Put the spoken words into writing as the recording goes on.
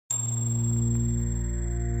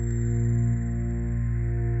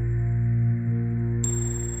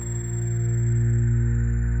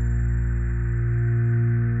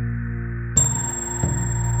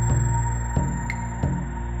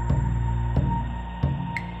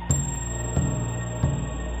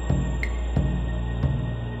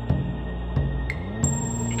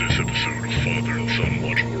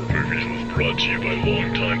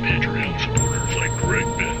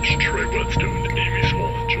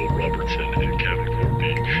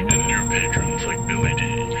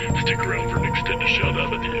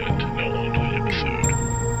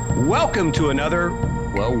Welcome to another,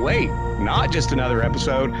 well, wait, not just another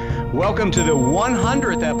episode. Welcome to the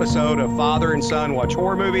 100th episode of Father and Son Watch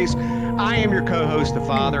Horror Movies. I am your co-host, the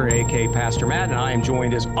Father, a.k.a. Pastor Matt, and I am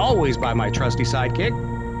joined as always by my trusty sidekick,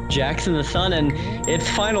 Jackson the Son, and it's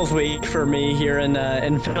finals week for me here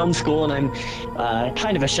in film school, and I'm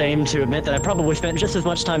kind of ashamed to admit that I probably spent just as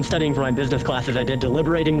much time studying for my business class as I did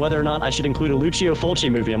deliberating whether or not I should include a Lucio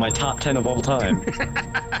Fulci movie in my top 10 of all time.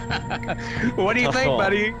 What do you think,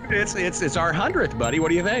 buddy? It's our 100th, buddy. What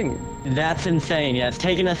do you think? That's insane. Yeah, it's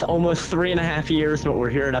taken us almost 3.5 years, but we're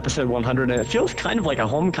here at episode 100, and it feels kind of like a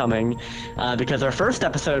homecoming because our first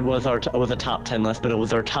episode was a top 10 list, but it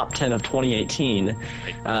was our top 10 of 2018.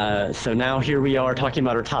 So now here we are talking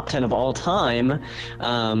about our top 10 of all time,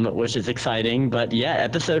 which is exciting. But yeah,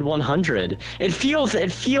 episode 100. It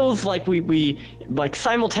feels like we like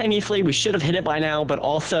simultaneously we should have hit it by now, but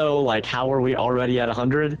also like how are we already at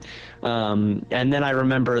 100? And then I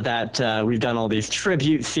remember that we've done all these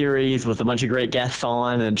tribute series with a bunch of great guests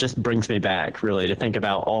on, and it just brings me back really to think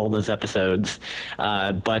about all those episodes.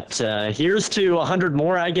 But here's to 100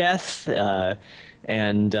 more, I guess.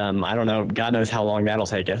 And I don't know, God knows how long that'll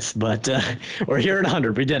take us, but we're here at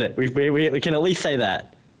 100. We did it. We can at least say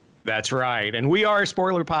that. That's right. And we are a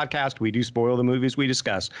spoiler podcast. We do spoil the movies we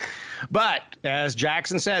discuss. But as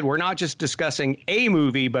Jackson said, we're not just discussing a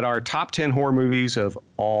movie, but our top 10 horror movies of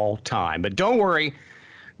all time. But don't worry,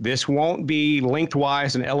 this won't be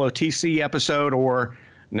lengthwise an LOTC episode or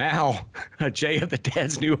now a Jay of the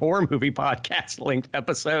Dead's new horror movie podcast linked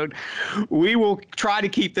episode. We will try to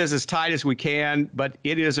keep this as tight as we can, but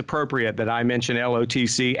it is appropriate that I mention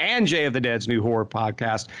LOTC and Jay of the Dead's new horror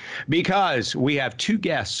podcast because we have two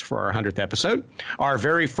guests for our 100th episode. Our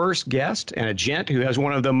very first guest, and a gent who has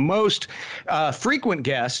one of the most frequent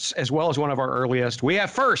guests as well as one of our earliest. We have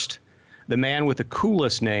first the man with the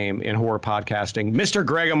coolest name in horror podcasting, Mr.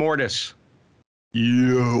 Greg Immortus.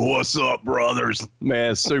 Yeah, what's up, brothers?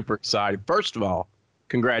 Man, super excited. First of all,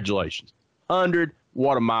 congratulations. 100,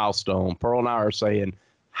 what a milestone. Pearl and I are saying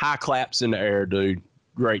high claps in the air, dude.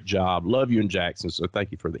 Great job. Love you and Jackson, so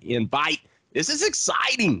thank you for the invite. This is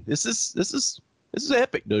exciting. This is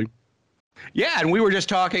epic, dude. Yeah, and we were just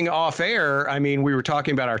talking off air. I mean, we were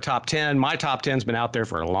talking about our top 10. My top 10's been out there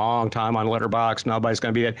for a long time on Letterboxd. Nobody's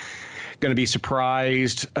going to be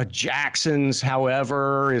surprised. Jackson's,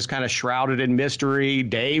 however, is kind of shrouded in mystery.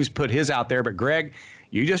 Dave's put his out there, but Greg,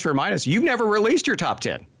 you just remind us, you've never released your top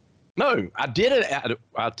 10. No, I did it.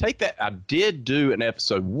 I'll take that. I did do an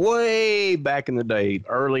episode way back in the day,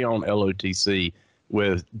 early on LOTC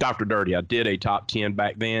with Dr. Dirty. I did a top 10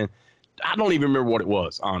 back then. I don't even remember what it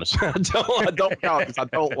was, honestly. I don't know because I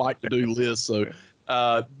don't like to do lists. So,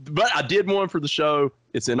 but I did one for the show.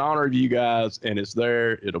 It's in honor of you guys, and it's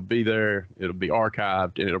there. It'll be there. It'll be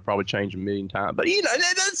archived, and it'll probably change a million times. But you know,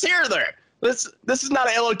 it's here or there. This is not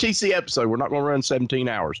an LOTC episode. We're not going to run 17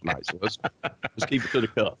 hours tonight, so let's keep it to the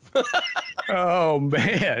cuff. Oh,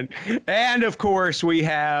 man. And, of course, we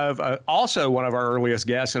have also one of our earliest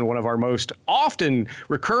guests and one of our most often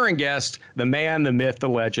recurring guests, the man, the myth, the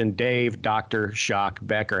legend, Dave Dr. Shock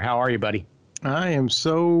Becker. How are you, buddy? I am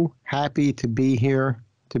so happy to be here,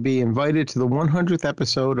 to be invited to the 100th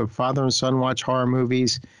episode of Father and Son Watch Horror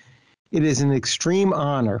Movies. It is an extreme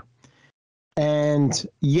honor. And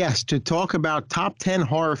yes, to talk about top 10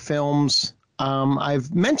 horror films,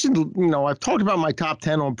 I've mentioned, I've talked about my top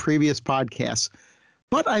 10 on previous podcasts,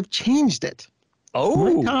 but I've changed it.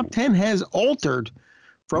 Oh, my top 10 has altered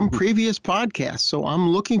from previous podcasts. So I'm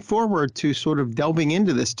looking forward to sort of delving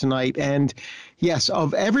into this tonight. And yes,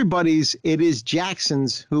 of everybody's, it is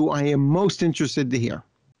Jackson's who I am most interested to hear.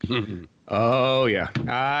 Oh, yeah,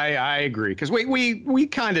 I agree, because we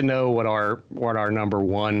kind of know what our number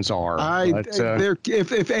ones are.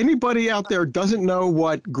 If anybody out there doesn't know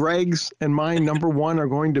what Greg's and my number one are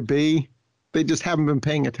going to be, they just haven't been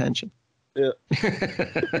paying attention. Yeah.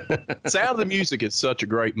 Sound of the Music is such a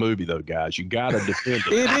great movie, though, guys. You got to defend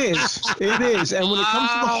it. It is. And when it comes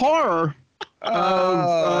to the horror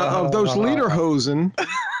of those lederhosen.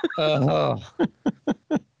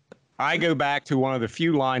 I go back to one of the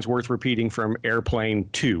few lines worth repeating from Airplane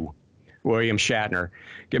 2, William Shatner.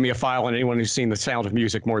 Give me a file on anyone who's seen The Sound of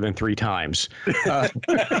Music more than 3 times.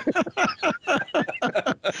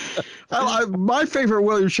 My favorite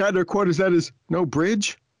William Shatner quote is no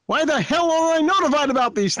bridge? Why the hell am I notified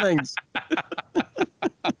about these things?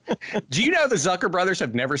 Do you know the Zucker brothers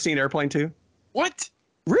have never seen Airplane 2? What?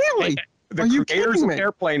 Really? The Are you creators kidding of me?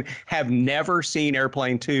 Airplane have never seen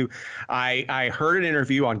Airplane 2. I heard an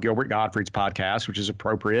interview on Gilbert Gottfried's podcast, which is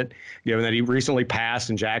appropriate, given that he recently passed,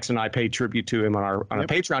 and Jackson and I paid tribute to him on a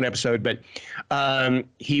Patreon episode. But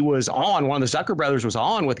he was on, one of the Zucker brothers was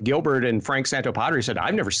on with Gilbert and Frank Santopadre. He said,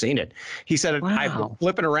 I've never seen it. He said, I've been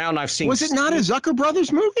flipping around, I've seen. Was it not a Zucker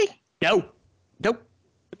Brothers movie? Nope.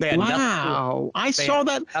 They had Wow. I saw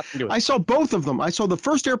that. I saw both of them. I saw the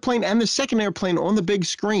first Airplane and the second Airplane on the big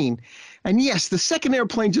screen. And yes, the second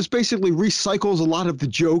Airplane just basically recycles a lot of the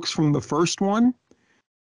jokes from the first one.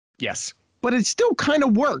 Yes. But it still kind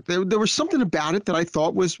of worked. There was something about it that I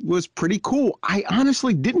thought was pretty cool. I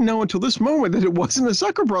honestly didn't know until this moment that it wasn't a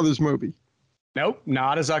Zucker Brothers movie. Nope,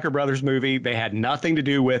 not a Zucker Brothers movie. They had nothing to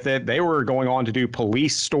do with it. They were going on to do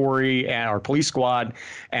Police Story or Police Squad,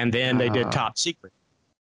 and then they did Top Secret.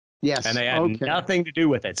 Yes. And they had nothing to do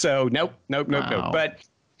with it. So nope. But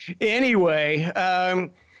anyway,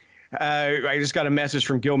 I just got a message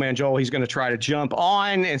from Gilman Joel. He's going to try to jump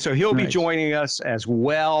on, and so he'll be joining us as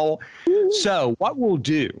well. So what we'll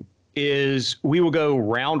do is we will go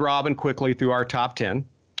round robin quickly through our top 10,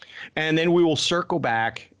 and then we will circle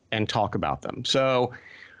back and talk about them. So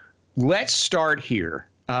let's start here.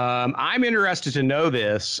 I'm interested to know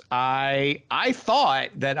this. I thought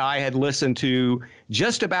that I had listened to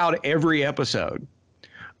just about every episode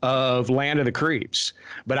of Land of the Creeps,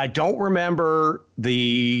 but I don't remember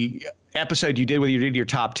the episode you did when you did your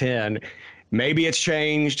top 10. Maybe it's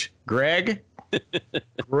changed. Greg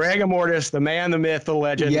Immortus, the man, the myth, the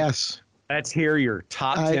legend. Yes. Let's hear your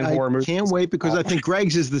top 10 horror movies. I can't wait because I think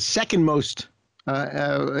Greg's is the second most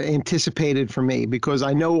anticipated for me, because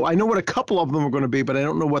I know what a couple of them are going to be, but I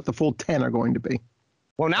don't know what the full 10 are going to be.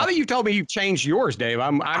 Well, now that you've told me you've changed yours, Dave,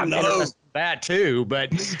 I'm interested in that too.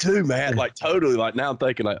 But me too, man. Like totally. Like now I'm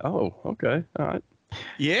thinking like, oh, okay, all right.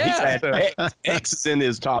 Yeah, X is in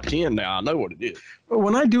his top 10 now. I know what it is.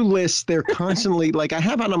 When I do lists, they're constantly like I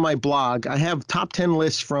have on my blog. I have top 10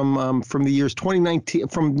 lists from the years 2019,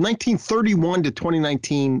 from 1931 to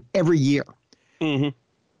 2019 every year. Mm-hmm.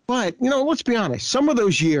 But, let's be honest. Some of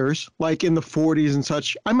those years, like in the 40s and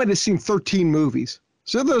such, I might have seen 13 movies.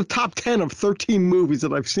 So they're the top 10 of 13 movies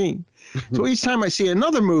that I've seen. So each time I see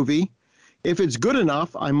another movie, if it's good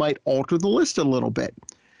enough, I might alter the list a little bit.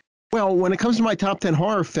 Well, when it comes to my top 10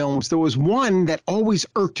 horror films, there was one that always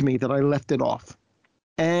irked me that I left it off.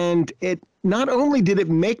 And it not only did it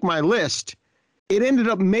make my list, it ended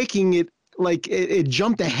up making it like it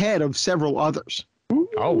jumped ahead of several others.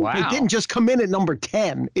 Oh, wow. It didn't just come in at number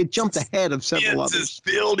 10. It jumped ahead of several others. It's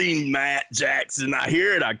building, Matt Jackson. I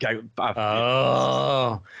hear it.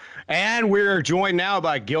 Oh. And we're joined now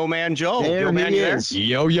by Gilman Joel. There Gilman, he you there? is.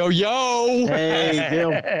 Yo. Hey,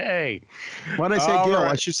 Gil. Hey. Why did I say All Gil?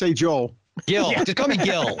 right. I should say Joel. Gil. Just call me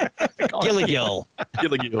Gil. Gilligan.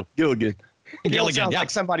 Gilligan. Gil sounds like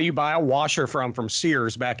somebody you buy a washer from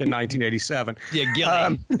Sears back in 1987. Yeah,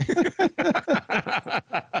 Gilly.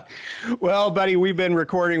 Well, buddy, we've been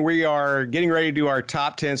recording. We are getting ready to do our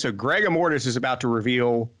top 10. So Greg Immortus is about to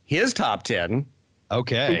reveal his top 10.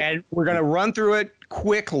 Okay. And we're going to run through it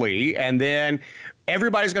quickly, and then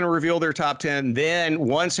everybody's going to reveal their top 10. Then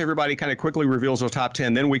once everybody kind of quickly reveals their top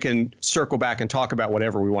 10, then we can circle back and talk about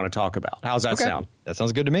whatever we want to talk about. How's that sound? That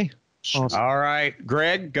sounds good to me. Awesome. All right,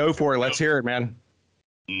 Greg, go for it. Let's hear it, man.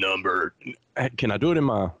 Number. Can I do it in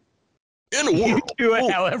the world? Do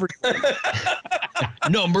it however.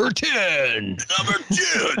 Number 10. Number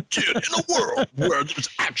 10 in the world where there's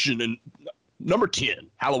action. And number 10,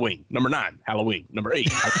 Halloween. Number 9, Halloween. Number 8.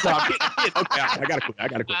 Okay, I gotta quit.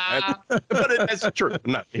 But that's true.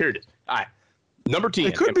 No, here it is. All right. Number 10.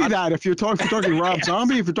 It could be that if you're talking Rob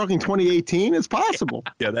Zombie, if you're talking 2018, it's possible.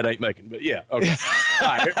 Yeah, that ain't making, but yeah. Okay. All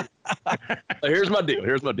right. So here's my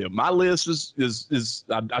deal. My list is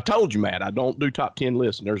I told you, Matt, I don't do top 10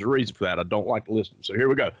 lists, and there's a reason for that. I don't like to listen. So here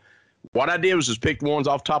we go. What I did was just pick ones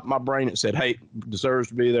off the top of my brain and said, hey, deserves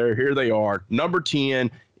to be there. Here they are. Number 10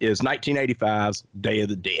 is 1985's Day of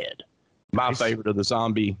the Dead. My favorite of the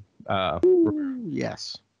zombie.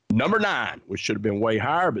 Yes. Number 9, which should have been way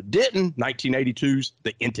higher, but didn't, 1982's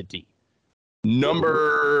The Entity.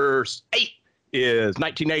 Number 8 is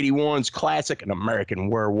 1981's classic, An American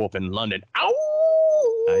Werewolf in London.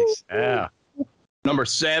 Ow! Nice. Yeah. Number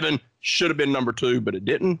 7 should have been number 2, but it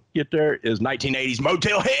didn't get there, is 1980's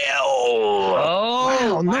Motel Hell.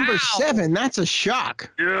 Wow, number 7. That's a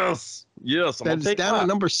shock. Yes. That's down at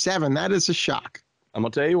number 7. That is a shock. I'm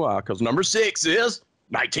going to tell you why, because number 6 is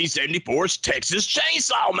 1974's Texas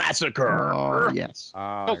Chainsaw Massacre. Oh, yes.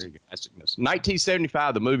 There you go.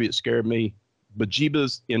 1975, the movie that scared me,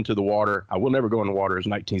 bejeebas into the water. I will never go in the water, is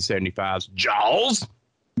 1975's Jaws.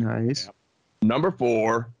 Nice. Number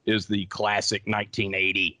 4 is the classic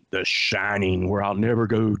 1980, The Shining, where I'll never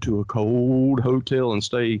go to a cold hotel and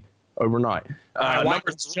stay overnight. I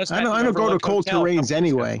don't go to cold terrains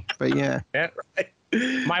anyway, but yeah.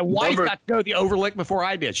 My wife got to go to the Overlook before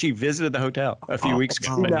I did. She visited the hotel a few weeks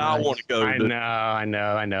ago. Now I want to go. I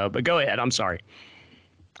know. But go ahead. I'm sorry.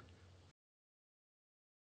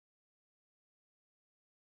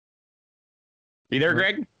 You there,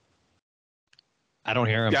 Greg? I don't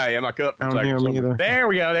hear him. Yeah, my cup. I don't hear him either. There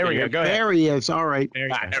we go. Go ahead. There he is. All right. There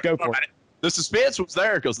you go. Go for it. The suspense was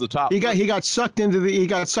there because the top. He got sucked into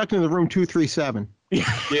the room 237. Yeah,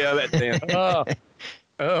 that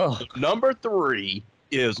damn. Number 3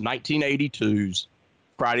 is 1982's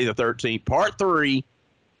Friday the 13th, Part 3.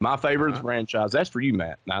 My favorite franchise. That's for you,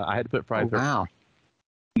 Matt. Now, I had to put Friday the 13th. Wow.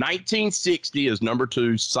 1960 is number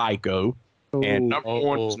 2, Psycho. And number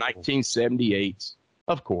 1 is 1978's,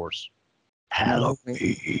 of course,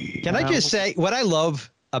 Halloween. Can I just say what I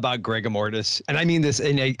love about Greg Immortus, and I mean this,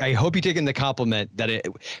 and I hope you take in the compliment that it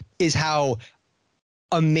is how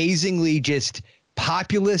amazingly just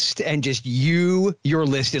populist and just your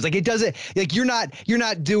list is. Like, it doesn't, like, you're not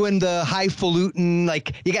doing the highfalutin,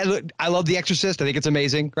 like, you got look. I love The Exorcist. I think it's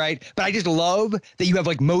amazing, right? But I just love that you have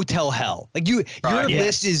like Motel Hell. Like, your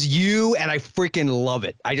list is you, and I freaking love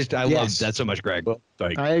it. I love that so much, Greg. Well,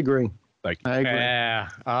 thank you. I agree. Thank you. I agree. Yeah.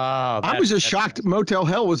 I was just shocked. Motel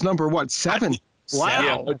Hell was number 7. Wow.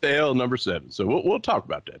 Yeah, Motel number 7. So we'll talk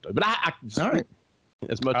about that though. But I all right.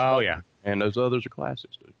 As much. Oh yeah. And those others are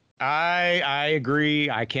classics, dude. I agree.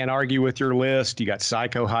 I can't argue with your list. You got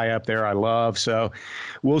Psycho high up there. I love. So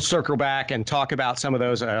we'll circle back and talk about some of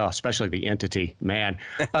those, especially The Entity, man.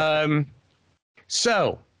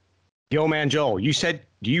 So, Gilman Joel, you said,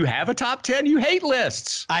 do you have a top 10? You hate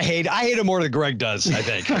lists. I hate him more than Greg does, I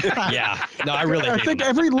think. Yeah. No, I really hate I think him.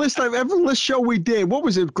 every list show we did, what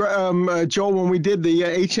was it, Joel, when we did the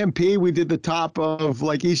HMP, we did the top of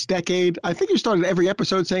like each decade. I think you started every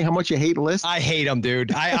episode saying how much you hate lists. I hate them,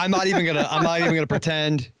 dude. I'm not even gonna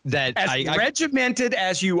pretend that As regimented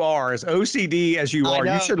as you are, as OCD as you are,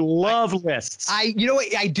 you should love lists. You know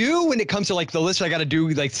what I do when it comes to like the list I got to do,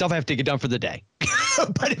 like stuff I have to get done for the day.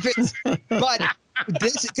 But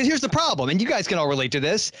because here's the problem, and you guys can all relate to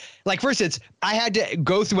this. Like, for instance, I had to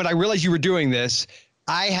go through when I realized you were doing this.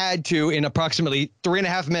 I had to, in approximately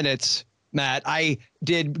 3.5 minutes, Matt, I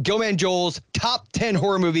did Gilman Joel's top 10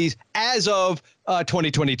 horror movies as of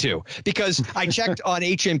 2022, because I checked on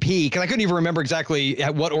HMP because I couldn't even remember exactly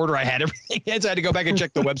what order I had everything in, so I had to go back and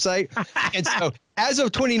check the website. And so as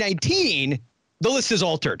of 2019, the list is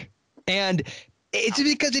altered. And it's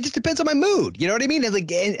because it just depends on my mood. You know what I mean? It's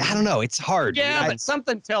like, I don't know. It's hard. Yeah, but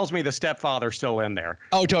something tells me the stepfather's still in there.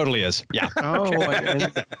 Oh, totally is. Yeah. Oh,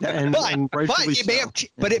 but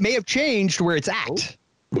it may have changed where it's at.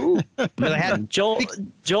 Joel,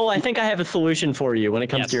 I think I have a solution for you when it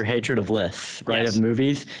comes to your hatred of lists, right? Of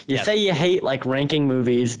movies. You say you hate like ranking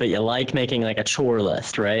movies, but you like making like a chore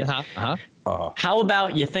list, right? How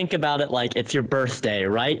about you think about it like it's your birthday,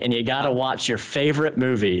 right? And you got to watch your favorite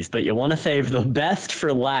movies, but you want to save the best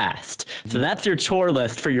for last. So that's your chore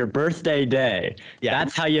list for your birthday day. Yeah.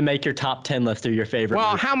 That's how you make your top 10 list of your favorite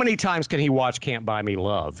movies. How many times can he watch Can't Buy Me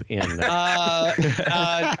Love? Negative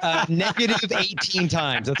 18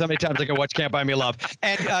 times. That's how many times I can watch Can't Buy Me Love.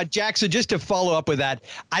 And Jackson, just to follow up with that,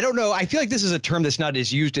 I don't know. I feel like this is a term that's not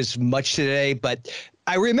as used as much today, but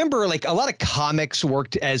I remember like a lot of comics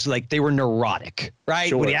worked as like they were neurotic, right?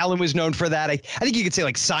 Sure. Woody Allen was known for that. I think you could say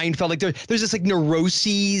like Seinfeld, like there's this like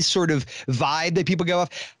neuroses sort of vibe that people go off.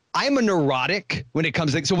 I'm a neurotic when it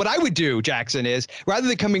comes to, so what I would do, Jackson, is rather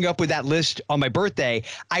than coming up with that list on my birthday,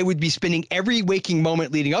 I would be spending every waking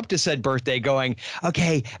moment leading up to said birthday going,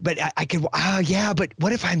 okay, but I could, but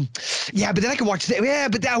what if but then I could watch that,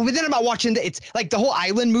 but then I'm not watching it's like the whole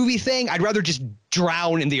island movie thing. I'd rather just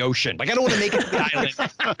drown in the ocean. Like, I don't want to make it to the island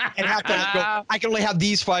and have to go, I can only have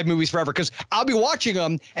these 5 movies forever, because I'll be watching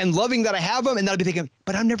them and loving that I have them, and then I'll be thinking,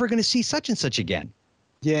 but I'm never going to see such and such again.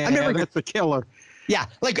 Yeah, that's the killer. Yeah,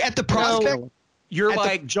 like at the prospect. You're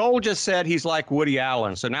like, Joel just said he's like Woody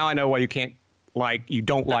Allen, so now I know why you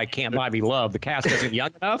don't like Can't Buy Me Love. The cast isn't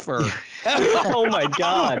young enough, or oh my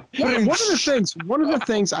God. One of the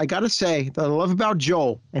things I gotta say that I love about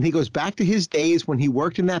Joel, and he goes back to his days when he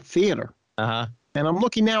worked in that theater. And I'm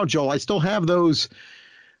looking now, Joel. I still have those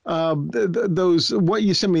what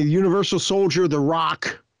you sent me, the Universal Soldier, The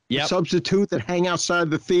Rock. Yep. Substitute that hang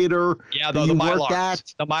outside the theater. Yeah, the Mylars.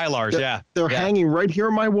 The Mylars, They're hanging right here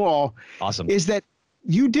on my wall. Awesome. Is that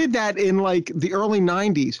you did that in like the early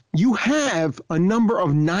 90s. You have a number of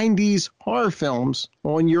 90s horror films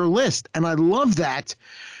on your list. And I love that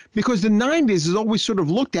because the 90s is always sort of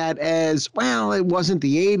looked at as, well, it wasn't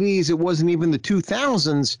the 80s, it wasn't even the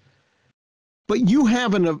 2000s. But you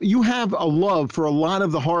have a love for a lot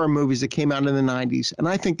of the horror movies that came out in the 90s, and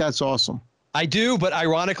I think that's awesome. I do, but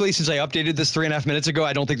ironically, since I updated this 3.5 minutes ago,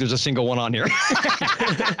 I don't think there's a single one on here.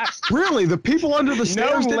 Really? The People Under the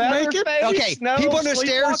Stairs didn't make it? Okay, People Under the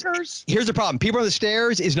Stairs. Here's the problem. People Under the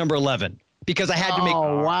Stairs is number 11 because I had to make.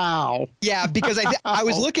 Oh, wow. Yeah, because I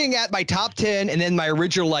was looking at my top 10 and then my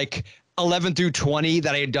original like 11 through 20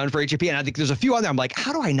 that I had done for HMP, and I think there's a few on there. I'm like,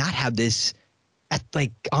 how do I not have this at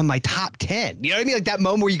like on my top 10? You know what I mean? Like that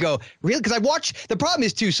moment where you go, really? Because I watched. The problem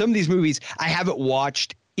is too, some of these movies I haven't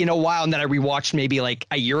watched in a while, and then I rewatched maybe like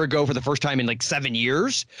a year ago for the first time in like 7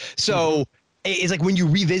 years. So it's like when you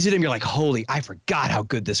revisit them, you're like, holy, I forgot how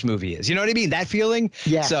good this movie is. You know what I mean? That feeling?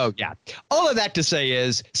 Yeah. So yeah, all of that to say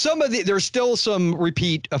is there's still some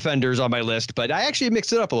repeat offenders on my list, but I actually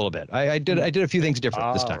mixed it up a little bit. I did a few things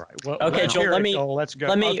different this time. All right. Well, Okay, let's Joel, hear let it, me- Joel. Let's go.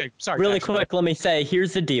 Let me okay, sorry, really Jackson. quick. Let me say,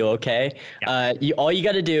 here's the deal. Okay, all you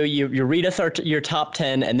got to do, you read us your top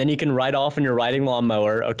 10, and then you can write off on your riding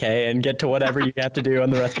lawnmower, okay, and get to whatever you have to do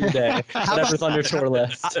on the rest of your day, whatever's on your chore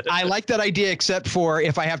list. I like that idea, except for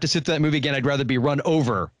if I have to sit through that movie again, I'd rather be run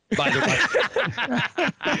over by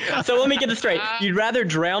the So let me get this straight. You'd rather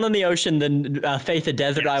drown in the ocean than face a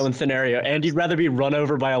desert island scenario, and you'd rather be run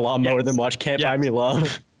over by a lawnmower than watch Can't Buy Me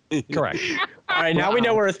Love. Correct. All right, now we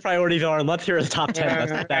know where his priorities are, and let's hear his top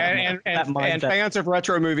 10. And mindset. fans of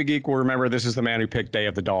Retro Movie Geek will remember this is the man who picked Day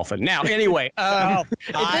of the Dolphin. Now, anyway,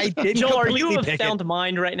 I didn't Joel, are you completely of pick sound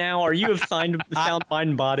mind right now? Are you of sound mind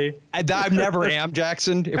and body? I never am,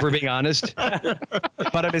 Jackson, if we're being honest.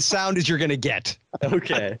 But I'm as sound as you're going to get.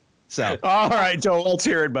 Okay. So, all right, Joel, let's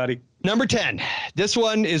hear it, buddy. number 10. This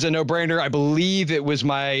one is a no-brainer. I believe it was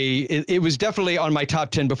it was definitely on my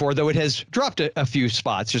top 10 before, though it has dropped a few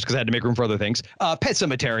spots just because I had to make room for other things. Pet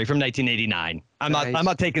Sematary from 1989. I'm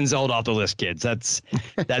not taking Zelda off the list, kids. That's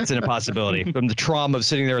an impossibility from the trauma of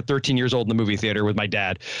sitting there at 13 years old in the movie theater with my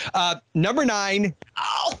dad. Number 9.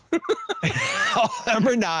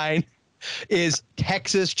 Number 9 is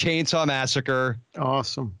Texas Chainsaw Massacre.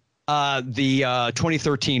 Awesome. The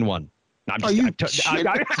 2013 one. No, Are you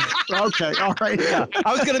okay, all right. Yeah.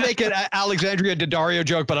 I was going to make an Alexandria Daddario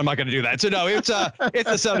joke, but I'm not going to do that. So no, it's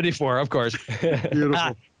a 74, of course.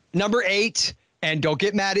 Beautiful. Number 8, and don't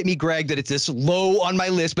get mad at me, Greg, that it's this low on my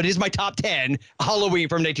list, but it is my top 10, Halloween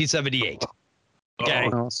from 1978.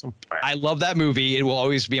 Okay. Oh, awesome. I love that movie. It will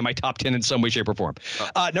always be in my top 10 in some way, shape, or form.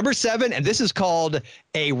 Number 7, and this is called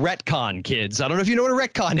a retcon, kids. I don't know if you know what a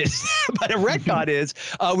retcon is, but a retcon is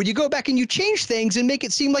when you go back and you change things and make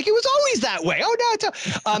it seem like it was always that way. Oh,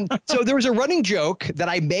 no. So there was a running joke that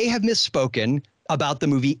I may have misspoken about the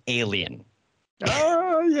movie Alien.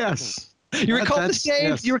 Oh, yes. You recall this, Dave?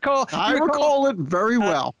 Yes. You recall? I recall it very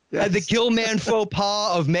well. Yes. The Gilman faux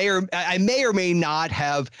pas of I may or may not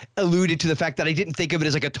have alluded to the fact that I didn't think of it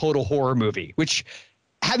as like a total horror movie, which,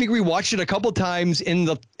 having rewatched it a couple times in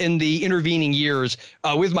the intervening years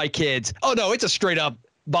with my kids, oh no, it's a straight up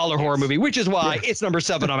baller horror movie, which is why it's number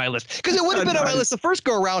 7 on my list. Because it would have been on my list the first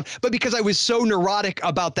go around, but because I was so neurotic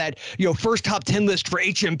about that, first top 10 list for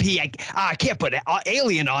HMP, I can't put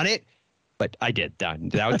Alien on it. But I did.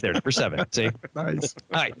 Now it's there, number 7. See? Nice.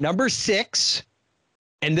 All right, number 6,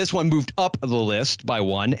 and this one moved up the list by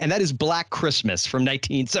 1, and that is Black Christmas from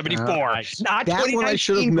 1974. Nice. Not That one I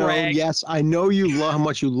should have 2019, known. Greg. Yes, I know how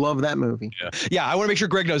much you love that movie. Yeah, I want to make sure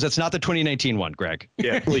Greg knows that's not the 2019 one, Greg.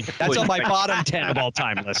 Yeah, please. That's on my bottom 10 of all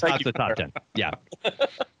time list, not the top 10. Yeah.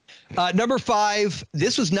 Number 5,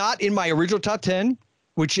 this was not in my original top 10,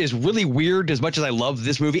 which is really weird as much as I love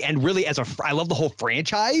this movie, and really I love the whole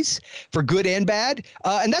franchise for good and bad.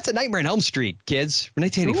 And that's A Nightmare on Elm Street, kids, from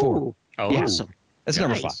 1984. Ooh, Oh, awesome. That's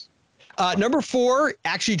number 5. Number 4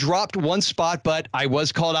 actually dropped 1 spot, but I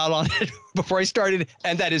was called out on it before I started,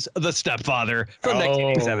 and that is The Stepfather from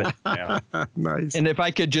 1987. Yeah. Nice. And if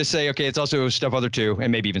I could just say, okay, it's also Stepfather 2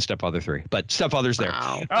 and maybe even Stepfather 3, but Stepfather's there.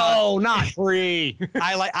 Wow. Oh, not 3.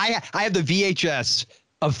 I have the VHS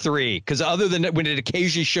of 3 because other than when it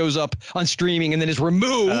occasionally shows up on streaming and then is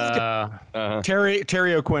removed.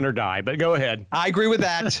 Terry O'Quinn die, but go ahead. I agree with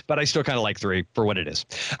that, but I still kind of like 3 for what it is.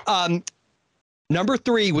 Number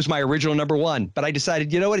 3 was my original number 1, but I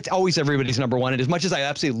decided, you know what? It's always everybody's number 1. And as much as I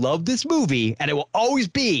absolutely love this movie, and it will always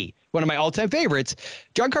be one of my all-time favorites,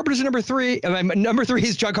 John Carpenter's number 3. My number 3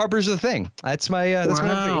 is John Carpenter's The Thing. That's my my number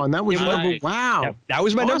 3. And that was number. Wow. Yeah, that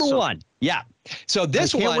was my number Awesome. 1. Yeah. So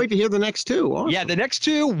this I can't one. wait to hear the next 2. Awesome. Yeah, the next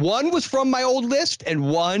 2. 1 was from my old list,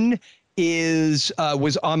 and 1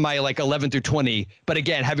 was on my like 11 through 20. But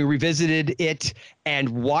again, having revisited it and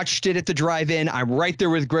watched it at the drive-in, I'm right there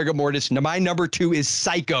with Gregor Mortis. My number 2 is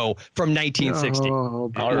Psycho from 1960.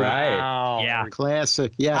 Oh, All right. Wow. Yeah.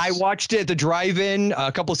 classic. Yes. I watched it at the drive-in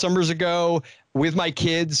a couple of summers ago with my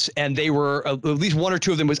kids, and they were at least one or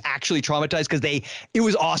two of them was actually traumatized because it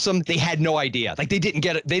was awesome. They had no idea. Like they didn't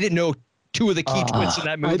get it. They didn't know two of the key twists in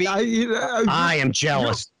that movie. I am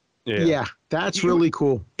jealous. Yeah, that's really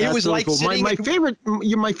cool. It was really like sitting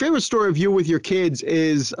my favorite story of you with your kids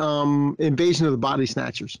is Invasion of the Body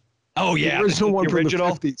Snatchers. Oh yeah, the original one from the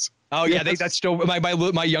original. 50s. Oh yeah, that's still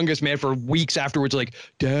my youngest man for weeks afterwards. Like,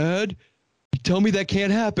 Dad, tell me that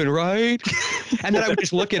can't happen, right? And then I would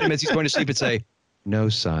just look at him as he's going to sleep and say, "No,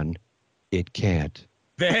 son, it can't."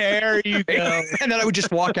 There you go. And then I would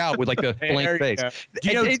just walk out with like the blank face. Do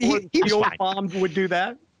you know He was Peel's fine. mom would do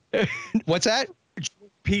that? What's that?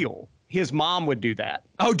 Peel. His mom would do that.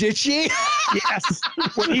 Oh, did she? Yes.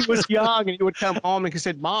 When he was young and he would come home and he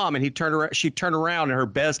said, "Mom," and she'd turn around and her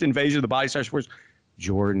best Invasion of the Body Snatchers was,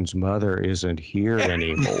 "Jordan's mother isn't here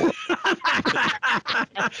anymore."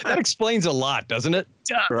 That explains a lot, doesn't it?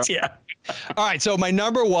 Yeah. All right, so my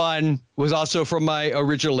number 1 was also from my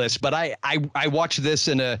original list, but I watched this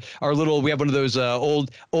in we have one of those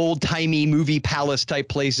old timey movie palace type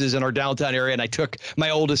places in our downtown area, and I took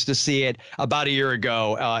my oldest to see it about a year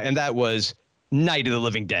ago, and that was Night of the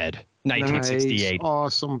Living Dead, 1968. Nice.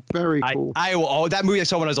 Awesome, very cool. That movie I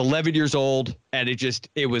saw when I was 11 years old, and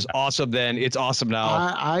it was awesome then. It's awesome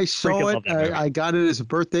now. I saw it. I got it as a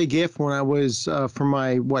birthday gift when I was for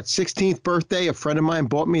my 16th birthday. A friend of mine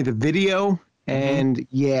bought me the video, and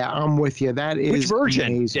yeah, I'm with you. That is Which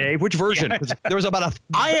version, amazing. Dave? Which version? 'Cause there was about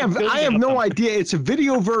I have no idea. It's a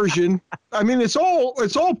video version. I mean, it's all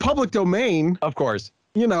public domain. Of course.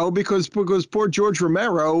 You know, because poor George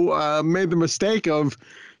Romero made the mistake of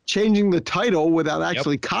changing the title without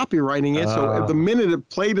actually copyrighting it. So the minute it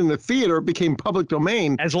played in the theater, it became public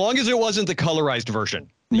domain. As long as it wasn't the colorized version.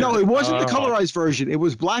 No, it wasn't the colorized version. It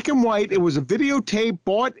was black and white. It was a videotape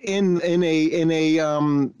bought in a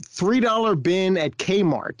 $3 bin at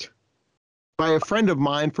Kmart by a friend of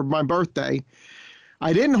mine for my birthday.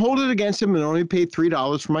 I didn't hold it against him and only paid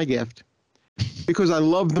 $3 for my gift because I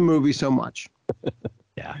love the movie so much.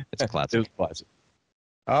 Yeah, it's a classic. It was classic.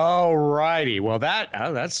 All righty. Well,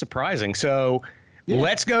 that's surprising. So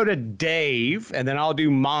let's go to Dave, and then I'll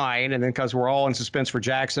do mine. And then because we're all in suspense for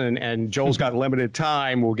Jackson and Joel's got limited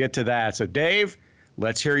time, we'll get to that. So, Dave,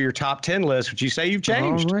 let's hear your top 10 list, which you say you've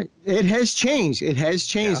changed. All right. It has changed. It has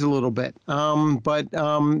changed a little bit.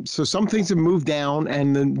 So some things have moved down.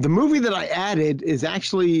 And the movie that I added is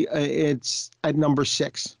actually, it's at number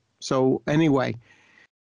 6. So anyway.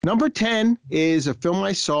 Number 10 is a film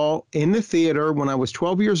I saw in the theater when I was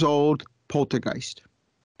 12 years old, Poltergeist.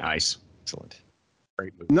 Nice. Excellent.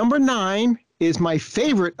 Great movie. Number 9 is my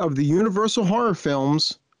favorite of the Universal horror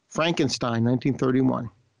films, Frankenstein, 1931.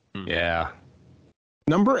 Yeah.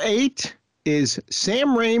 Number 8 is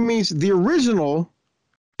Sam Raimi's, the original,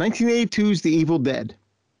 1982's The Evil Dead.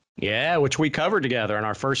 Yeah, which we covered together in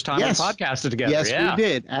our first time we podcasted together. Yes, we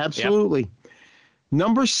did. Absolutely. Yep.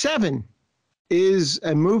 Number 7 is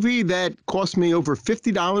a movie that cost me over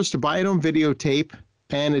 $50 to buy it on videotape,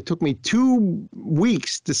 and it took me 2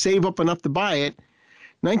 weeks to save up enough to buy it.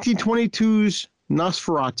 1922's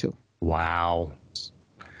Nosferatu. Wow.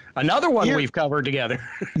 Another one we've covered together.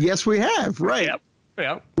 Yes, we have. Right.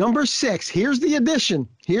 Yep. Number 6. Here's the addition.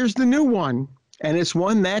 Here's the new one, and it's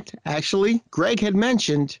one that actually Greg had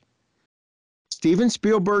mentioned. Steven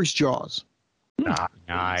Spielberg's Jaws.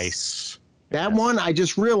 Nice. That one, I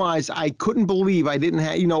just realized I couldn't believe I didn't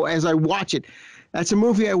have, as I watch it, that's a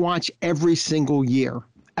movie I watch every single year.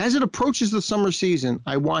 As it approaches the summer season,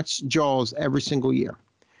 I watch Jaws every single year.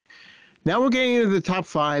 Now we're getting into the top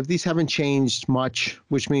 5. These haven't changed much,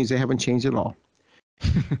 which means they haven't changed at all.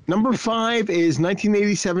 Number 5 is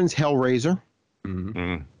 1987's Hellraiser.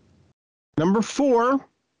 Mm-hmm. Number 4,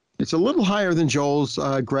 it's a little higher than Joel's,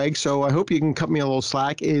 Greg, so I hope you can cut me a little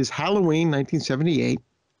slack, is Halloween, 1978.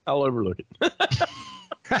 I'll overlook it.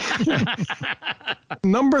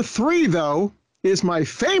 Number 3, though, is my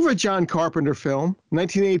favorite John Carpenter film,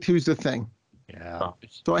 1982's The Thing. Yeah.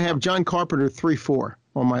 So I have John Carpenter 3-4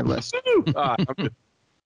 on my list. Okay.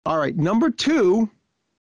 All right. Number 2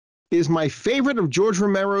 is my favorite of George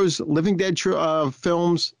Romero's Living Dead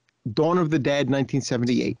films, Dawn of the Dead,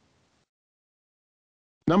 1978.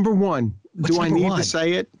 Number 1. What's do I number need 1? to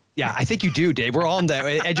say it? Yeah, I think you do, Dave. We're all on the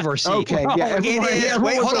edge of our seat. Okay. Yeah.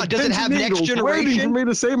 Wait, hold on. Does it have Next waiting for Generation? me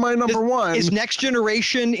to say my number 1. Is Next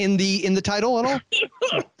Generation in the title at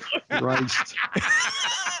all? Christ.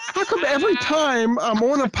 How come every time I'm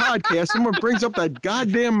on a podcast, someone brings up that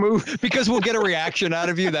goddamn movie? Because we'll get a reaction out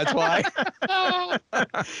of you. That's why.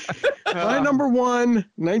 My number one,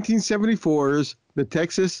 1974's The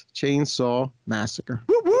Texas Chainsaw Massacre.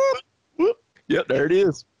 Whoop, whoop, whoop. Yep, there it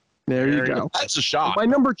is. There you go. That's a shot. My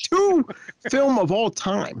number two film of all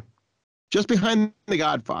time, just behind The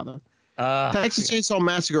Godfather. Texas Chainsaw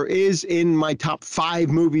Massacre is in my top 5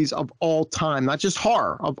 movies of all time, not just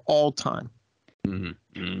horror, of all time. And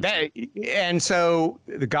so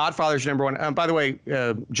The Godfather's number one. By the way,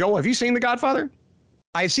 Joel, have you seen The Godfather?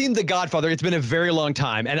 I've seen The Godfather. It's been a very long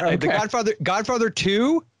time. And The Godfather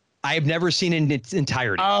 2, I have never seen in its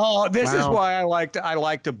entirety. Oh, this is why I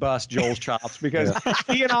like to bust Joel's chops, because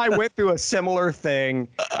he and I went through a similar thing.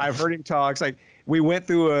 I've heard him talk. It's like we went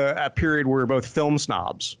through a period where we were both film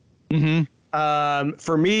snobs. Mm-hmm.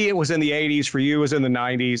 For me, it was in the 80s. For you, it was in the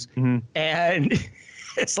 90s. Mm-hmm. And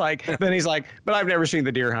it's like, then he's like, but I've never seen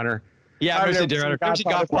The Deer Hunter. Yeah, I've never seen Deer Hunter.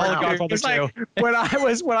 Godfather it's like, when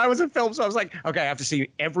I was in film, so I was like, okay, I have to see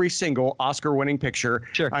every single Oscar-winning picture.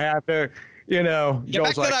 Sure. I have to,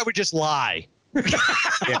 Joel's back then I would just lie.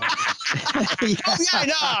 yeah.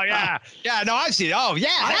 No, I've seen it. Oh, yeah.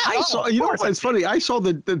 I saw. You know what's funny? I saw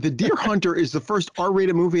the Deer Hunter is the first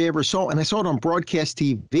R-rated movie I ever saw, and I saw it on broadcast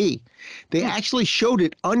TV. They actually showed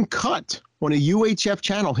it uncut on a UHF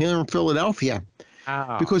channel here in Philadelphia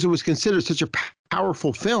because it was considered such a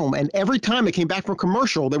powerful film. And every time it came back from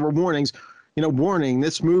commercial, there were warnings. Warning: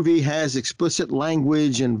 this movie has explicit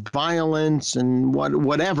language and violence and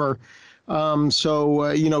whatever.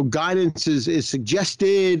 Guidance is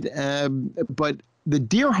suggested, but The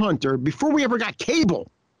Deer Hunter, before we ever got cable,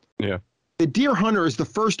 The Deer Hunter is the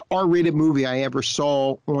first R-rated movie I ever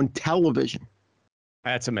saw on television.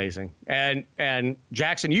 That's amazing. And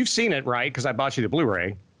Jackson, you've seen it, right? Because I bought you the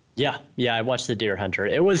Blu-ray. Yeah, I watched The Deer Hunter.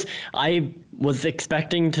 I was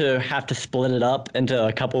expecting to have to split it up into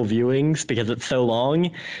a couple viewings because it's so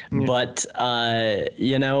long, but I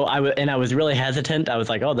was really hesitant. I was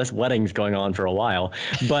like, oh, this wedding's going on for a while,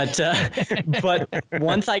 but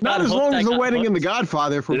once I got not as hooked, long as the wedding in The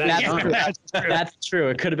Godfather for that's true.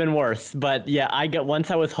 It could have been worse, but yeah,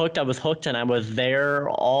 once I was hooked, and I was there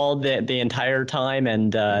all the entire time,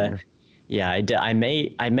 and. Yeah, I did. I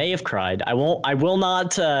may have cried. I won't. I will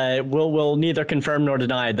not. Will neither confirm nor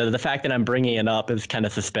deny. The fact that I'm bringing it up is kind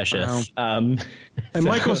of suspicious. Wow. And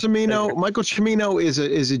Michael Cimino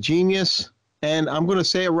is a genius, and I'm going to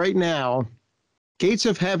say it right now. Gates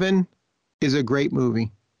of Heaven is a great movie.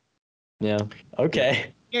 Yeah.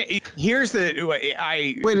 Okay. Here's the wait.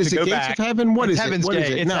 Is it Gates of Heaven? What is it? Heaven's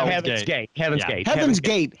Gate. It's Heaven's Gate. Heaven's Gate. Heaven's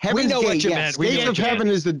Gate. We know what you meant. Gates of Heaven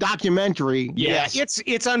is the documentary. Yes.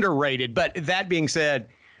 It's underrated. But that being said,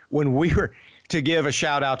 when we were to give a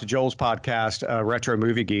shout out to Joel's podcast, Retro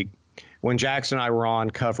Movie Geek, when Jackson and I were on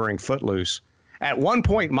covering Footloose, at one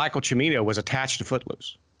point Michael Cimino was attached to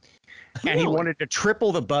Footloose. And he wanted to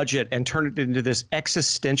triple the budget and turn it into this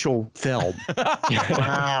existential film.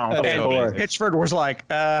 Wow. And Pitchford was like,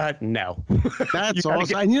 no. That's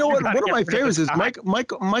awesome. And you know what? One of my favorites is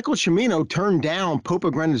Michael Cimino turned down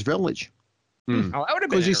Pope-Greenwich Village. Oh, that would have been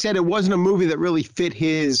because he said it wasn't a movie that really fit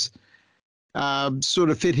his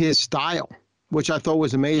style, which I thought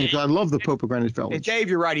was amazing. Because I love the Pope-Greenwich Village. Dave,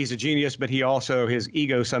 you're right. He's a genius, but his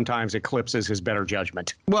ego sometimes eclipses his better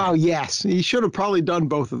judgment. Well, yes, he should have probably done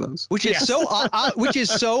both of those. Which is so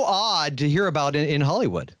odd to hear about in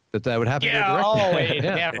Hollywood that would happen. Yeah, always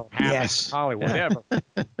never happens. Yes, Hollywood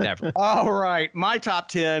never. All right, my top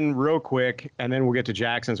 10 real quick, and then we'll get to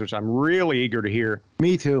Jackson's, which I'm really eager to hear.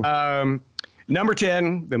 Me too. Number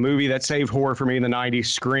 10, the movie that saved horror for me in the 90s,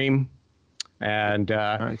 Scream, and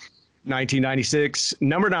nice. 1996.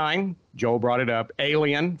 Number 9, Joel brought it up,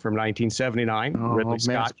 Alien from 1979, Ridley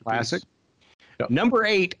Scott classic. Number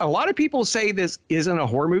 8, a lot of people say this isn't a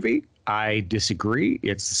horror movie. I disagree.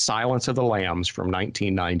 It's Silence of the Lambs from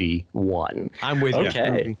 1991. I'm with you.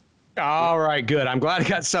 Okay. All right, good. I'm glad I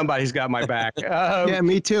got somebody who's got my back. Yeah,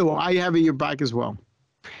 me too. I have your back as well.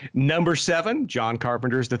 Number 7, John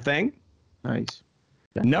Carpenter's The Thing. Nice.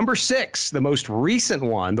 Number 6, the most recent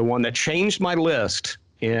one, the one that changed my list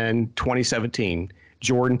in 2017,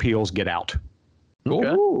 Jordan Peele's Get Out.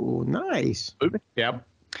 Oh, nice. Yep.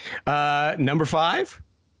 Number 5,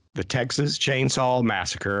 The Texas Chainsaw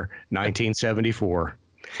Massacre, 1974.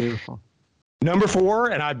 Beautiful. Number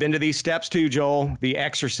 4, and I've been to these steps too, Joel, The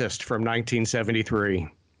Exorcist from 1973.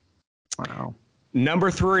 Wow. Number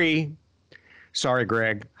 3, sorry,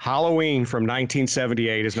 Greg, Halloween from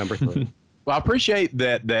 1978 is number 3. Well, I appreciate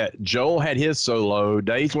that Joel had his so low,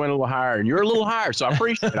 Dave's went a little higher, and you're a little higher, so I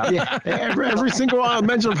appreciate it. Yeah, every single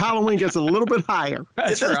mention of Halloween gets a little bit higher.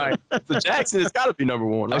 That's right. So Jackson has got to be number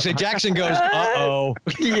one. I say Jackson goes, uh-oh.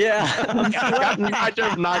 Yeah. Right there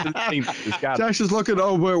from 9 to 15. Jackson's looking,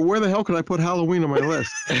 where the hell can I put Halloween on my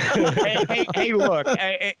list? hey, look,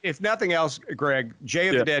 if nothing else, Greg, Jay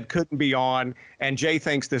of the Dead couldn't be on, and Jay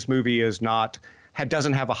thinks this movie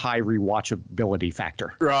doesn't have a high rewatchability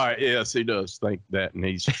factor. Right. Yes, he does think that, and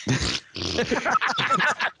he's.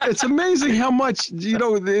 It's amazing how much,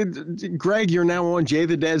 Greg, you're now on Jay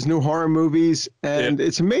the Dead's new horror movies, and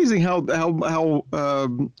it's amazing how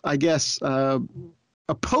I guess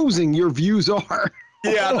opposing your views are.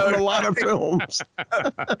 Yeah, on a lot of films.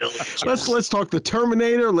 Let's talk The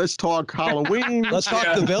Terminator. Let's talk Halloween. Let's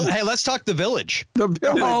talk The Village. Hey, let's talk The Village. The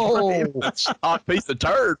Village. Oh, that's a hot piece of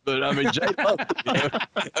turd, but I mean, Jay loves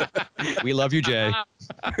it. We love you, Jay.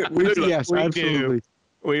 Yes, we absolutely. do.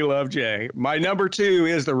 We love Jay. My number 2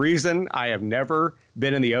 is the reason I have never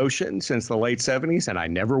been in the ocean since the late 70s, and I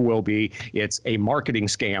never will be. It's a marketing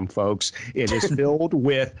scam, folks. It is filled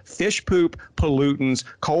with fish poop, pollutants,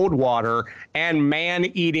 cold water, and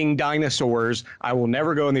man-eating dinosaurs. I will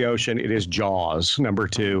never go in the ocean. It is Jaws, number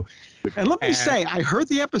 2. And let me say, I heard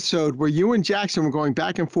the episode where you and Jackson were going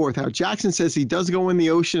back and forth, how Jackson says he does go in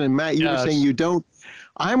the ocean, and Matt, you were saying you don't.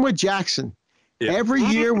 I'm with Jackson. Yeah. Every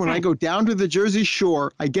year when I go down to the Jersey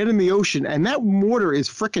Shore, I get in the ocean, and that water is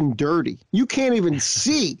freaking dirty. You can't even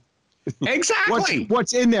see exactly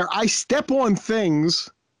what's in there. I step on things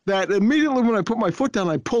that immediately when I put my foot down,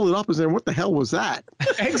 I pull it up and say, what the hell was that?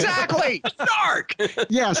 Exactly. Dark.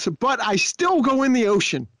 Yes, but I still go in the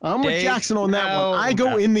ocean. I'm with Jackson on that one. I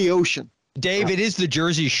go in the ocean. Dave, it is the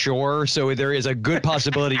Jersey Shore, so there is a good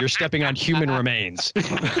possibility you're stepping on human remains. I'm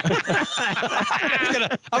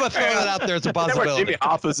gonna throw that out there as a possibility. Jimmy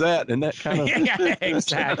offers that, and that kind of. Yeah,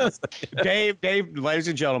 exactly. Dave, ladies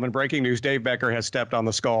and gentlemen, breaking news: Dave Becker has stepped on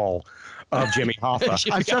the skull of Jimmy Hoffa.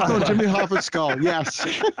 I stepped on Jimmy Hoffa's skull. Yes.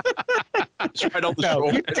 It's right on the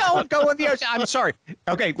shore. You don't go in the ocean. I'm sorry.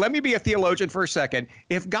 Okay, let me be a theologian for a second.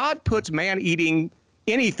 If God puts man-eating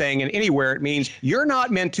anything and anywhere, it means you're not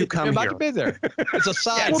meant to come You're here. about to be there. It's a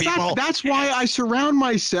sign. Well, that's why I surround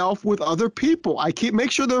myself with other people. I make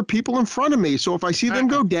sure there are people in front of me, so if I see them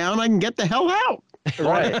go down, I can get the hell out.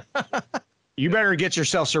 Right. You better get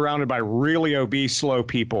yourself surrounded by really obese, slow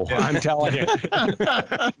people. I'm telling you.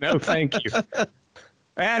 No, thank you.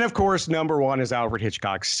 And of course, number 1 is Alfred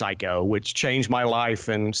Hitchcock's Psycho, which changed my life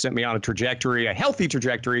and sent me on a healthy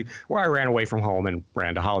trajectory, where I ran away from home and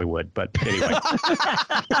ran to Hollywood. But anyway.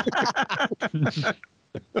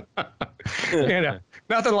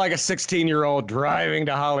 Nothing like a 16-year-old driving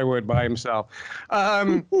to Hollywood by himself.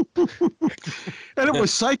 And it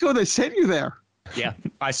was Psycho that sent you there. Yeah,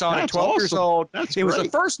 I saw it at 12 years old. It was the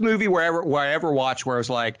first movie where I ever watched where I was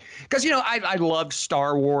like, because, I loved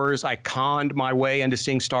Star Wars. I conned my way into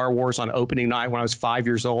seeing Star Wars on opening night when I was 5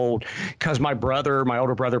 years old, because my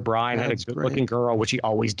older brother, Brian, had a good-looking girl, which he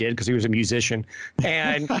always did because he was a musician.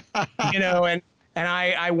 And, and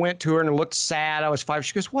I went to her and looked sad. I was 5.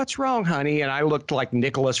 She goes, "What's wrong, honey?" And I looked like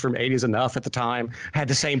Nicholas from 80's Enough at the time. Had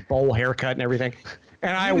the same bowl haircut and everything.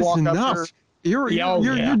 And I walked up to her. You're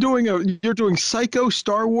doing Psycho,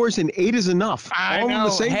 Star Wars, and 8 is Enough. All in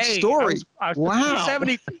the same story. I was wow.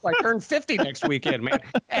 72. I turned 50 next weekend, man.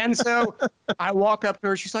 And so I walk up to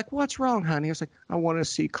her. She's like, "What's wrong, honey?" I was like, "I want to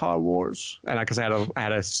see Star Wars." And because I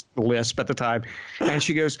had a lisp at the time. And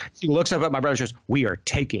she looks up at my brother. She goes, "We are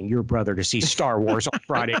taking your brother to see Star Wars on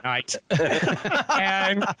Friday night."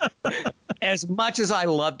 And as much as I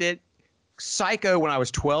loved it, Psycho, when I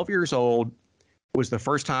was 12 years old, was the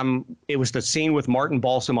first time. It was the scene with Martin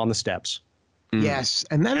Balsam on the steps. Yes,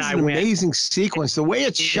 and that is an amazing sequence. The way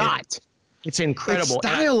it's shot, it's incredible. It's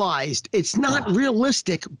stylized. It's not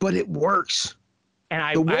realistic, but it works.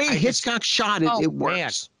 And the way Hitchcock shot it, it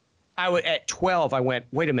works. Man. At 12, I went,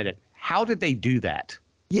 "Wait a minute, how did they do that?"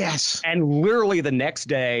 Yes. And literally the next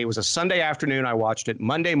day, it was a Sunday afternoon, I watched it.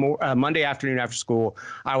 Monday afternoon after school,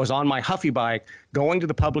 I was on my Huffy bike going to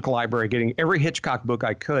the public library, getting every Hitchcock book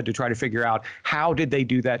I could to try to figure out how did they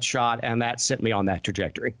do that shot, and that sent me on that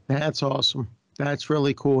trajectory. That's awesome. That's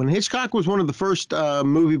really cool. And Hitchcock was one of the first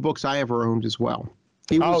movie books I ever owned as well.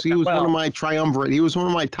 He was one of my triumvirate. He was one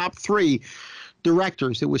of my top 3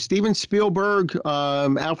 directors. It was Steven Spielberg,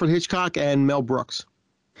 Alfred Hitchcock, and Mel Brooks.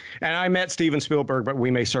 And I met Steven Spielberg, but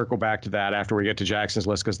we may circle back to that after we get to Jackson's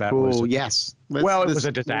list because that was yes. it was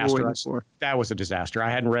a disaster. That was a disaster. I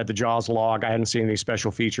hadn't read the Jaws log. I hadn't seen any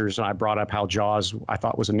special features, and I brought up how Jaws I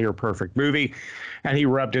thought was a near perfect movie. And he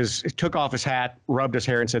took off his hat, rubbed his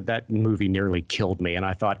hair, and said that movie nearly killed me. And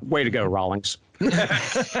I thought, way to go, Rawlings.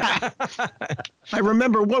 I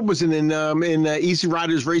remember what was it in Easy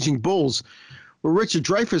Riders Raging Bulls, where Richard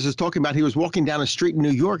Dreyfuss is talking about he was walking down a street in New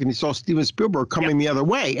York and he saw Steven Spielberg coming the other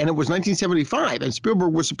way, and it was 1975, and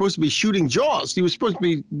Spielberg was supposed to be shooting Jaws. He was supposed to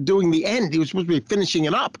be doing the end. He was supposed to be finishing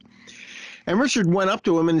it up. And Richard went up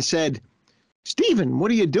to him and said, Steven, what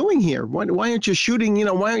are you doing here? Why aren't you shooting,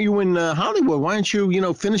 why aren't you in Hollywood? Why aren't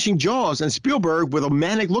you, finishing Jaws? And Spielberg, with a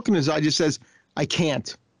manic look in his eye, just says, I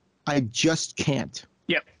can't. I just can't.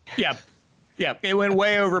 Yep. It went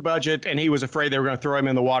way over budget, and he was afraid they were going to throw him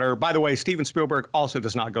in the water. By the way, Steven Spielberg also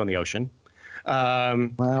does not go in the ocean.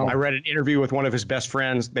 Wow. I read an interview with one of his best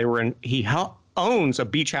friends. He owns a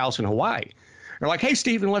beach house in Hawaii. They're like, hey,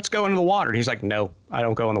 Steven, let's go into the water. And he's like, no, I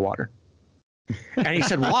don't go in the water. And he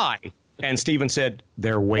said, why? And Steven said,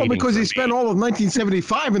 they're waiting. Well, because he spent all of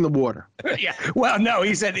 1975 in the water. Yeah. Well, no,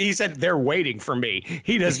 he said they're waiting for me.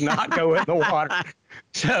 He does not go in the water.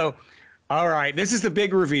 So, all right, this is the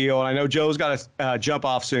big reveal. I know Joe's got to jump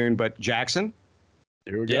off soon, but Jackson,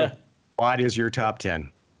 Here we go. what is your top 10?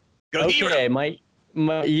 Go Okay,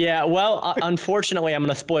 unfortunately, I'm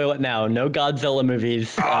going to spoil it now. No Godzilla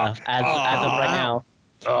movies as of right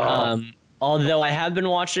now. Although I have been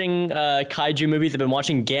watching kaiju movies, I've been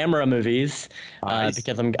watching Gamera movies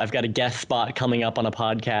because I've got a guest spot coming up on a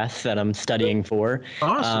podcast that I'm studying for.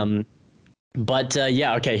 Awesome.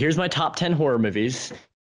 Okay, here's my top 10 horror movies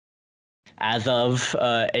as of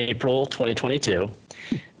April 2022.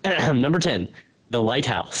 Number 10, The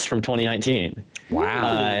Lighthouse from 2019.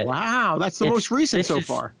 Wow. Wow, that's the most recent so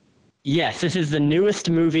far. Yes, this is the newest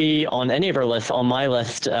movie on any of our lists. On my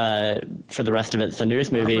list, for the rest of it, it's the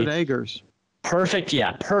newest movie. Robert Eggers.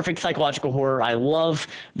 Perfect psychological horror. I love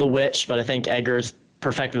The Witch, but I think Eggers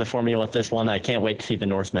perfected the formula with this one. I can't wait to see The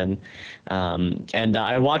Northman. And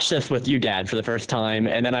I watched this with you, Dad, for the first time,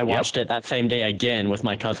 and then I watched it that same day again with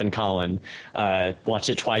my cousin Colin. Watched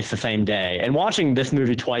it twice the same day. And watching this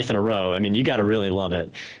movie twice in a row, I mean, you got to really love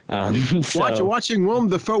it. Watching Willem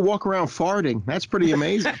Dafoe walk around farting, that's pretty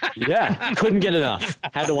amazing. Yeah, couldn't get enough.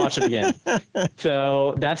 Had to watch it again.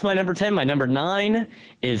 So that's my number 10. My number 9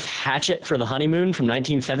 is Hatchet for the Honeymoon from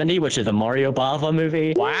 1970, which is a Mario Bava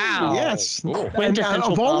movie. Wow. Yes.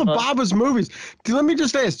 Quintessential of all the Bava. Bava's movies, let me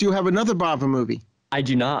just ask, do you have another Bava movie? I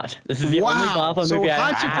do not. This is the only Bava so movie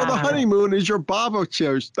I Hatchet have. for the Honeymoon is your Bava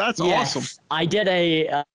choice. That's awesome. I did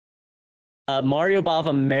a Mario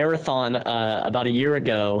Bava marathon about a year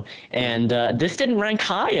ago, and this didn't rank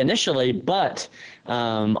high initially, but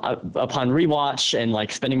upon rewatch and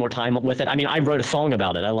like spending more time with it, I mean, I wrote a song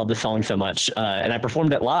about it. I love the song so much, and I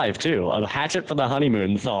performed it live too. A Hatchet for the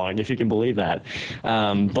Honeymoon song, if you can believe that.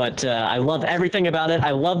 But I love everything about it.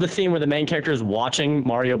 I love the scene where the main character is watching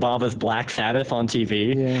Mario Bava's Black Sabbath on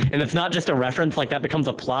TV, and it's not just a reference; like that becomes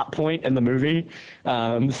a plot point in the movie.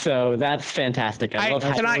 So that's fantastic. I love.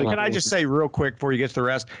 Can I just say real quick before you get to the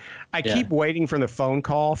rest? I keep waiting for the phone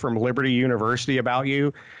call from Liberty University about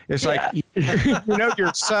you. It's like,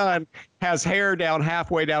 your son has hair down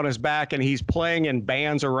halfway down his back, and he's playing in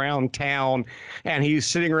bands around town, and he's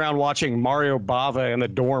sitting around watching Mario Bava in the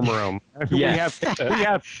dorm room. Yes.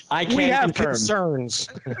 we have concerns.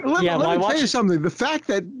 Let me tell you something. The fact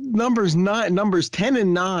that numbers 10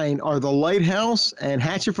 and 9 are The Lighthouse and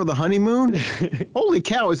Hatchet for the Honeymoon. Holy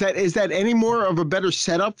cow! Is that any more of a better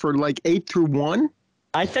setup for like 8 through 1?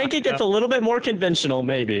 I think it gets a little bit more conventional,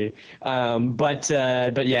 maybe. But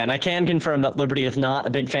yeah, and I can confirm that Liberty is not a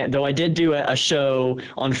big fan, though I did do a show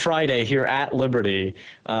on Friday here at Liberty,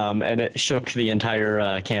 and it shook the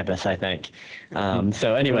entire campus, I think.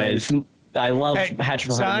 So anyways, I love Hatchet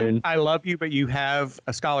for the Honeymoon. I love you, but you have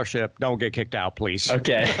a scholarship. Don't get kicked out, please.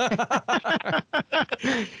 Okay.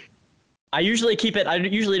 I usually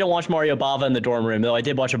don't watch Mario Bava in the dorm room, though I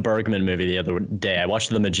did watch a Bergman movie the other day. I watched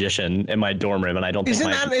The Magician in my dorm room, and I don't think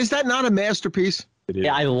is that not a masterpiece?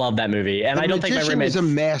 Yeah, I love that movie, and I don't think my roommates is a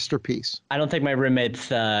masterpiece. I don't think my roommates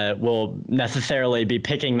will necessarily be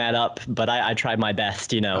picking that up, but I tried my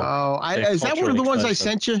best, Oh, is that one of the ones I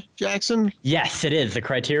sent you, Jackson? Yes, it is. The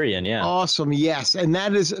Criterion, yeah. Awesome, yes, and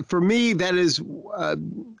that is for me. That is,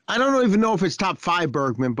 I don't even know if it's top 5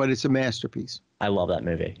 Bergman, but it's a masterpiece. I love that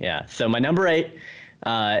movie. Yeah. So my number 8,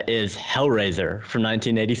 is Hellraiser from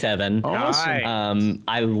 1987. Awesome.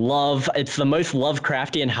 It's the most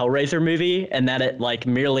Lovecraftian Hellraiser movie, and that it like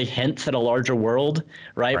merely hints at a larger world,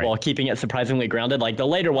 right? While keeping it surprisingly grounded. Like the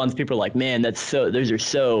later ones, people are like, man, those are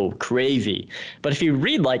so crazy. But if you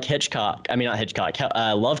read like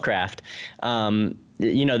Lovecraft,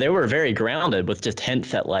 they were very grounded with just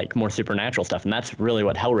hints at like more supernatural stuff, and that's really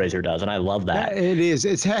what Hellraiser does, and I love that. Yeah, it is.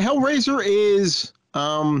 Hellraiser is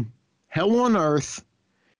Hell on Earth.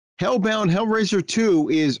 Hellbound Hellraiser 2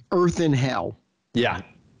 is Earth and Hell. Yeah.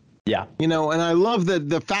 Yeah. And I love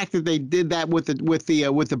the fact that they did that with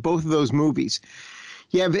the both of those movies.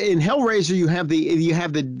 You have in Hellraiser you have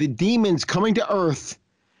the demons coming to Earth,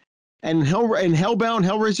 and in Hellbound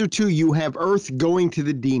Hellraiser 2 you have Earth going to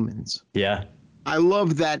the demons. Yeah. I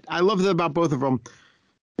love that. I love that about both of them.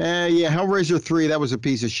 Hellraiser 3, that was a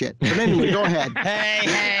piece of shit. But anyway, go ahead.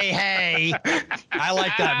 Hey. I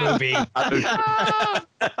like that movie.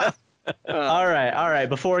 All right.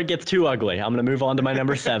 Before it gets too ugly, I'm going to move on to my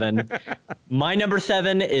number 7. My number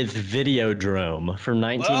 7 is Videodrome from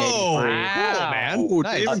 1983. Cool, man. Oh,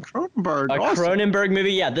 Nice. David Cronenberg. A Awesome. Cronenberg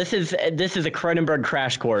movie. Yeah, this is a Cronenberg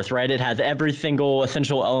crash course, right? It has every single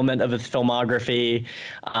essential element of his filmography,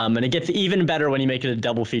 and it gets even better when you make it a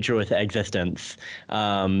double feature with Existence.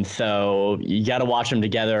 So you got to watch them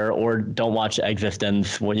together, or don't watch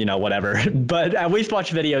Existence, whatever. But at least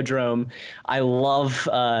watch Videodrome. I love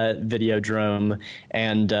Videodrome,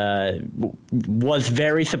 and was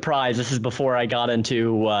very surprised. This is before I got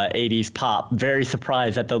into 80s pop. Very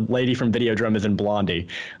surprised that the lady from Videodrome is in Blondie.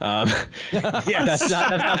 That's not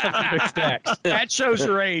something to expect. That shows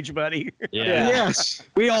your age, buddy. Yeah. Yes.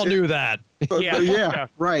 We all knew that. Yeah.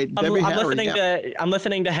 Right. I'm Debbie Harry,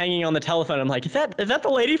 listening to Hanging on the Telephone. I'm like, is that the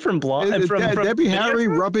lady from Blondie? From Debbie Videodrome? Harry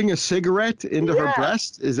rubbing a cigarette into her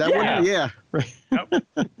breast? Is that what? Yeah. Right.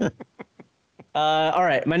 All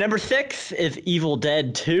right, my number 6 is Evil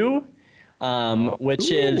Dead 2, which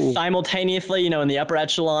is simultaneously, in the upper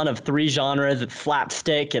echelon of 3 genres. It's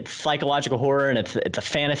slapstick, it's psychological horror, and it's a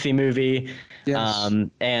fantasy movie. Yes.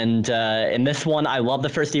 And in this one, I love the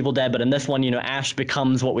first Evil Dead, but in this one, Ash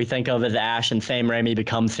becomes what we think of as Ash, and Sam Raimi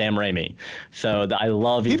becomes Sam Raimi. So I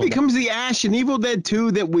love Evil Dead. He becomes the Ash in Evil Dead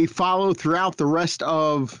 2 that we follow throughout the rest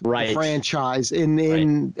of the franchise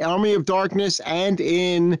in Army of Darkness and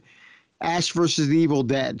in Ash versus the Evil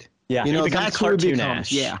Dead. Yeah, that's what it becomes.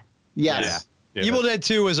 Ash. Yeah. Yes. Yeah. Evil Dead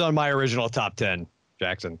 2 was on my original top 10,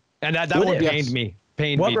 Jackson. And that one pained me.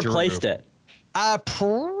 What replaced it?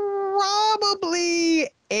 Probably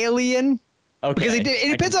Alien. Okay. Because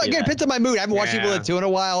it depends on my mood. I haven't watched Evil Dead 2 in a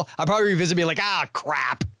while. I'll probably revisit me like,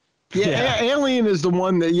 crap. Yeah, Alien is the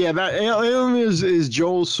one that Alien is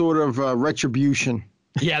Joel's sort of retribution.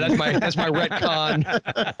 Yeah, that's my retcon.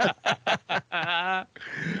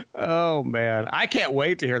 Oh man, I can't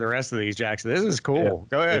wait to hear the rest of these, Jackson. This is cool.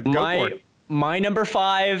 Go ahead. Go for it. My number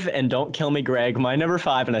 5, and don't kill me, Greg. My number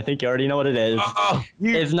 5, and I think you already know what it is.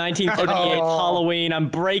 Is 1978 Halloween. I'm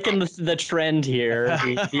breaking the trend here,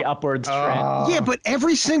 the upwards trend. Yeah, but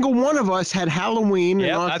every single one of us had Halloween in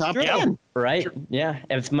our top 10. Right? Yeah.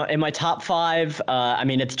 It's in my top 5.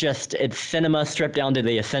 It's cinema stripped down to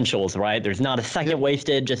the essentials, right? There's not a second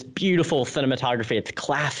wasted, just beautiful cinematography. It's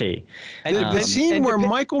classy. And the scene where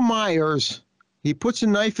Michael Myers, he puts a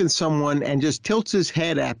knife in someone and just tilts his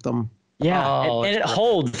head at them. Yeah, and it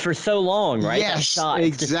holds for so long, right? Yes,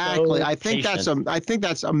 exactly. I think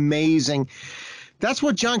that's amazing. That's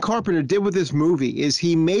what John Carpenter did with this movie. Is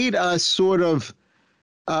he made us sort of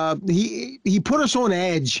he put us on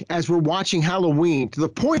edge as we're watching Halloween, to the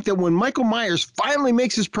point that when Michael Myers finally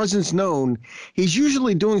makes his presence known, he's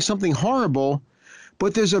usually doing something horrible,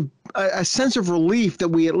 but there's a sense of relief that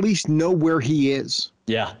we at least know where he is.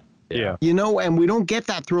 Yeah. And we don't get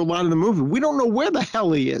that through a lot of the movie. We don't know where the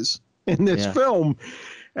hell he is in this film.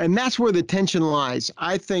 And that's where the tension lies.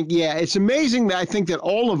 I think, it's amazing that I think that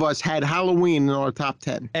all of us had Halloween in our top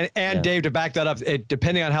 10. And Dave, to back that up,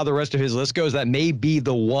 depending on how the rest of his list goes, that may be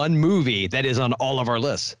the one movie that is on all of our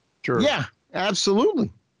lists. Sure. Yeah, absolutely.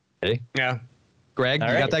 Okay. Yeah. Greg, you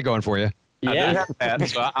got that going for you. Yeah. I do have that,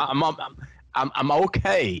 so I'm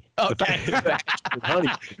okay. Okay.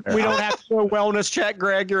 We don't have to do a wellness check,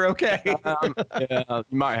 Greg. You're okay. You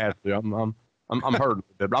might have to. I'm hurting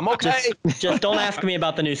a bit, but I'm okay. Just don't ask me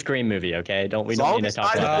about the new Scream movie, okay? Don't need to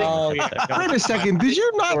talk about it. Wait a second. Did you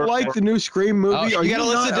not like the new Scream movie? You gotta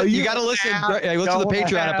listen. You gotta listen. Listen to the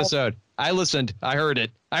Patreon episode. I listened. I heard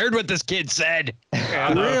it. I heard what this kid said.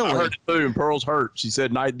 Really? I heard it too, and Pearl's hurt. She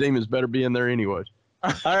said Night Demons better be in there anyways.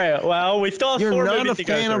 All right. Well, we still have 4 You're movies not a to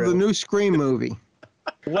go fan of through. the new Scream movie.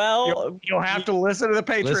 Well, You'll have to listen to the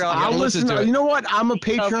Patreon. Listen, I'll listen listen. to it. You know what? I'm a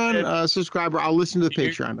Okay. Patreon subscriber. I'll listen to the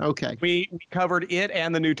Patreon. Okay. We covered it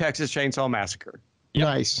and the new Texas Chainsaw Massacre.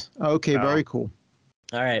 Nice. Okay. Oh. Very cool.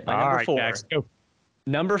 all right. My All number right, four. Jax, go.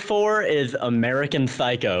 Number 4 is American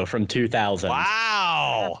Psycho from 2000.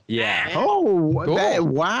 Wow. Yeah. Oh, Cool.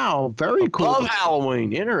 wow. Very cool. Above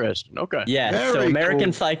Halloween. Interesting. Okay. Yeah. So Very American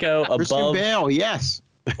cool. Psycho Christian above. Bale. Yes.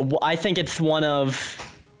 I think it's one of.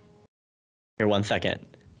 Here, 1 second.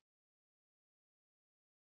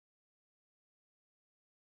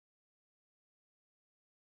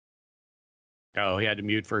 Oh, he had to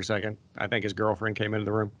mute for a second. I think his girlfriend came into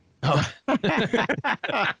the room.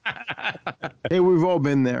 Hey, we've all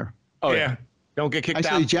been there. Oh, yeah. Don't get kicked out.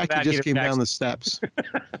 Actually, Jackie Back just either, came Jax. down the steps.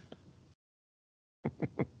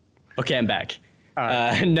 Okay, I'm back. All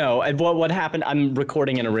right. No, what happened? I'm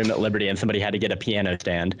recording in a room at Liberty, and somebody had to get a piano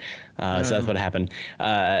stand. So that's what happened.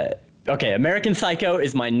 Okay, American Psycho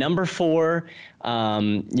is my number 4.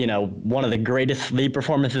 One of the greatest lead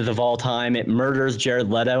performances of all time. It murders Jared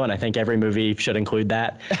Leto, and I think every movie should include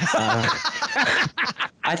that.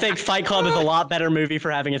 I think Fight Club is a lot better movie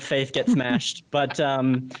for having its face get smashed. But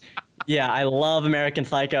yeah, I love American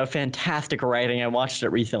Psycho. Fantastic writing. I watched it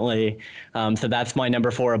recently. So that's my number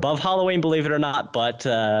 4. Above Halloween, believe it or not. But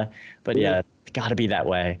yeah, it's got to be that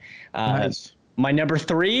way. Nice. My number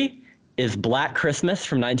 3 is Black Christmas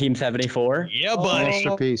from 1974. Yeah, buddy.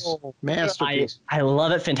 Masterpiece. Masterpiece. I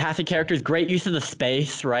love it. Fantastic characters. Great use of the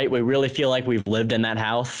space, right? We really feel like we've lived in that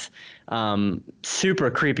house.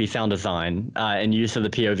 Super creepy sound design and use of the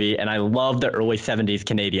POV. And I love the early 70s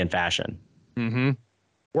Canadian fashion. Mm-hmm.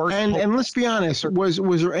 And let's be honest, was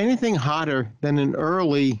there anything hotter than an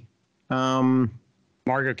early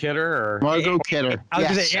Margot Kidder or Margot Kidder? I was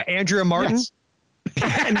going to say Andrea Martin. Yes.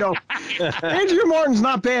 No, Andrea Martin's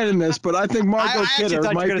not bad in this, but I think Margot actually Kidder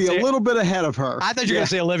thought you were might gonna be say- a little bit ahead of her. I thought you were going to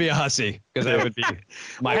say Olivia Hussey, because that would be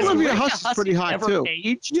my Olivia Olivia Hussey's pretty hot never too.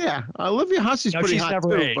 aged? Yeah, Olivia Hussey's No, pretty she's hot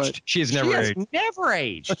never too. aged. But She has She never has aged. never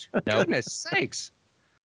aged. Goodness sakes.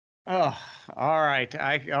 Oh, all right.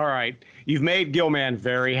 All right. You've made Gilman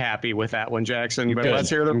very happy with that one, Jackson. But Good. let's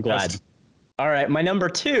hear the I'm glad. rest. All right, my number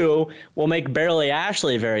 2 will make Barely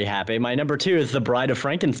Ashley very happy. My number 2 is The Bride of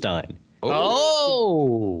Frankenstein.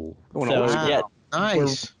 Oh. So wow. yeah,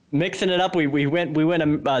 nice. mixing it up. We went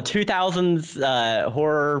 2000s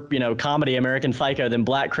horror, comedy American Psycho, then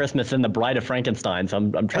Black Christmas, and The Bride of Frankenstein. So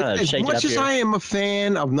I'm trying to As shake it up much as here. I am a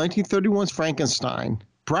fan of 1931's Frankenstein,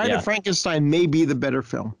 Bride Yeah. of Frankenstein may be the better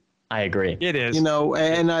film. I agree. It is.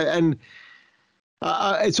 And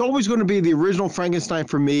it's always going to be the original Frankenstein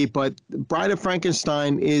for me, but Bride of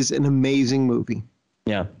Frankenstein is an amazing movie.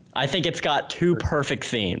 Yeah. I think it's got 2 perfect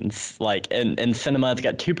scenes. Like in cinema, it's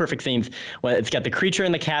got 2 perfect scenes. Well, it's got the creature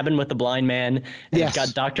in the cabin with the blind man, and Yes. it's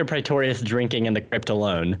got Dr. Praetorius drinking in the crypt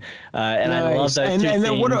alone. And I love Nice. those and, 2 and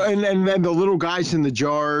scenes. then then the little guys in the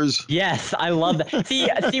jars. Yes, I love that.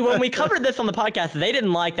 See, when we covered this on the podcast, they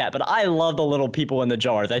didn't like that, but I love the little people in the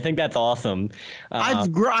jars. I think that's awesome.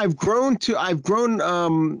 I've grown to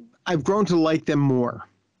like them more.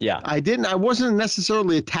 Yeah. I wasn't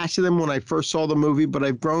necessarily attached to them when I first saw the movie, but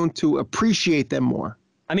I've grown to appreciate them more.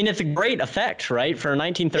 I mean, it's a great effect, right? For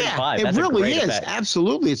 1935. Yeah, it that's a really great is. effect.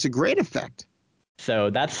 Absolutely. It's a great effect. So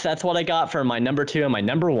that's what I got for my number 2, and my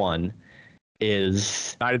number 1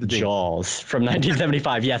 is Night of the Demons. Jaws from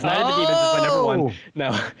 1975. Yes, Night of the Demons is my number 1.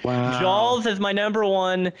 No. Wow. Jaws is my number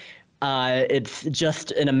 1. It's just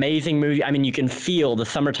an amazing movie. I mean, you can feel the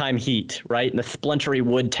summertime heat, right? And the splintery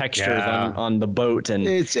wood textures Yeah. on the boat. And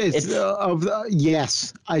Yes.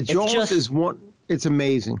 Jaws just- is one. It's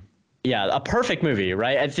amazing. yeah, a perfect movie,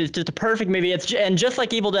 right? It's just a perfect movie. And just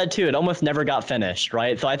like Evil Dead 2, it almost never got finished,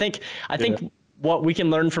 right? So I think what we can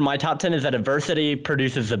learn from my top 10 is that adversity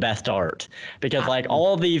produces the best art, because like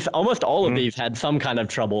almost all of these had some kind of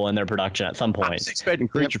trouble in their production at some I point. was expecting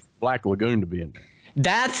Creature from Black Lagoon to be in there.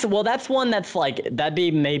 That's one that's like, that'd be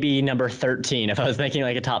maybe number 13 if I was making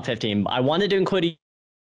like a top 15. I wanted to include a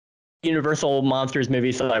Universal Monsters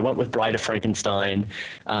movie, so I went with Bride of Frankenstein.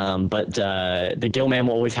 But the Gilman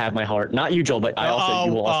will always have my heart. Not you, Joel, but I also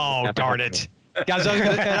you will also have my darn heart. it. Guys,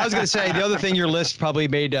 I was going to say, the other thing your list probably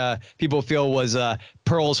made people feel was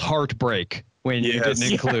Pearl's heartbreak when you didn't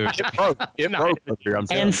include. It broke up here, I'm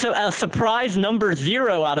telling And so a surprise number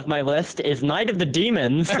 0 out of my list is Night of the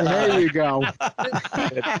Demons. There you go.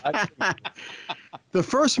 The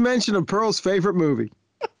first mention of Pearl's favorite movie.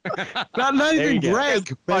 Not There you even go.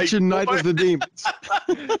 Greg mentioned Night of the Demons.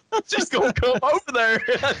 you. Just going to come over there.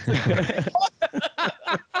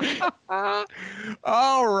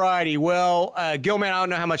 All righty. Well, Gilman, I don't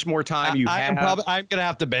know how much more time you have. I'm going to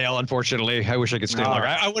have to bail, unfortunately. I wish I could stay All longer.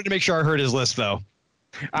 right. I wanted to make sure I heard his list, though.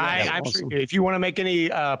 I'm sure if you want to make any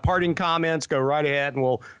parting comments, go right ahead, and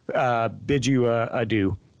we'll bid you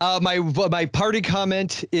adieu. My parting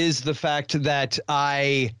comment is the fact that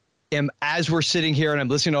I am, as we're sitting here and I'm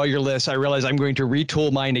listening to all your lists, I realize I'm going to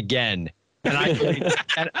retool mine again. And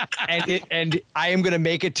I am going to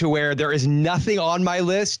make it to where there is nothing on my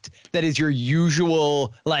list that is your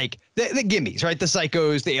usual, like the gimmies, right? The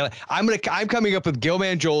psychos, I'm coming up with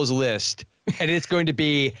Gilman Joel's list, and it's going to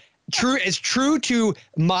be true to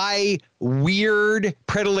my weird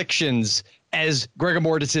predilections as Gregor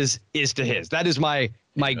Mortis's is to his. That is my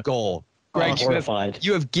goal. Greg,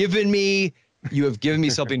 you have given me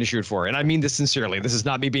something to shoot for, and I mean this sincerely. This is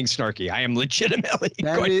not me being snarky. I am legitimately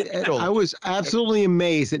I was absolutely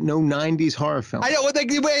amazed that no 90s horror film. I know.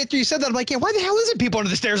 The way after you said that, I'm like, yeah, why the hell isn't People Under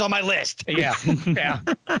the Stairs on my list? Yeah.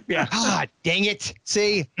 Ah, dang it.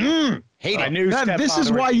 See? Hate it. This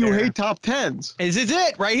is why you hate top 10s. This is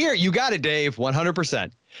it right here. You got it, Dave.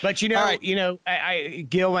 100%. But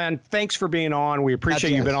Gilman, thanks for being on. We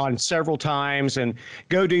appreciate you've been on several times, and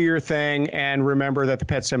go do your thing. And remember that the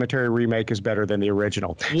Pet Sematary remake is better than the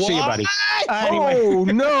original. What? See you, buddy. Anyway.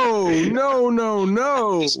 Oh,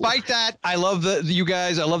 no. Despite that, I love you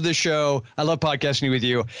guys. I love this show. I love podcasting with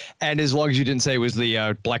you. And as long as you didn't say it was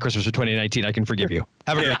the Black Christmas of 2019, I can forgive you.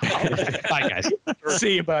 Have a great day. Bye, guys.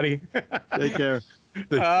 See you, buddy. Take care.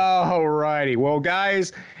 All righty. Well,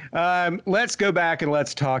 guys, let's go back and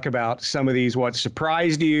let's talk about some of these, what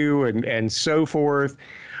surprised you and so forth.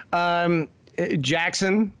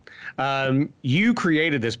 Jackson, you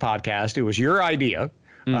created this podcast. It was your idea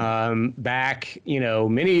back,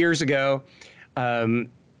 many years ago.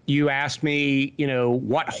 You asked me,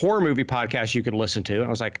 what horror movie podcast you could listen to. And I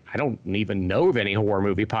was like, I don't even know of any horror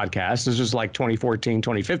movie podcasts. This was like 2014,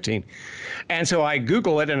 2015. And so I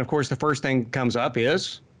Google it. And of course, the first thing that comes up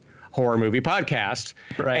is horror movie podcast.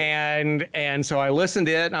 Right. And so I listened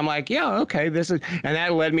to it and I'm like, yeah, okay, and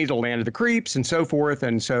that led me to Land of the Creeps and so forth.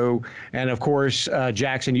 And of course,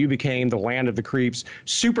 Jackson, you became the Land of the Creeps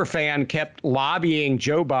super fan, kept lobbying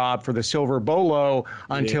Joe Bob for the Silver Bolo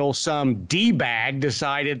until some D-bag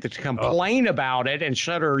decided to complain about it and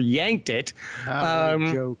Shudder yanked it.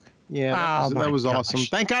 Joke. Yeah, that was awesome.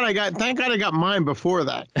 Thank God I got mine before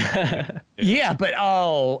that. Yeah, but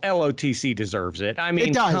LOTC deserves it. I mean,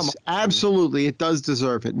 it does. Absolutely, it does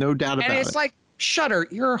deserve it. No doubt about it. And it's like, Shudder,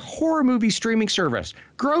 you're a horror movie streaming service.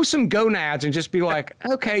 Grow some gonads and just be like,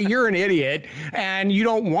 okay, you're an idiot, and you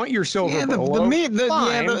don't want your Silver Bolo.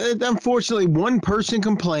 Unfortunately, one person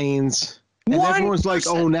complains, and everyone's like,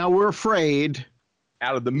 oh, now we're afraid.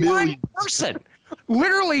 Out of the million. One person.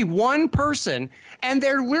 Literally one person, and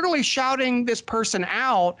they're literally shouting this person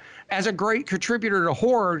out as a great contributor to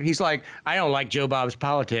horror. He's like, I don't like Joe Bob's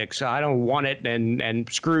politics, so I don't want it,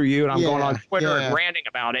 and screw you, and I'm going on Twitter and ranting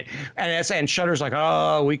about it. And Shudder's like,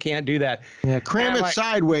 oh, we can't do that. Yeah, cram it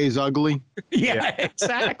sideways, ugly. Yeah,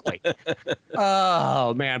 exactly.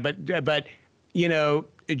 Oh, man, but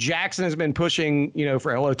Jackson has been pushing,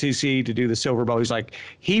 for LOTC to do the Silver Bowl. He's like,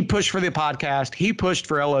 he pushed for the podcast. He pushed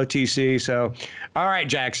for LOTC. So, all right,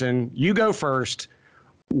 Jackson, you go first.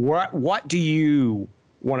 What do you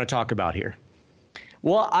want to talk about here?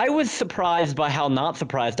 Well, I was surprised by how not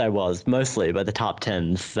surprised I was, mostly by the top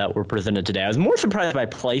 10s that were presented today. I was more surprised by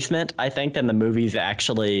placement, I think, than the movies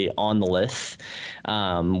actually on the list,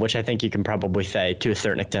 which I think you can probably say to a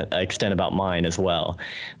certain extent about mine as well.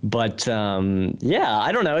 But,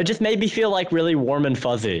 I don't know. It just made me feel like really warm and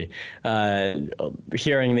fuzzy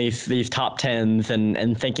hearing these top 10s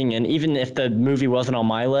and thinking, and even if the movie wasn't on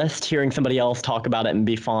my list, hearing somebody else talk about it and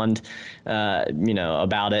be fond,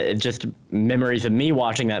 about it, just memories of me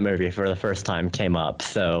watching that movie for the first time came up.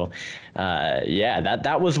 So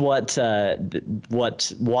that was why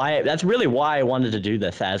that's really why I wanted to do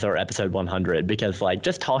this as our episode 100, because like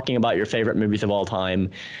just talking about your favorite movies of all time,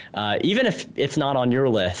 even if it's not on your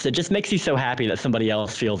list, it just makes you so happy that somebody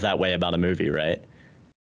else feels that way about a movie, right?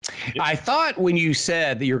 I thought when you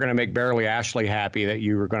said that you were going to make Beverly Ashley happy that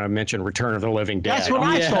you were going to mention Return of the Living Dead. That's what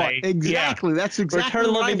I thought. Exactly. Yeah. That's exactly Return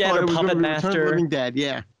of the Living Dead or Puppet Master. Return of the Living Dead.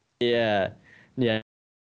 Yeah. Yeah.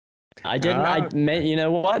 I didn't. You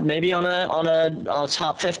know what? Maybe on a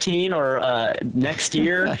top 15 or next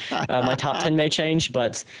year, my top 10 may change.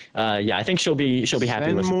 But I think she'll be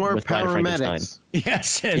happy with Bride of Frankenstein.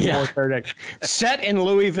 Yes, more paramedics. Set in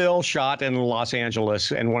Louisville, shot in Los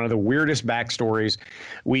Angeles, and one of the weirdest backstories.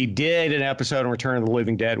 We did an episode on Return of the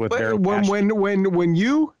Living Dead with Barry. When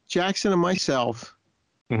you, Jackson, and myself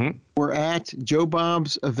were at Joe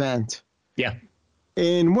Bob's event. Yeah.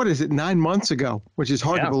 And what is it, 9 months ago, which is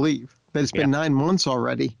hard to believe that it's been 9 months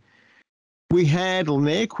already. We had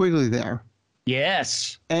Linnea Quigley there,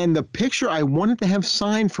 Yes. And the picture I wanted to have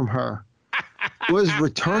signed from her was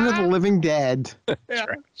Return of the Living Dead. Yeah.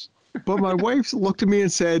 But my wife looked at me and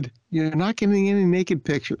said, "You're not getting any naked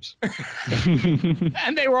pictures."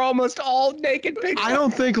 And they were almost all naked pictures. I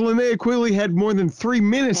don't think Linnea Quigley had more than 3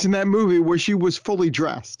 minutes in that movie where she was fully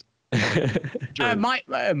dressed.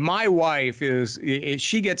 My wife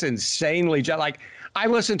she gets insanely like I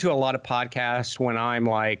listen to a lot of podcasts when I'm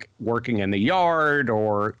like working in the yard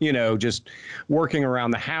or just working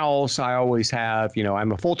around the house. I always have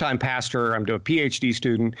I'm a full-time pastor. I'm a PhD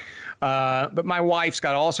student, but my wife's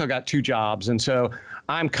also got 2 jobs, and so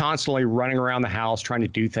I'm constantly running around the house trying to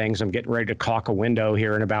do things. I'm getting ready to caulk a window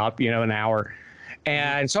here in about an hour,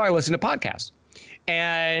 and so I listen to podcasts.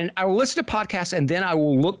 And I will listen to podcasts and then I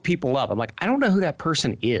will look people up. I'm like, I don't know who that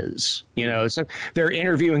person is. So they're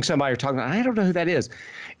interviewing somebody or talking about, I don't know who that is.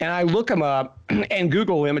 And I look them up and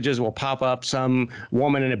Google Images will pop up some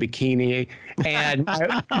woman in a bikini. And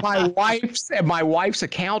my wife's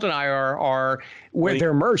account and I are with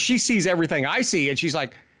their merch. She sees everything I see and she's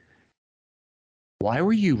like, why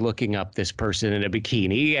were you looking up this person in a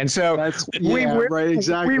bikini? And so we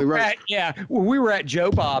were at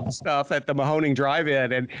Joe Bob stuff at the Mahoning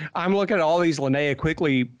Drive-In, and I'm looking at all these Linnea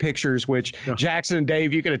Quigley pictures, which Jackson and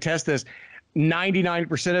Dave, you can attest this.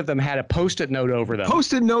 99% of them had a Post-it note over them.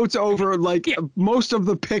 Post-it notes over most of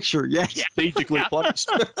the picture. Yes. Yeah. Strategically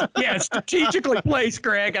placed. Yeah, strategically placed,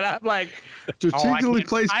 Greg. And I'm like, strategically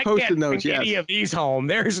placed Post-it notes. Yes. Any of these home?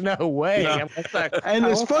 There's no way. No. And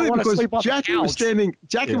it's funny because Jackie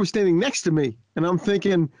was standing next to me, and I'm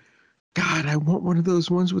thinking, God, I want one of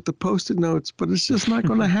those ones with the Post-it notes, but it's just not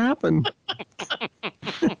going to happen.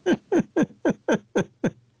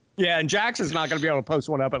 Yeah, and Jackson's not going to be able to post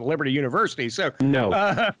one up at Liberty University. So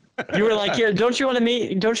no, you were like, "Here, don't you want to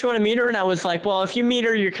meet her?" And I was like, "Well, if you meet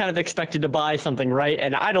her, you're kind of expected to buy something, right?"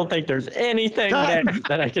 And I don't think there's anything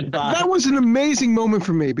that I could buy. That was an amazing moment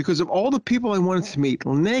for me because of all the people I wanted to meet.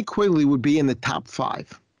 Linnea Quigley would be in the top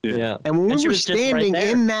 5. Yeah, and when we were standing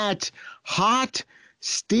in that hot,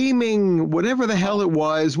 steaming, whatever the hell it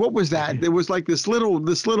was, what was that? There was like this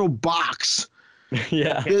little box.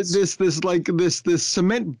 Yeah. This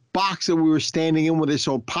cement box that we were standing in with this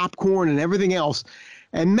old popcorn and everything else.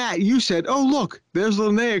 And Matt, you said, "Oh, look, there's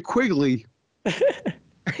Linnea Quigley."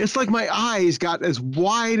 It's like my eyes got as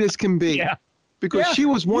wide as can be. Yeah. Because she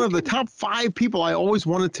was one of the top 5 people I always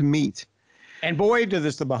wanted to meet. And boy,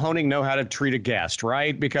 does the Mahoning know how to treat a guest,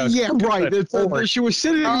 right? Because right. She was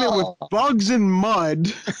sitting in there with bugs and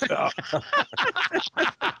mud.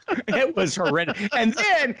 It was horrendous. And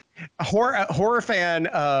then horror fan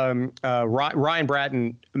Ryan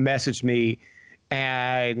Bratton messaged me,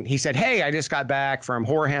 and he said, "Hey, I just got back from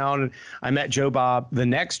Horror Hound. I met Joe Bob. The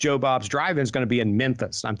next Joe Bob's Drive-In is going to be in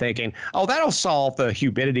Memphis." I'm thinking, oh, that'll solve the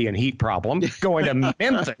humidity and heat problem going to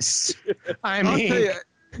Memphis. I mean.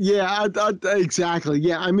 Yeah, exactly.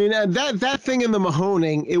 Yeah, I mean, that thing in the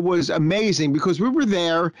Mahoning, it was amazing because we were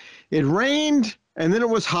there. It rained, and then it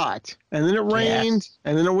was hot, and then it rained,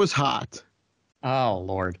 and then it was hot. Oh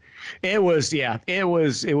Lord, it was. God bless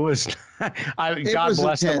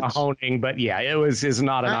the Mahoning, but yeah, is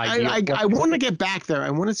not an idea. I want to get back there. I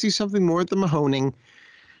want to see something more at the Mahoning,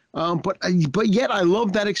 but yet I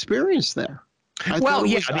love that experience there. I thought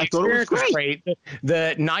it was great.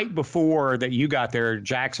 The night before that you got there,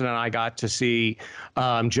 Jackson and I got to see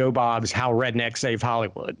Joe Bob's How Rednecks Save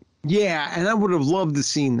Hollywood. Yeah, and I would have loved to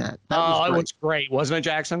seen that. It was great, wasn't it,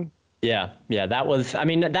 Jackson? Yeah, that was. I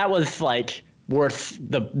mean, that was like worth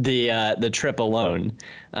the trip alone.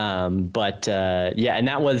 And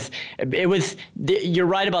that was. It was. You're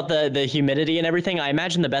right about the humidity and everything. I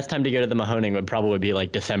imagine the best time to go to the Mahoning would probably be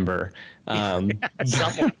like December.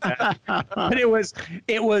 Something like that. But it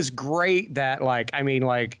was great that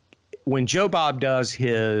when Joe Bob does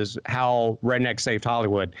his How Rednecks Saved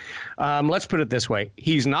Hollywood, let's put it this way.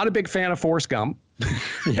 He's not a big fan of Forrest Gump.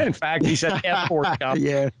 In fact, he said F Forrest Gump.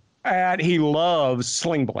 Yeah. And he loves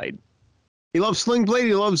Sling Blade. He loves Sling Blade.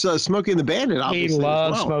 He loves Smokey and the Bandit, obviously. He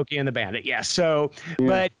loves Smokey and the Bandit, yes. So,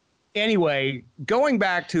 but anyway, going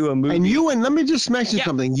back to a movie. And let me just mention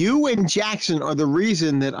something. You and Jackson are the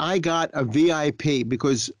reason that I got a VIP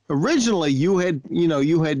because originally you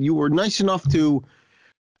were nice enough to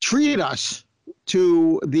treat us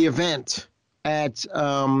to the event at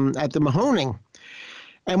the Mahoning.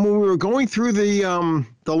 And when we were going through the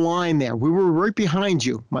line there, we were right behind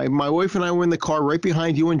you. My wife and I were in the car right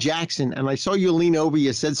behind you and Jackson, and I saw you lean over.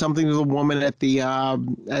 You said something to the woman at the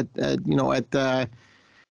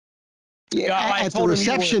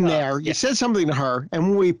reception there. You said something to her, and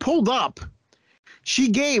when we pulled up, she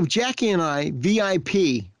gave Jackie and I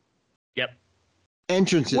VIP. Yep.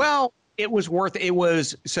 Entrances. Well, it was worth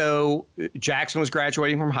it. So Jackson was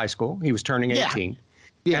graduating from high school. He was turning 18.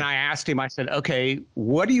 Yeah. And I asked him, I said, okay,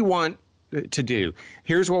 what do you want to do?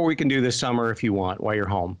 Here's what we can do this summer if you want while you're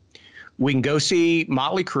home. We can go see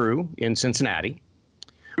Motley Crue in Cincinnati,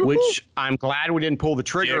 which I'm glad we didn't pull the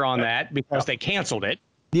trigger on that because they canceled it.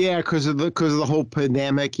 Yeah, because of the whole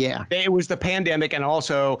pandemic. Yeah, it was the pandemic, and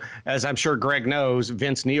also, as I'm sure Greg knows,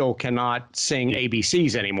 Vince Neil cannot sing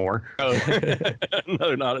ABCs anymore. Oh.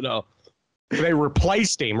 No, not at all. They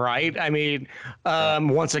replaced him, right? I mean,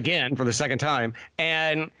 once again for the second time.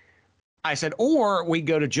 And I said, or we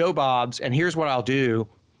go to Joe Bob's, and here's what I'll do.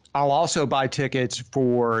 I'll also buy tickets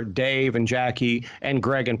for Dave and Jackie and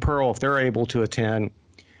Greg and Pearl if they're able to attend.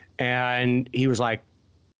 And he was like,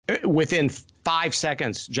 within 5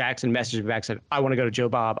 seconds, Jackson messaged me back, said, I want to go to Joe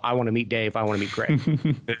Bob. I want to meet Dave. I want to meet Greg.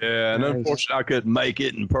 Yeah, and unfortunately, I couldn't make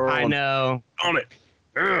it. And Pearl, I know. On it.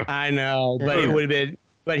 I know, but it would have been.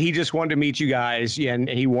 But he just wanted to meet you guys, and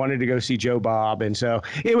he wanted to go see Joe Bob, and so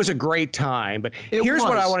it was a great time. But here's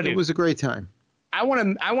what I want to do. It was a great time. I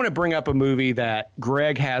want to bring up a movie that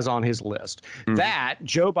Greg has on his list that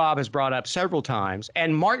Joe Bob has brought up several times,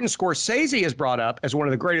 and Martin Scorsese has brought up as one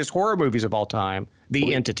of the greatest horror movies of all time,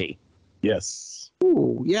 The Entity. Yes.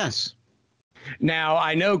 Ooh, yes. Now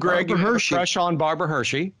I know Greg, you have a crush on Barbara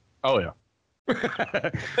Hershey. Oh yeah.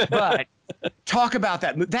 But talk about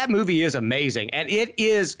that movie is amazing, and it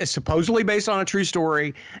is supposedly based on a true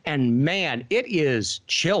story, and man, it is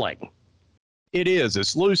chilling. It is.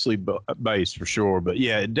 It's loosely based for sure, but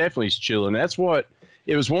yeah, it definitely is chilling. That's what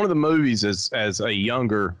it was. One of the movies as a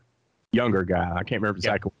younger guy. I can't remember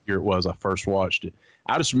exactly what year it was I first watched it.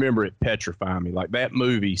 I just remember it petrifying me. Like that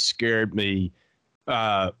movie scared me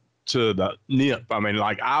to the nip. I mean,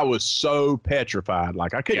 like I was so petrified.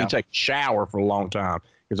 Like I couldn't take a shower for a long time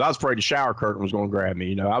because I was afraid the shower curtain was going to grab me.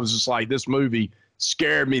 You know, I was just like, this movie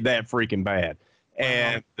scared me that freaking bad.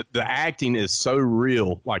 And the acting is so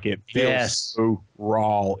real. Like it feels so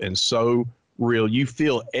raw and so real. You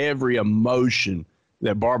feel every emotion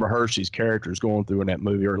that Barbara Hershey's character is going through in that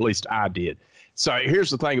movie, or at least I did. So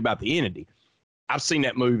here's the thing about The Entity. I've seen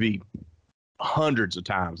that movie hundreds of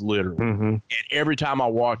times, literally. And every time I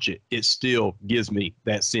watch it, it still gives me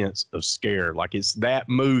that sense of scare. Like it's that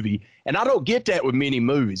movie. And I don't get that with many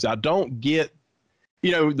movies. I don't get, the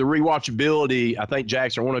rewatchability. I think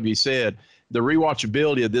Jackson, one of you said, the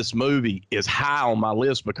rewatchability of this movie is high on my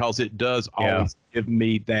list because it does always give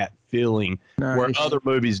me that feeling where other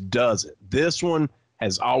movies doesn't. This one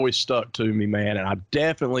has always stuck to me, man. And I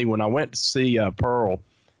definitely, when I went to see Pearl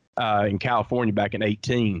in California back in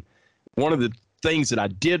 2018, one of the things that I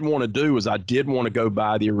did want to do was I did want to go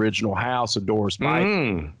by the original house of Doris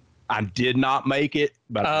Bite. I did not make it,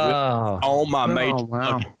 but on my major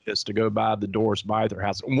bucket list to go by the Doris Bither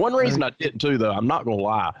house. One reason I didn't too, though, I'm not going to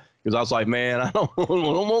lie, because I was like, man, I don't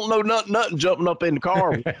want nothing jumping up in the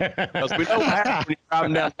car because we don't have when you're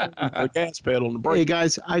driving down the gas pedal and the brake. Hey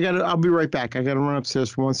guys, I'll be right back. I got to run upstairs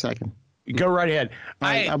for 1 second. Go right ahead.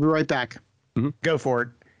 I'll be right back. Go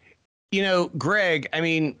for it. Greg, I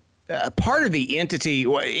mean, part of The Entity,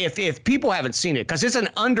 if people haven't seen it, because it's an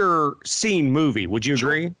underseen movie, would you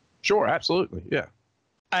agree? Sure, absolutely, yeah.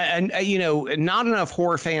 And not enough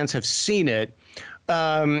horror fans have seen it.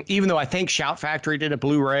 Even though I think Shout Factory did a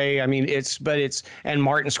Blu-ray, I mean, and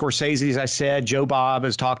Martin Scorsese, as I said, Joe Bob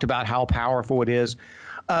has talked about how powerful it is.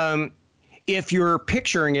 If you're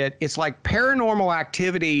picturing it, it's like Paranormal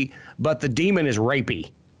Activity, but the demon is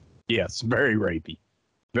rapey. Yes, very rapey,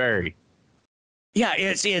 very. Yeah,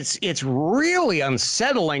 it's really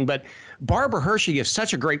unsettling, but Barbara Hershey gives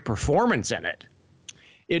such a great performance in it.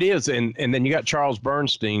 It is, and then you got Charles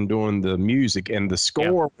Bernstein doing the music and the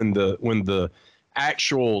score when the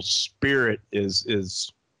actual spirit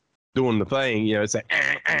is doing the thing. It's like,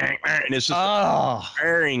 and it's just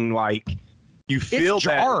jarring. Like you feel it's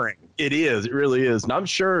jarring. It is. It really is. And I'm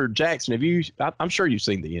sure, Jackson, I'm sure you've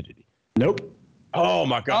seen The Entity. Nope. Oh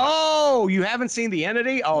my God. Oh, you haven't seen The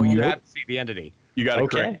Entity? Oh, you haven't seen The Entity. You got to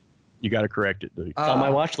correct. You got to correct it, dude. It's on my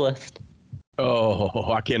watch list.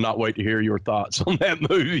 Oh, I cannot wait to hear your thoughts on that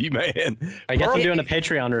movie, man. I guess I'm doing a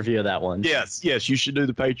Patreon review of that one. Yes, you should do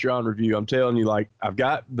the Patreon review. I'm telling you, like, I've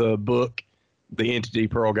got the book, The Entity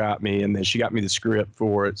Pearl got me, and then she got me the script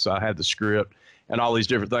for it, so I had the script and all these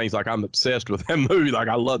different things. Like, I'm obsessed with that movie. Like,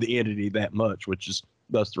 I love The Entity that much, which is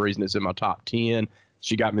that's the reason it's in my top 10.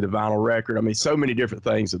 She got me the vinyl record. I mean, so many different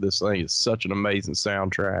things of this thing. It's such an amazing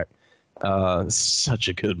soundtrack. Such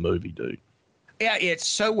a good movie, dude. Yeah, it's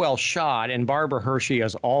so well shot, and Barbara Hershey,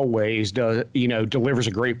 as always, delivers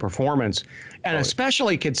a great performance, and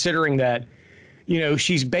especially considering that,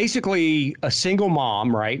 she's basically a single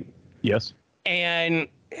mom, right? Yes. and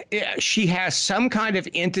she has some kind of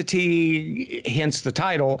entity, hence the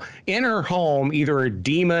title, in her home, either a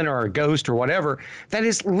demon or a ghost or whatever, that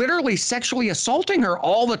is literally sexually assaulting her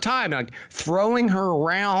all the time, like throwing her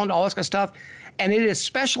around, all this kind of stuff. And it is,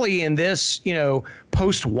 especially in this,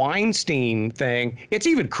 post-Weinstein thing, it's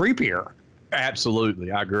even creepier.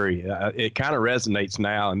 Absolutely, I agree. It kind of resonates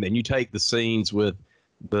now. And then you take the scenes with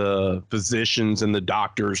the physicians and the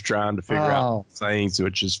doctors trying to figure out things,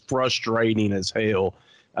 which is frustrating as hell.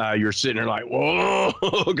 You're sitting there like, whoa,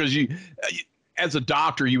 because you, as a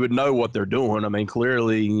doctor, you would know what they're doing. I mean,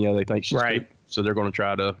 clearly, they think she's right. Good, so they're going to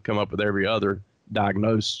try to come up with every other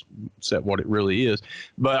diagnose set what it really is.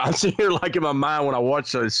 But I'm sitting here like in my mind when I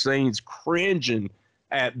watch those scenes, cringing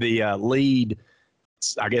at the lead,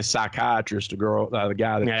 I guess, psychiatrist, the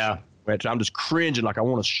guy that which I'm just cringing like I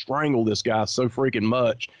want to strangle this guy so freaking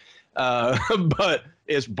much. But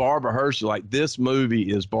it's Barbara Hershey. Like, this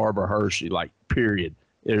movie is Barbara Hershey, like, period.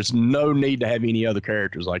 There's no need to have any other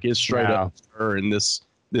characters. Like, it's straight up her and this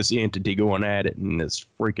entity going at it, and it's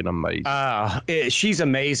freaking amazing. She's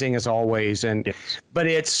amazing as always, and but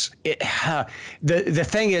the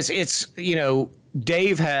thing is, it's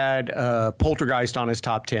Dave had Poltergeist on his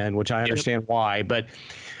top 10, which I understand why, but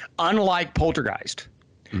unlike Poltergeist,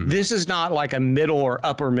 this is not like a middle or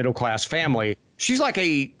upper middle class family. She's like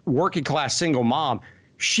a working class single mom.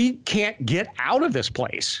 She can't get out of this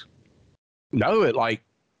place. No,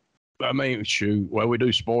 shoot. Well, we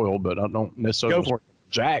do spoil, but I don't necessarily. Go for it.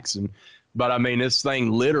 Jackson, but I mean, this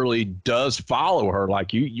thing literally does follow her.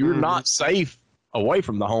 Like, you're not safe away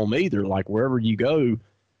from the home either. Like, wherever you go,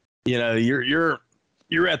 you're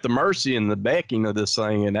at the mercy and the becking of this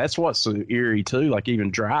thing, and that's what's so eerie too. Like,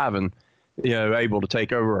 even driving, able to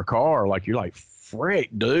take over a car, like, you're like, frick,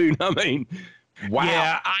 dude. I mean,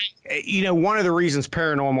 wow. Yeah, one of the reasons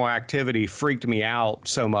Paranormal Activity freaked me out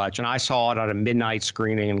so much, and I saw it on a midnight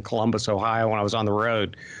screening in Columbus, Ohio, when I was on the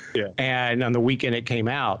road. Yeah. And on the weekend it came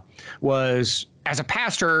out, was, as a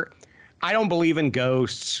pastor, I don't believe in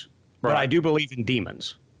ghosts, but I do believe in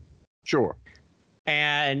demons. Sure.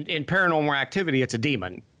 And in Paranormal Activity, it's a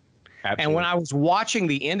demon. Absolutely. And when I was watching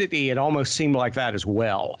the entity, it almost seemed like that as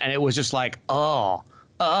well. And it was just like, I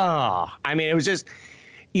mean, it was just,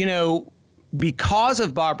 because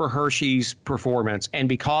of Barbara Hershey's performance and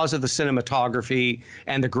because of the cinematography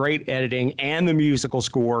and the great editing and the musical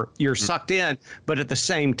score, you're sucked in. But at the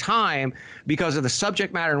same time, because of the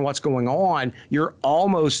subject matter and what's going on, you're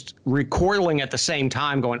almost recoiling at the same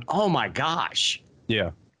time going, oh, my gosh.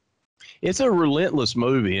 Yeah. It's a relentless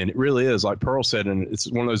movie, and it really is. Like Pearl said, and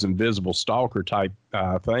it's one of those invisible stalker type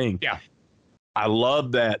thing. Yeah. I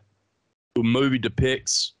love that the movie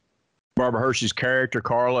depicts Barbara Hershey's character,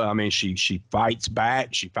 Carla. I mean, she fights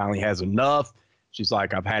back. She finally has enough. She's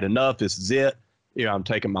like, I've had enough. This is it. I'm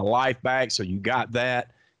taking my life back. So you got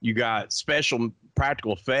that. You got special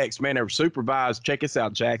practical effects. Man, they were supervised. Check this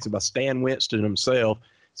out, Jackson, by Stan Winston himself.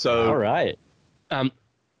 So, all right. I'm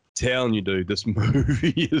telling you, dude, this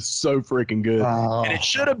movie is so freaking good. And it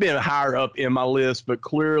should have been higher up in my list, but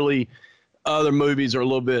clearly other movies are a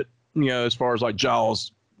little bit, as far as like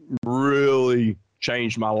Jaws, really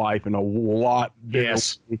changed my life in a lot bigger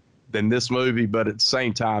way than this movie. But at the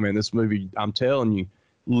same time, man, this movie, I'm telling you,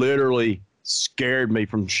 literally scared me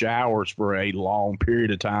from showers for a long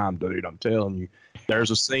period of time, dude. I'm telling you,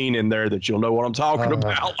 there's a scene in there that you'll know what I'm talking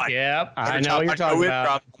about. Like, I know what you're talking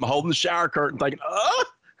about. I'm holding the shower curtain thinking,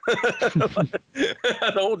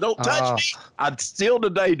 don't touch me. I still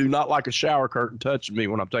today do not like a shower curtain touching me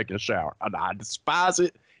when I'm taking a shower. I despise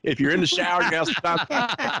it. If you're in the shower, you have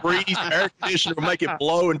sometimes freeze, the air conditioner will make it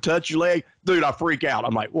blow and touch your leg. Dude, I freak out.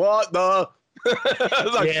 I'm like, what the?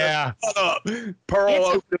 Like, shut up.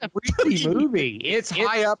 Pearl. It's a creepy movie. It's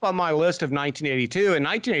high up on my list of 1982, and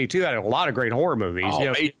 1982 had a lot of great horror movies. You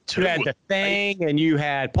had The Thing, and you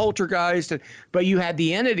had Poltergeist, but you had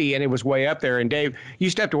The Entity, and it was way up there. And Dave, you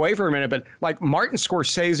stepped away for a minute, but like Martin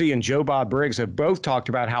Scorsese and Joe Bob Briggs have both talked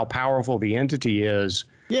about how powerful The Entity is.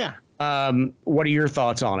 Yeah. What are your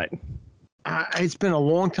thoughts on it? It's been a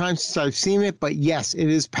long time since I've seen it, but yes, it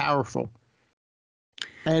is powerful.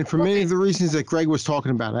 And for many of the reasons that Greg was talking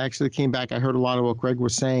about, I actually came back. I heard a lot of what Greg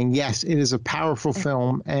was saying. Yes, it is a powerful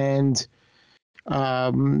film. And I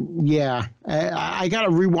got to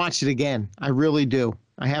rewatch it again. I really do.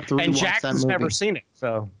 I have to rewatch that movie. And Jackson's never seen it.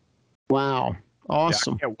 So, wow.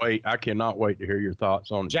 Awesome. Yeah, I can't wait. I cannot wait to hear your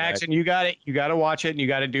thoughts on it. Jackson, you got it. You got to watch it, and you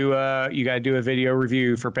got to do a video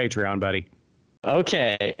review for Patreon, buddy.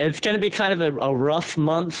 Okay, it's going to be kind of a rough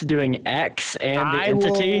month doing X and The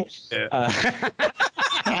Entity.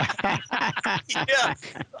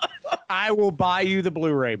 I will buy you the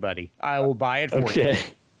Blu-ray, buddy. I will buy it for you.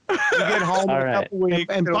 You get home All in a right. couple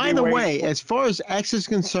weeks. And it'll by be the waiting. way, as far as X is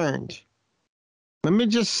concerned, let me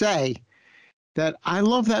just say that I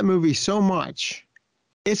love that movie so much.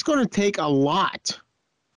 It's going to take a lot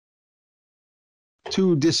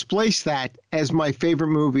to displace that as my favorite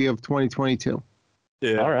movie of 2022.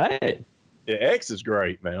 Yeah. All right. Yeah, X is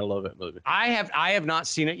great, man. I love that movie. I have not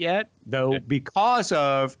seen it yet, though, Yeah. because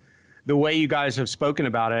of the way you guys have spoken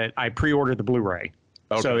about it. I pre-ordered the Blu-ray,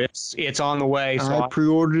 so Okay. it's on the way. So I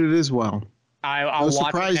pre-ordered it as well. I'll No watch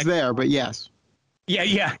surprise it. there, but yes.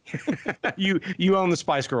 Yeah. you own the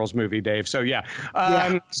Spice Girls movie, Dave. So yeah.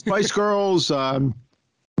 Yeah. Spice Girls,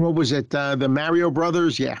 what was it? The Mario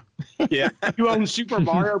Brothers? Yeah. Yeah. You own Super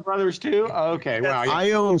Mario Brothers too? Okay, wow. Yeah.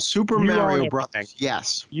 I own Super You own Mario everything. Brothers.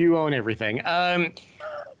 Yes. You own everything.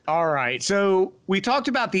 All right. So we talked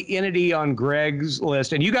about the entity on Greg's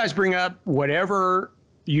list, and you guys bring up whatever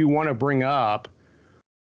you want to bring up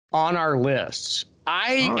on our lists.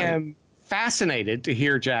 I All right. am fascinated to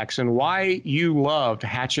hear, Jackson, why you loved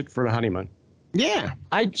Hatchet for the Honeymoon. Yeah.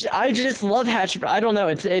 I just love Hatchet. I don't know.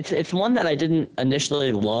 It's one that I didn't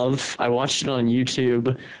initially love. I watched it on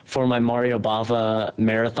YouTube for my Mario Bava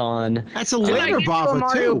marathon. That's a I later get Bava,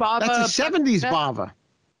 Mario too. Bava, That's a 70s but- Bava.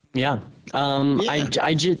 Yeah.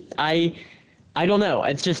 I don't know.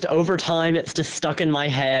 It's just over time, it's just stuck in my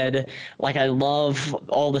head. Like I love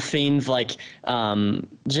all the scenes. Like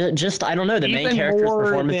just I don't know. The main Even character's more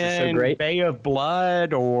performance is so than great. Bay of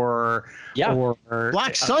Blood or Yeah. or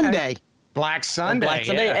Black Sunday. Black Sunday. Black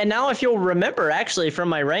Sunday. yeah. And now, if you'll remember, actually, from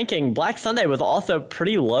my ranking, Black Sunday was also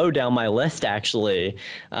pretty low down my list, actually.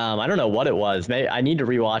 I don't know what it was. Maybe I need to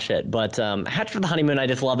rewatch it. But Hatch for the Honeymoon, I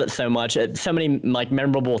just love it so much. So many like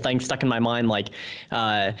memorable things stuck in my mind, like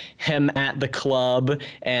him at the club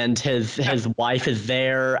and his wife is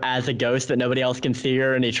there as a ghost, but nobody else can see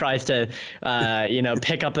her, and he tries to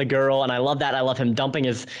pick up the girl. And I love that. I love him dumping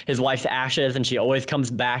his wife's ashes, and she always comes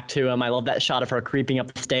back to him. I love that shot of her creeping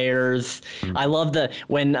up the stairs. I love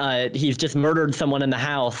when he's just murdered someone in the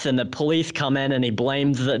house and the police come in and he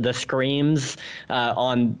blames the screams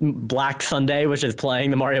on Black Sunday, which is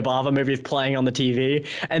playing, the Mario Bava movie is playing on the TV.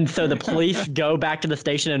 And so the police go back to the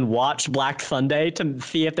station and watch Black Sunday to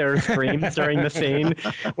see if there are screams during the scene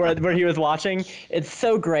where he was watching. It's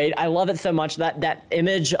so great. I love it so much. That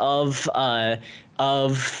image of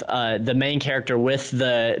the main character with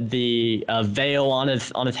the veil on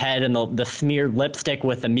his head and the smeared lipstick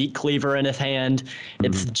with the meat cleaver in his hand.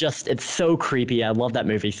 It's so creepy. I love that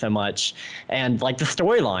movie so much. And like the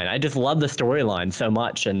storyline, I just love the storyline so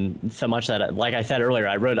much, and so much that, like I said earlier,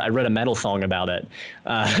 I wrote a metal song about it.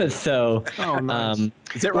 Oh, nice.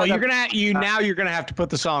 Is that Well, right? you're gonna have to put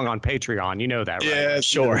the song on Patreon. You know that, right? Yeah,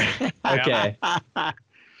 Sure. Okay.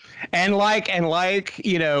 And like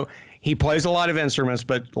he plays a lot of instruments,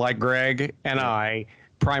 but like Greg and I,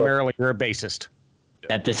 primarily you're a bassist.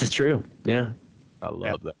 This is true. Yeah. I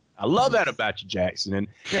love that. I love that about you, Jackson. And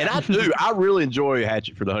I do. I really enjoy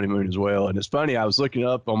Hatchet for the Honeymoon as well. And it's funny, I was looking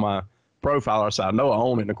up on my profile. I said, I know I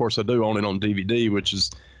own it. And of course, I do own it on DVD, which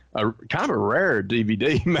is a kind of a rare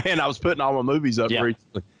DVD. Man, I was putting all my movies up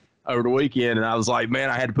recently over the weekend. And I was like,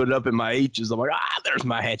 man, I had to put it up in my H's. I'm like, there's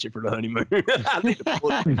my Hatchet for the Honeymoon. I need to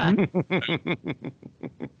pull it.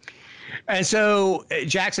 And so,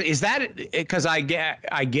 Jackson, is that because I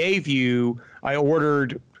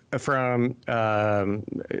ordered from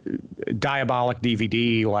Diabolic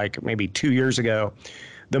DVD like maybe 2 years ago,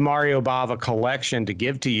 the Mario Bava collection to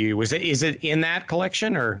give to you. Is it in that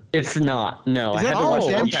collection or? It's not. No, Is I that haven't a watched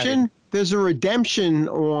it. redemption? There's a redemption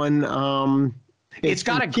on. It's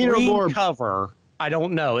got a Kino green Lorber. cover. I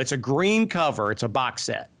don't know. It's a green cover. It's a box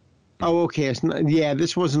set. Oh, okay. It's not, yeah,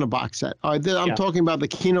 this wasn't a box set. I'm talking about the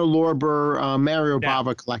Kino Lorber Mario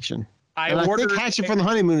Bava collection. I And I ordered. think Hatchet for the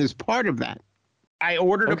Honeymoon is part of that. I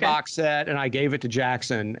ordered Okay. a box set and I gave it to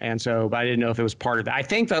Jackson, and so but I didn't know if it was part of that. I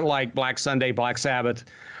think that like Black Sunday, Black Sabbath,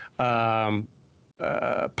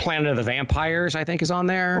 Planet of the Vampires, I think is on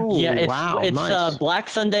there. Oh, Yeah, wow, it's nice. Black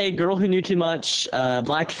Sunday, Girl Who Knew Too Much,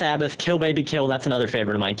 Black Sabbath, Kill Baby Kill. That's another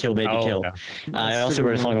favorite of mine, Kill Baby Oh, Kill. yeah. I also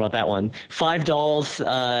wrote a song about that one. 5 Dolls for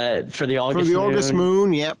the August For the Moon. August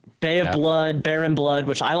Moon, yep. Bay of Blood, Barren Blood,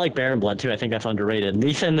 which I like Barren Blood too. I think that's underrated.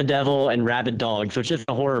 Lisa and the Devil and Rabid Dogs, which is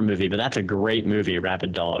a horror movie, but that's a great movie,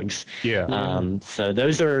 Rabid Dogs. Yeah. So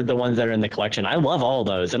those are the ones that are in the collection. I love all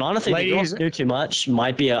those. And honestly, The Girl Ladies- Who Knew Too Much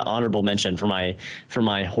might be an honorable mention for my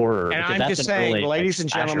horror. And because I'm that's just an saying, early, ladies like, and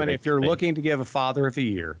gentlemen, slasher if you're movie. looking to give a Father of the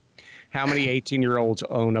Year how many 18-year-olds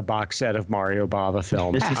own a box set of Mario Bava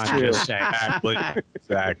films? This is I'm true. just saying.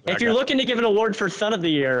 Exactly. If you're looking to give an award for Son of the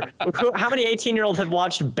Year, how many 18-year-olds have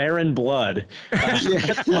watched Barren Blood?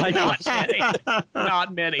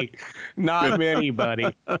 Not many. Not many,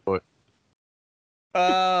 buddy.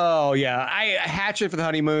 Oh, yeah. Hatchet for the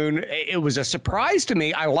Honeymoon. It was a surprise to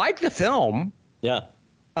me. I like the film. Yeah.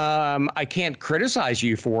 I can't criticize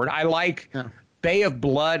you for it. I like Bay of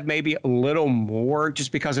Blood maybe a little more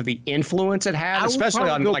just because of the influence it had, especially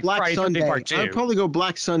on like Friday 13th Part 2. I'd probably go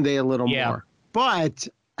Black Sunday a little more. But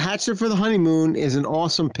Hatchet for the Honeymoon is an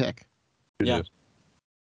awesome pick. Yeah.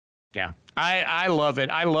 Yeah. I love it.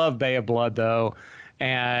 I love Bay of Blood, though.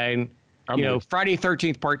 And, Friday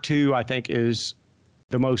 13th Part 2, I think, is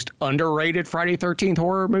the most underrated Friday 13th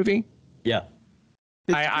horror movie. Yeah.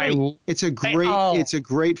 It's a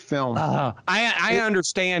great film. I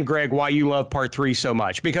understand, Greg, why you love Part 3 so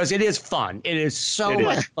much, because it is fun. It is so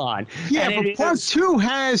much fun. Yeah, but Part 2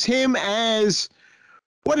 has him as,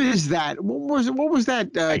 what is that? What was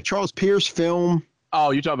that Charles Pierce film?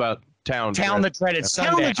 Oh, you're talking about Town That Dreaded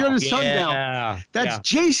Sundown. Town That Dreaded Sundown. That's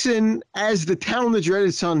Jason as the Town That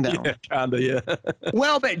Dreaded Sundown. Yeah, kinda, yeah.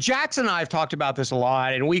 Well, but Jackson and I have talked about this a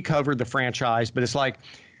lot, and we covered the franchise, but it's like,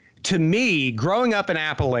 to me, growing up in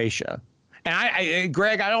Appalachia, and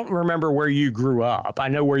Greg, I don't remember where you grew up. I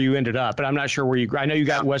know where you ended up, but I'm not sure where you grew. I know you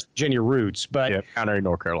got West Virginia roots, but Connery,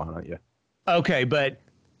 North Carolina, yeah. Okay, but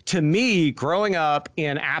to me, growing up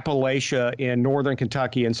in Appalachia in northern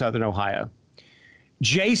Kentucky and southern Ohio,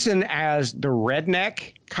 Jason as the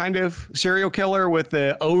redneck kind of serial killer with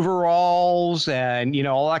the overalls and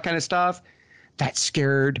all that kind of stuff, that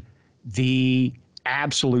scared the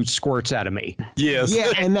absolute squirts out of me. Yes.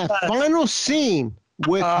 Yeah, and that final scene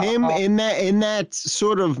with him in that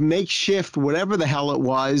sort of makeshift whatever the hell it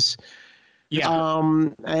was. Yeah.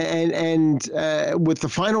 And with the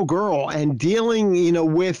final girl and dealing,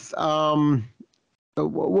 with when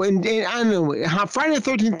I don't know how Friday the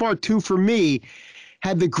 13th Part 2 for me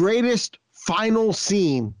had the greatest final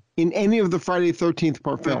scene in any of the Friday the 13th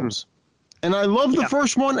Part films. And I love the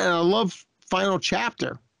first one, and I love Final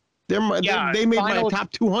Chapter. They made my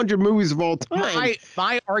top 200 movies of all time.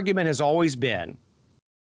 My argument has always been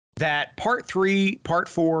that Part 3, Part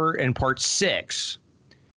 4, and Part 6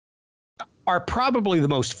 are probably the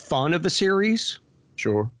most fun of the series.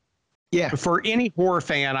 Sure. Yeah. For any horror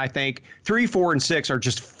fan, I think 3, 4, and 6 are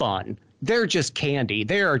just fun. They're just candy.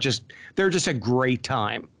 They're just a great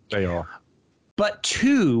time. They are. But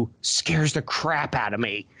 2 scares the crap out of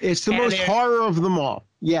me. It's the most horror of them all.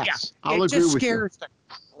 Yes, yeah, I'll agree with you. It just scares the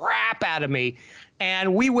crap out of me.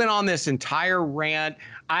 And we went on this entire rant.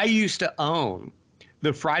 I used to own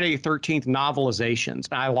the Friday the 13th novelizations,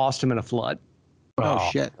 and I lost them in a flood. Oh,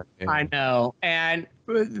 shit. I know. And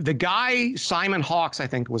the guy, Simon Hawks, I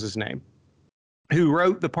think was his name, who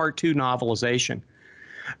wrote the Part 2 novelization,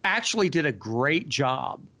 actually did a great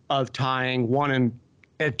job of tying 1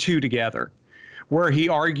 and 2 together, where he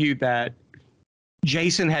argued that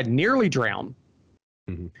Jason had nearly drowned,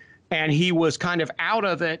 and he was kind of out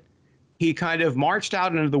of it. He kind of marched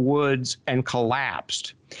out into the woods and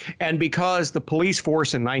collapsed. And because the police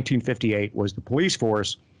force in 1958 was the police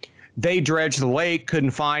force, they dredged the lake,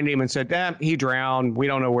 couldn't find him, and said, he drowned. We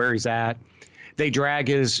don't know where he's at. They drag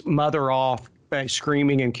his mother off,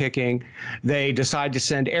 screaming and kicking. They decide to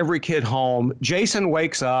send every kid home. Jason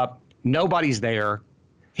wakes up. Nobody's there.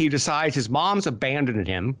 He decides his mom's abandoned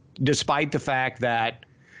him, despite the fact that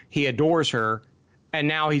he adores her. And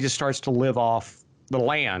now he just starts to live off the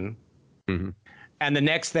land. And the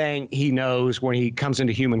next thing he knows when he comes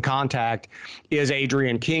into human contact is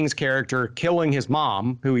Adrian King's character killing his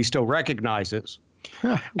mom, who he still recognizes.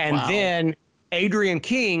 And then Adrian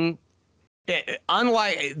King,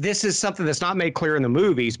 unlike, this is something that's not made clear in the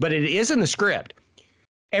movies, but it is in the script.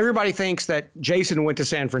 Everybody thinks that Jason went to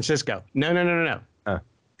San Francisco. No.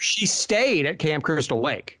 She stayed at Camp Crystal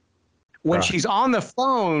Lake. When she's on the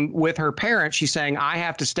phone with her parents, she's saying, I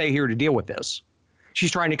have to stay here to deal with this. She's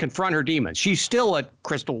trying to confront her demons. She's still at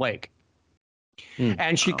Crystal Lake.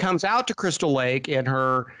 And she comes out to Crystal Lake in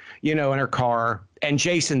her, in her car, and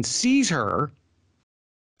Jason sees her,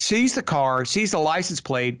 sees the car, sees the license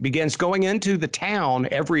plate, begins going into the town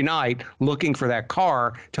every night looking for that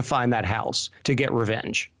car to find that house to get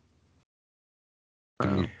revenge.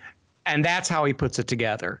 And that's how he puts it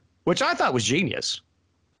together, which I thought was genius.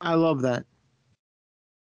 I love that.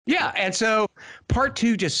 Yeah, and so Part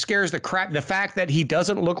 2 just scares the crap. The fact that he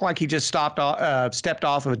doesn't look like he just stepped off of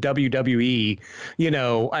WWE, he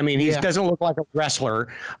doesn't look like a wrestler.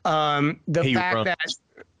 The fact that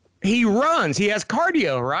He runs. He has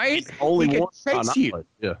cardio, right? Only he can one. chase you.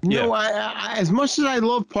 Yeah. No, I, as much as I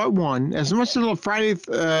love part one, as much as I love Friday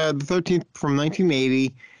the 13th from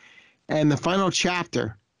 1980 and the final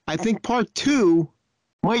chapter, I think part two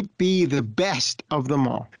might be the best of them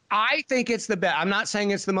all. I think it's the best. I'm not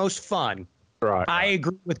saying it's the most fun. Right. I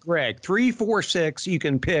agree with Greg. 3, 4, 6 you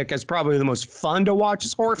can pick as probably the most fun to watch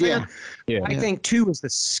as horror fan. Yeah. I think 2 is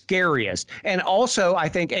the scariest. And also, I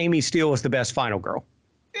think Amy Steele is the best final girl.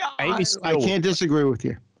 Amy I Steele. can't disagree with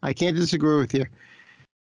you. I can't disagree with you.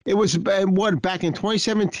 It was back in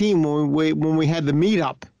 2017 when we had the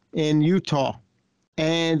meetup in Utah,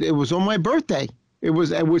 and it was on my birthday.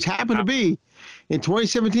 Which happened to be in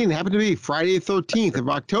 2017. It happened to be Friday the 13th of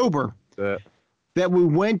October. That we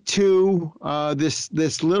went to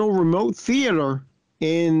this little remote theater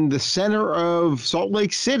in the center of Salt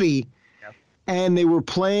Lake City, and they were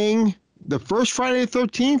playing the first Friday the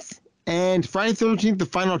 13th and Friday the 13th, the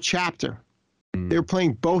final chapter. They were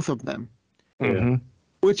playing both of them,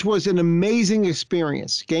 which was an amazing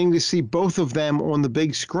experience, getting to see both of them on the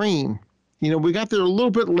big screen. You know, we got there a little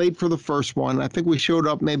bit late for the first one. I think we showed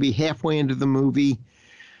up maybe halfway into the movie,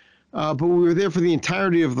 but we were there for the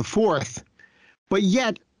entirety of the fourth. But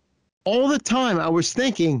yet, all the time I was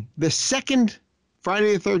thinking the second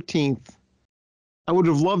Friday the 13th, I would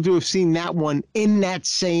have loved to have seen that one in that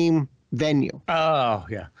same venue. Oh,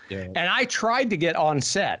 yeah. And I tried to get on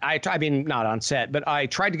set. I mean, not on set, but I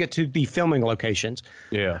tried to get to the filming locations.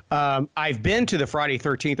 Yeah. I've been to the Friday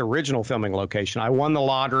 13th original filming location. I won the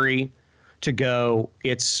lottery to go.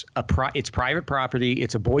 It's private property.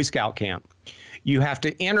 It's a Boy Scout camp. You have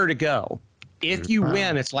to enter to go. If you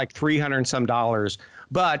win, it's like $300 and some dollars.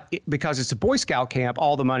 But because it's a Boy Scout camp,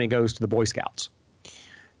 all the money goes to the Boy Scouts.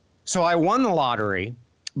 So I won the lottery.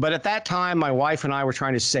 But at that time, my wife and I were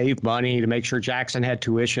trying to save money to make sure Jackson had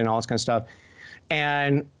tuition, all this kind of stuff.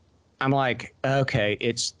 And I'm like, okay,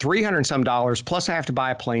 it's $300 and some dollars, plus I have to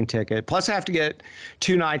buy a plane ticket, plus I have to get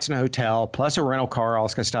 2 nights in a hotel, plus a rental car, all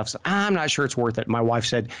this kind of stuff. So I'm not sure it's worth it. My wife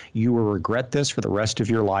said, you will regret this for the rest of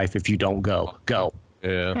your life if you don't go. Go.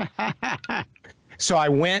 Yeah. So I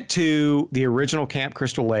went to the original Camp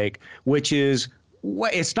Crystal Lake, which is,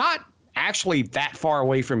 it's not actually that far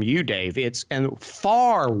away from you, Dave. It's in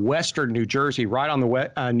far western New Jersey, right on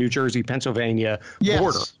the New Jersey-Pennsylvania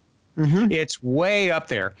border. It's way up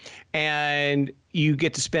there. And you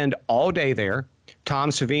get to spend all day there. Tom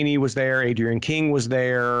Savini was there. Adrian King was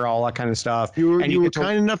there, all that kind of stuff. You were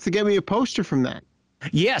kind enough to get me a poster from that.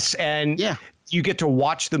 Yes. And you get to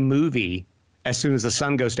watch the movie as soon as the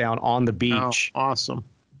sun goes down on the beach. Oh, awesome.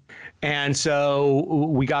 And so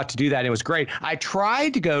we got to do that. It was great. I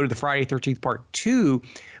tried to go to the Friday 13th Part 2,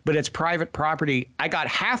 but it's private property. I got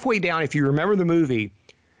halfway down, if you remember the movie,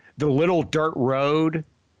 the little dirt road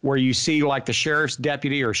where you see like the sheriff's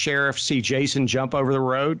deputy or sheriff see Jason jump over the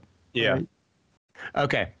road. Yeah. Right.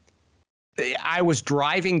 Okay. I was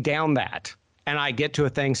driving down that, and I get to a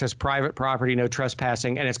thing that says private property, no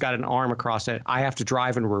trespassing, and it's got an arm across it. I have to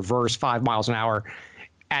drive in reverse 5 miles an hour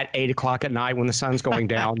at 8 o'clock at night when the sun's going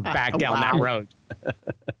down, back down that road.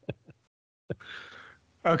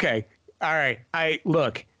 Okay. All right.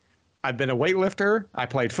 I've been a weightlifter. I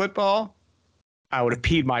played football. I would have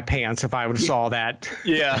peed my pants if I would have saw that.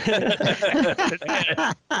 Yeah.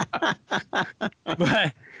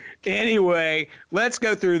 But anyway, let's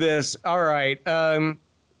go through this. All right.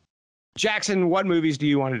 Jackson, what movies do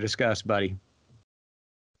you want to discuss, buddy?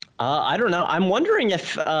 I don't know. I'm wondering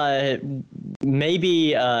if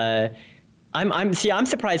maybe I'm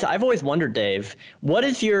surprised. I've always wondered, Dave, what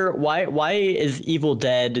is why is Evil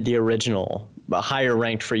Dead the original higher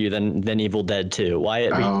ranked for you than Evil Dead 2? Why?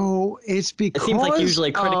 It's because it seems like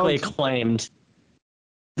usually critically acclaimed.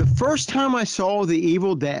 The first time I saw The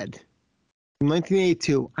Evil Dead in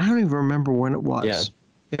 1982, I don't even remember when it was. Yeah.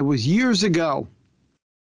 It was years ago.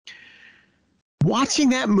 Watching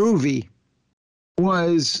that movie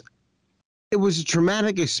was a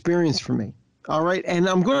traumatic experience for me. All right. And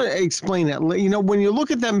I'm going to explain that. You know, when you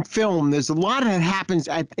look at that film, there's a lot that happens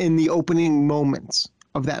in the opening moments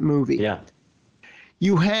of that movie. Yeah.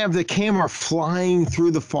 You have the camera flying through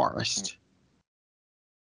the forest.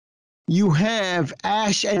 You have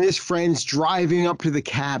Ash and his friends driving up to the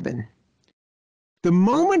cabin. The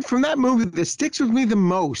moment from that movie that sticks with me the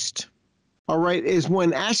most, all right, is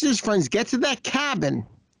when Ash and his friends get to that cabin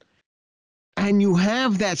and you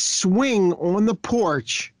have that swing on the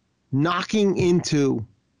porch knocking into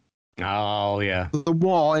the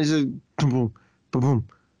wall. And it's a boom, boom,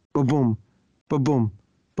 boom, boom,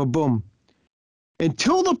 boom.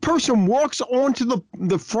 Until the person walks onto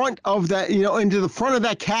the front of that, into the front of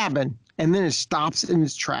that cabin, and then it stops in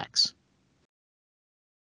its tracks.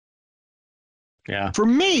 Yeah. For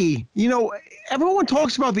me, everyone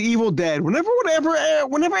talks about the Evil Dead.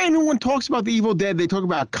 Whenever anyone talks about the Evil Dead, they talk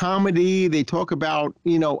about comedy, they talk about,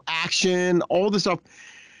 action, all this stuff.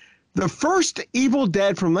 The first Evil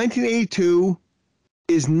Dead from 1982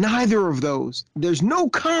 is neither of those. There's no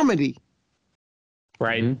comedy.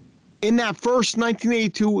 Right. Mm-hmm. In that first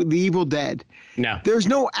 1982, The Evil Dead. No. There's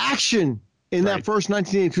no action in that Right. first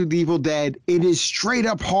 1982, The Evil Dead. It is straight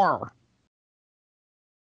up horror.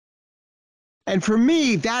 And for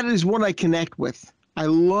me, that is what I connect with. I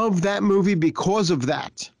love that movie because of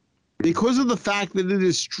that. Because of the fact that it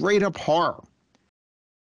is straight up horror.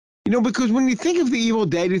 Because when you think of The Evil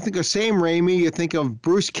Dead, you think of Sam Raimi, you think of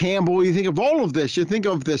Bruce Campbell, you think of all of this. You think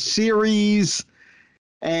of the series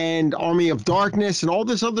and Army of Darkness and all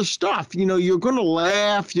this other stuff. You're going to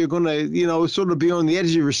laugh. You're going to, sort of be on the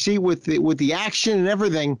edge of your seat with the action and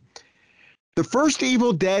everything. The first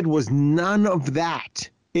Evil Dead was none of that.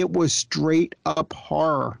 It was straight up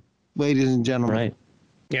horror, ladies and gentlemen. Right.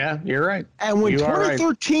 Yeah, you're right. And when You are right.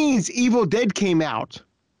 2013's Evil Dead came out,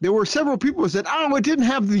 there were several people who said, it didn't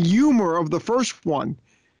have the humor of the first one.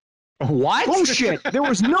 What? Bullshit. There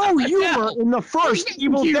was no humor in the first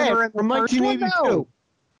Evil humor Dead in the from first one? 1982.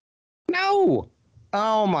 No.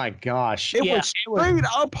 Oh my gosh. It was straight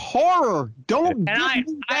up horror. Don't give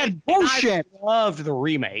me that bullshit. I loved the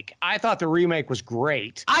remake. I thought the remake was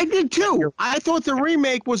great. I did too. I thought the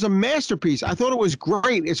remake was a masterpiece. I thought it was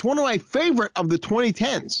great. It's one of my favorite of the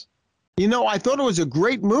 2010s. I thought it was a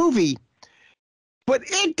great movie, but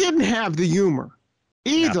it didn't have the humor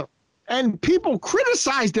either. No. And people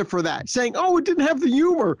criticized it for that, saying, it didn't have the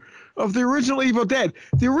humor of the original Evil Dead.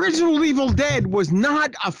 The original Evil Dead was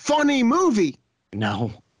not a funny movie.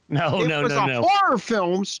 No. It was a horror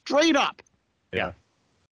film straight up. Yeah.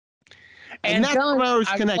 And that's what I was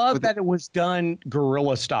I connected love with. that it was done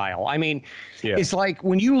guerrilla style. I mean, Yeah. it's like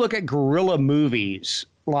when you look at guerrilla movies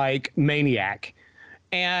like Maniac,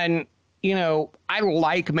 and I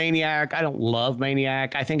like Maniac. I don't love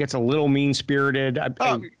Maniac. I think it's a little mean-spirited.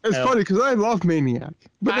 It's funny because I love Maniac.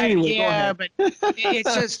 But anyway, go ahead. but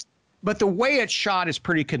it's just, but the way it's shot is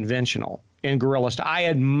pretty conventional in guerrilla style. I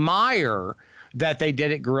admire that they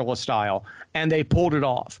did it guerrilla style and they pulled it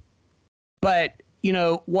off. But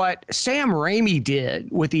what Sam Raimi did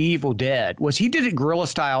with The Evil Dead was he did it guerrilla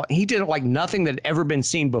style. He did it like nothing that had ever been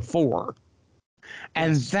seen before.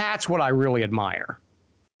 And that's what I really admire.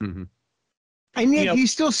 Mm-hmm. And yet he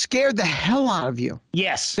still scared the hell out of you.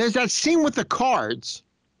 Yes. There's that scene with the cards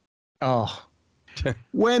Oh,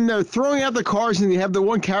 when they're throwing out the cards and you have the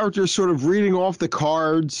one character sort of reading off the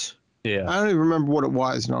cards. Yeah. I don't even remember what it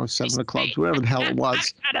was. 7 of Clubs, whatever the hell it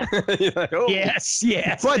was. Oh. yes.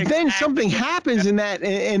 But then something happens in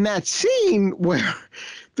that scene where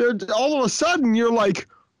all of a sudden you're like,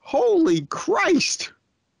 holy Christ.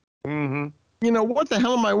 Mm-hmm. What the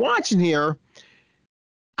hell am I watching here?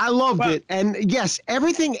 I loved it. And yes,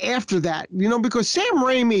 everything after that, because Sam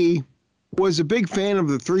Raimi was a big fan of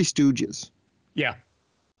the Three Stooges. Yeah.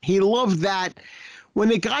 He loved that. When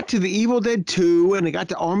it got to the Evil Dead 2 and it got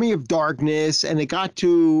to Army of Darkness and it got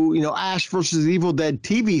to, Ash versus Evil Dead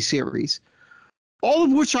TV series, all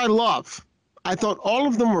of which I love. I thought all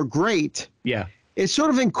of them were great. Yeah. It sort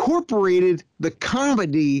of incorporated the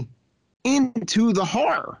comedy into the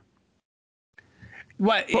horror.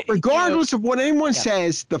 But regardless of what anyone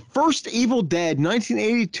says, the first Evil Dead,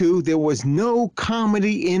 1982, there was no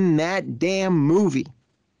comedy in that damn movie.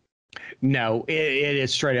 No, it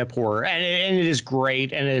is straight up horror, and it is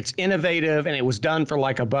great, and it's innovative, and it was done for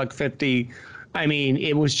like $1.50. I mean,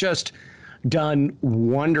 it was just done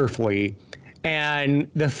wonderfully, and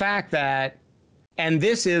the fact that, and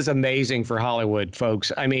this is amazing for Hollywood,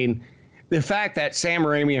 folks. I mean, the fact that Sam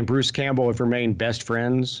Raimi and Bruce Campbell have remained best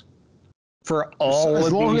friends for all as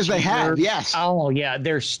of long these as they years. have, yes. Oh yeah,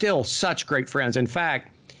 they're still such great friends. In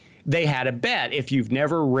fact, they had a bet. If you've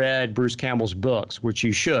never read Bruce Campbell's books, which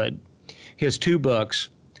you should, his 2 books,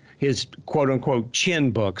 his quote unquote chin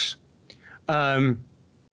books, and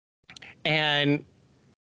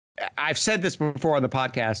I've said this before on the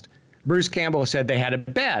podcast. Bruce Campbell said they had a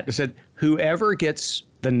bet. They said whoever gets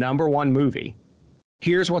the #1 movie,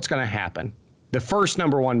 here's what's going to happen. The first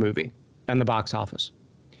 #1 movie in the box office.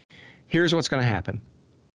 Here's what's going to happen.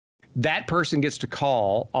 That person gets to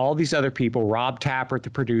call all these other people, Rob Tappert, the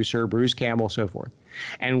producer, Bruce Campbell, so forth.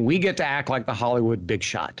 And we get to act like the Hollywood big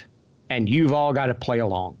shot. And you've all got to play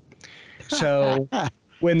along. So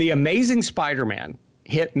when The Amazing Spider-Man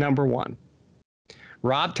hit #1,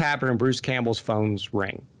 Rob Tappert and Bruce Campbell's phones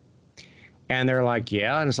ring. And they're like,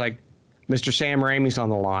 yeah. And it's like, Mr. Sam Raimi's on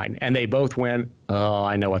the line. And they both went, oh,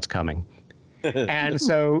 I know what's coming. And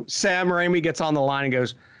so Sam Raimi gets on the line and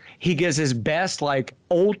goes, he gives his best, like,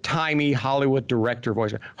 old-timey Hollywood director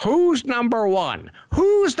voice. Who's number one?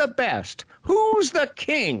 Who's the best? Who's the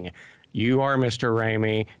king? You are Mr.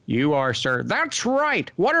 Raimi. You are, sir. That's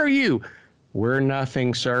right. What are you? We're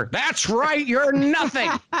nothing, sir. That's right. You're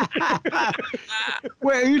nothing.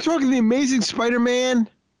 Wait, are you talking the Amazing Spider-Man?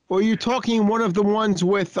 Or are you talking one of the ones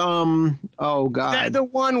with, oh, God. The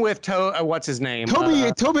one with, what's his name?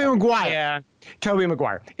 Tobey Maguire. Yeah, Tobey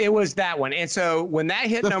Maguire. It was that one. And so when that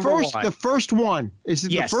hit number one. The first one. Is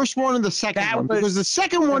it Yes. the first one or the second That one? was Because the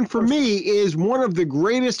second one for me is one of the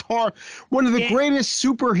greatest greatest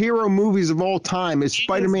superhero movies of all time is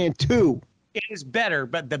Spider-Man 2. It is better,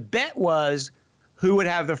 but the bet was who would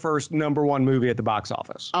have the first number one movie at the box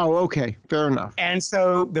office. Oh, okay. Fair enough. And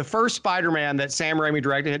so the first Spider-Man that Sam Raimi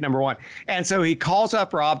directed hit number one. And so he calls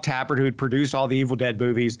up Rob Tapert, who had produced all the Evil Dead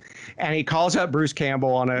movies, and he calls up Bruce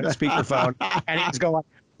Campbell on a speakerphone, and he's going,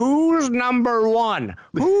 who's number one?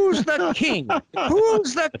 Who's the king?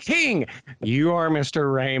 Who's the king? You are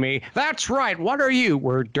Mr. Raimi. That's right. What are you?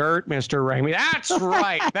 We're dirt, Mr. Raimi. That's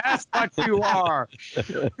right. That's what you are.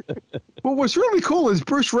 But what's really cool is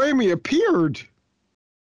Bruce Raimi appeared.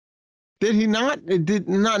 Did he not? It did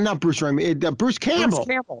not Bruce Raimi. Bruce Campbell. Bruce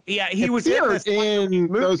Campbell. Yeah, he was appeared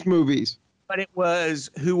in those movies. But it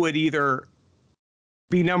was who would either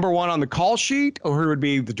be number one on the call sheet or who would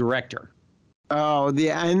be the director. Oh,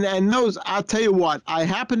 yeah, and those. I'll tell you what. I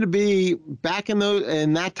happened to be back in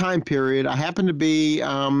that time period. I happened to be.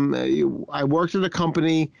 I worked at a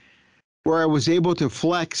company where I was able to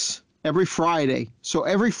flex every Friday. So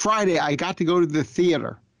every Friday I got to go to the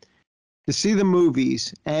theater to see the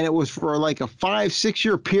movies, and it was for like a 5-6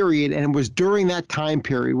 year period, and it was during that time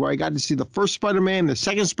period where I got to see the first Spider-Man, the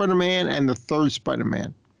second Spider-Man, and the third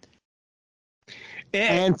Spider-Man.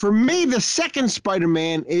 And for me, the second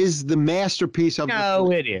Spider-Man is the masterpiece of the three.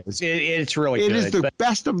 No, it is. It's really good. It is the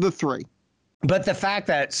best of the three. But the fact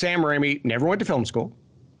that Sam Raimi never went to film school,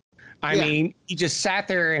 I mean, he just sat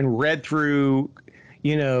there and read through,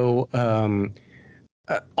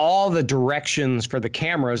 all the directions for the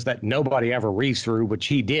cameras that nobody ever reads through, which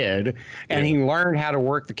he did. And he learned how to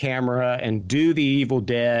work the camera and do the Evil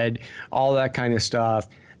Dead, all that kind of stuff.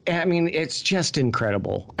 I mean, it's just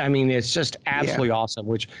incredible. I mean, it's just absolutely awesome,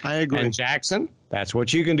 which I agree. And Jackson, that's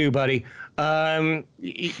what you can do, buddy.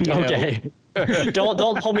 Okay. Don't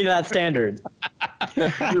hold me to that standard.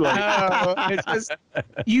 It's just,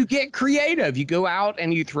 you get creative. You go out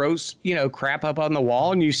and you throw, crap up on the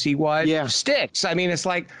wall and you see what sticks. I mean, it's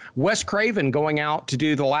like Wes Craven going out to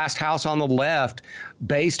do The Last House on the Left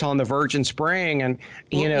based on the Virgin Spring and,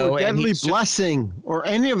 or Deadly Blessing or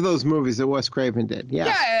any of those movies that Wes Craven did.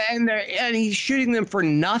 Yeah, and he's shooting them for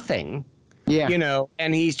nothing. Yeah.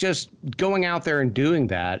 And he's just going out there and doing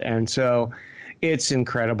that. And so it's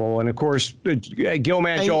incredible. And of course,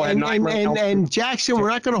 Gilman Joel had Nightmare. And Jackson, we're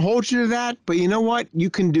not going to hold you to that, but you know what? You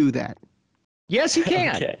can do that. Yes, he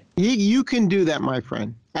can. Okay. You can do that, my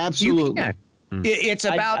friend. Absolutely. You can. It's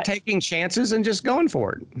about taking chances and just going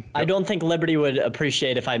for it. I don't think Liberty would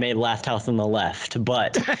appreciate if I made Last House on the Left,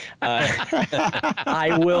 but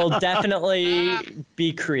I will definitely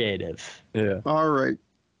be creative. Yeah. All right.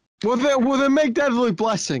 Well, then make Deadly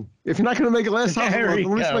Blessing. If you're not going to make it Last House on the Left,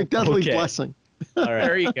 let's make Deadly Blessing. All right.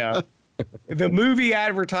 There you go. The movie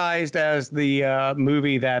advertised as the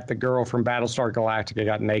movie that the girl from Battlestar Galactica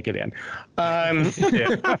got naked in.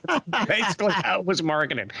 Basically how it was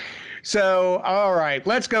marketed. So, all right,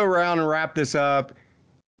 let's go around and wrap this up.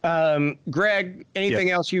 Greg,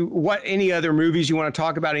 anything else any other movies you want to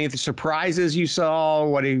talk about? Any surprises you saw?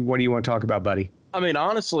 What do you want to talk about, buddy? I mean,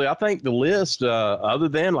 honestly, I think the list, other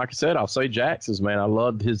than, like I said, I'll say Jackson's, man. I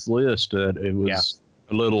loved his list. It was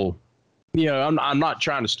a little, I'm not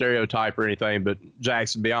trying to stereotype or anything, but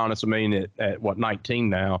Jackson, to be honest, I mean, at 19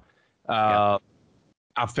 now,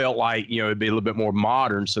 I felt like, it'd be a little bit more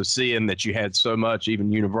modern. So seeing that you had so much,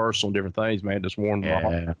 even Universal and different things, man, just warmed my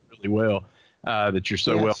heart really well. That you're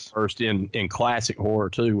so well versed in classic horror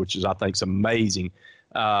too, which is, I think, is amazing.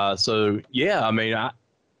 So yeah,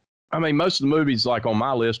 I mean, most of the movies like on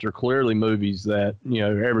my list are clearly movies that,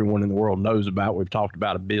 everyone in the world knows about. We've talked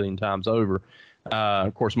about a billion times over.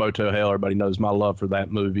 Of course, Motel Hell, everybody knows my love for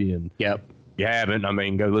that movie. And if you haven't,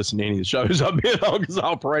 go listen to any of the shows I've been on because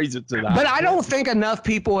I'll praise it to that. But I don't think enough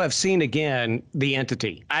people have seen again The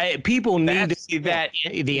Entity. People need to see that,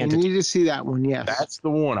 The Entity. You need to see that one, yes. That's the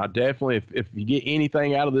one. I definitely, if you get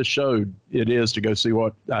anything out of this show, it is to go see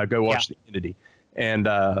go watch The Entity. And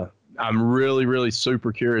I'm really, really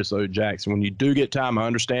super curious, though, Jackson. When you do get time, I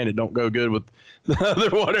understand it don't go good with the other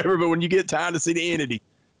whatever, but when you get time to see The Entity,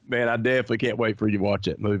 man, I definitely can't wait for you to watch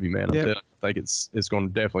that movie, man. I think it's going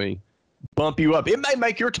to definitely bump you up. It may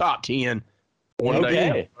make your top 10 one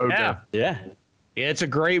day. Yeah. Yeah. It's a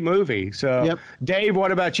great movie. So, Yep. Dave,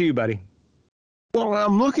 what about you, buddy? Well,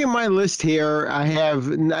 I'm looking at my list here. I have,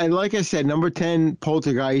 like I said, number 10,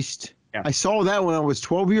 Poltergeist. Yeah. I saw that when I was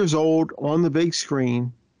 12 years old on the big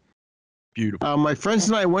screen. Beautiful. My friends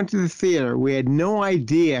and I went to the theater. We had no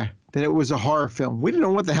idea that it was a horror film. We didn't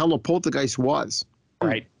know what the hell a poltergeist was.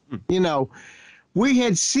 Right. You know, we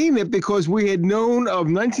had seen it because we had known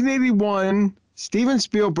of 1981 Steven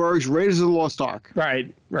Spielberg's Raiders of the Lost Ark,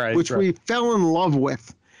 Right. which we fell in love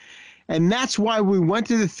with. And that's why we went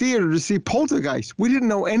to the theater to see Poltergeist. We didn't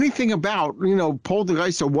know anything about,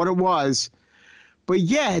 Poltergeist or what it was. But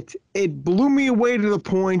yet, it blew me away to the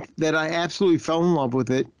point that I absolutely fell in love with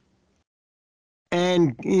it.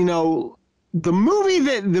 And, the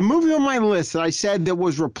movie on my list that I said that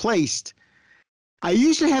was replaced, I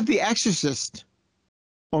usually have The Exorcist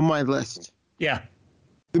on my list. Yeah.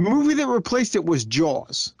 The movie that replaced it was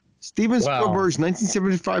Jaws. Steven Wow. Spielberg's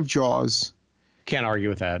 1975 Jaws. Can't argue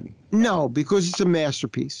with that. No, because it's a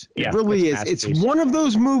masterpiece. Yeah, It really it's a is. It's masterpiece. one of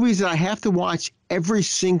those movies that I have to watch every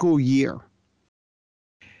single year.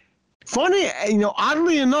 Funny,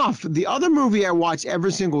 oddly enough, the other movie I watch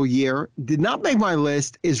every single year did not make my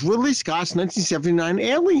list is Ridley Scott's 1979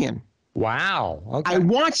 Alien. Wow. Okay. I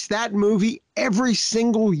watch that movie every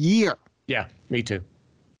single year Yeah, me too.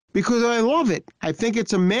 because I love it. I think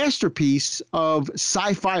it's a masterpiece of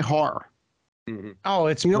sci-fi horror. Oh,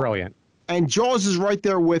 it's brilliant. And Jaws is right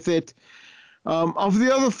there with it. Of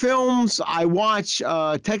the other films, I watch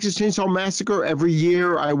Texas Chainsaw Massacre every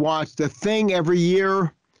year. I watch The Thing every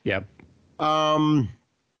year. Yep.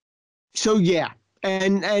 So yeah,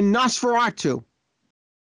 and Nosferatu.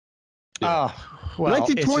 Oh, well,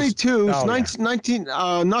 1922, it's just- 19,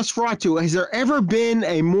 Nosferatu. Has there ever been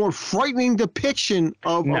a more frightening depiction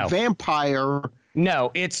of No. a vampire no,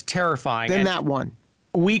 it's terrifying. than And that one?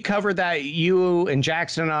 we covered that. You and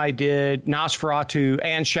Jackson and I did Nosferatu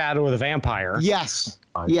and Shadow of the Vampire. Yes.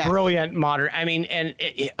 Yeah. Brilliant modern. I mean, and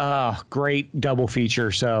great double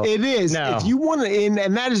feature. So It is. No. If you want to,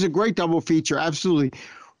 and that is a great double feature. Absolutely.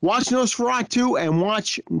 Watch Nosferatu and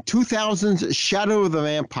watch 2000's Shadow of the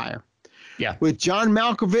Vampire. Yeah. With John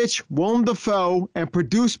Malkovich, Willem Dafoe, and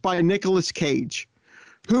produced by Nicolas Cage,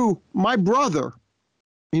 who my brother,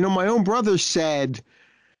 my own brother said,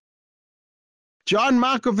 John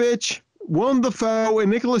Malkovich, Willem Dafoe, and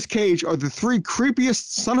Nicolas Cage are the three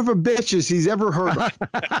creepiest son of a bitches he's ever heard of.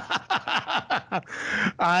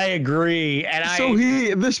 I agree, and So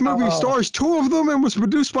this movie stars two of them and was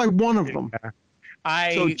produced by one of them.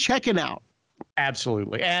 So check it out.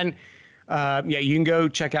 Absolutely. And you can go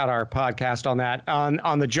check out our podcast on that.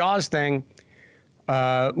 On the Jaws thing,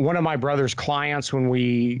 one of my brother's clients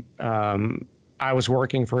when I was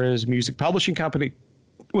working for his music publishing company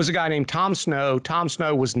was a guy named Tom Snow. Tom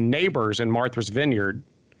Snow was neighbors in Martha's Vineyard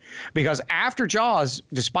because after Jaws,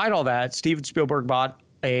 despite all that, Steven Spielberg bought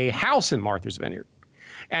a house in Martha's Vineyard.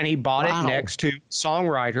 And he bought it next to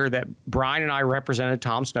songwriter that Brian and I represented,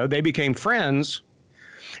 Tom Snow. They became friends.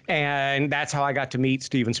 And that's how I got to meet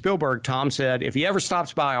Steven Spielberg. Tom said, if he ever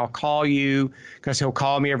stops by, I'll call you because he'll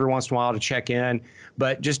call me every once in a while to check in.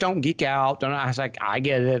 But just don't geek out. I was like, I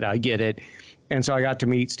get it. And so I got to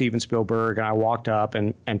meet Steven Spielberg, and I walked up,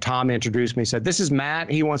 and Tom introduced me, said, this is Matt.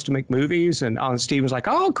 He wants to make movies. And Steven was like,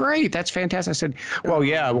 oh, great. That's fantastic. I said, well,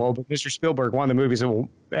 yeah, but Mr. Spielberg, one of the movies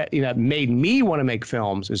that made me want to make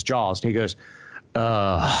films is Jaws. And he goes, and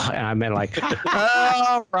I meant like,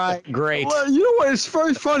 all right, great. Well, you know what? It's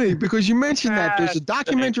very funny because you mentioned that. There's a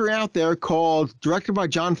documentary out there directed by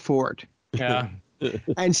John Ford. Yeah.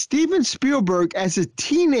 And Steven Spielberg, as a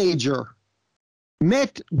teenager,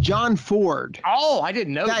 met John Ford. Oh, I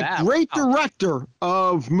didn't know that. That great director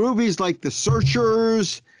of movies like The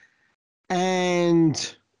Searchers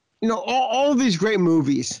and, all of these great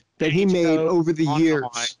movies that he made over the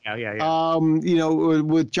years. Yeah.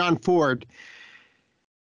 With John Ford.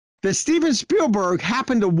 That Steven Spielberg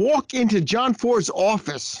happened to walk into John Ford's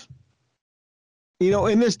office,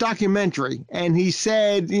 in this documentary. And he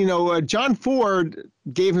said, John Ford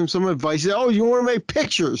gave him some advice. He said, oh, you want to make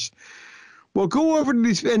pictures? Well, go over to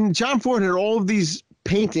these. And John Ford had all of these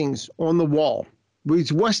paintings on the wall,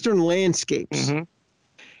 these Western landscapes. Mm-hmm.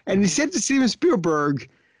 And he said to Steven Spielberg,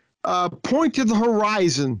 point to the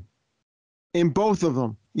horizon in both of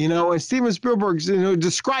them. And Steven Spielberg,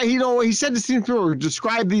 describe, he said to Steven Spielberg,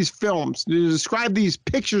 describe these films, describe these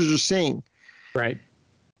pictures you're seeing. Right.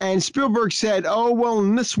 And Spielberg said, oh, well,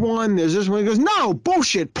 in this one, there's this one. He goes, no,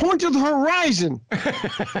 bullshit, point to the horizon.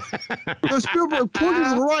 So Spielberg pointed to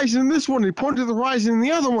the horizon in this one, he pointed to the horizon in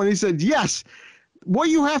the other one. He said, yes, what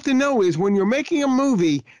you have to know is when you're making a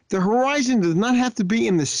movie, the horizon does not have to be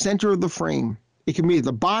in the center of the frame. It can be at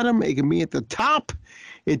the bottom. It can be at the top.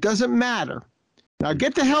 It doesn't matter. Now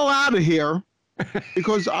get the hell out of here,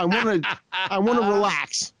 because I want to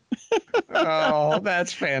relax. Oh,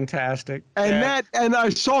 that's fantastic. And I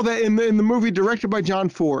saw that in the movie directed by John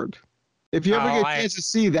Ford. If you ever get a chance to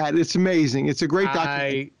see that, it's amazing. It's a great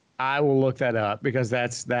documentary. I will look that up because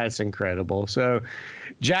that's incredible. So,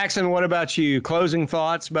 Jackson, what about you? Closing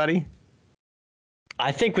thoughts, buddy?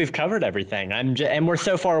 I think we've covered everything. And we're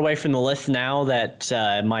so far away from the list now that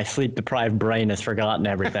my sleep-deprived brain has forgotten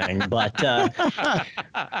everything. But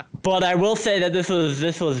but I will say that this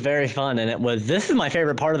was very fun, and this is my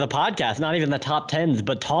favorite part of the podcast. Not even the top tens,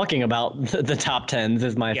 but talking about the top tens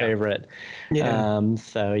is my favorite. Yeah.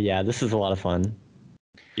 So yeah, this is a lot of fun.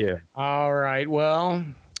 Yeah. All right. Well,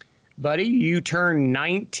 buddy, you turn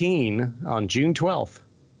 19 on June 12th.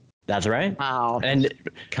 That's right. Wow. And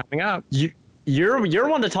Coming up. You're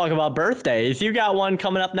one to talk about birthdays. You got one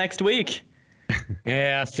coming up next week.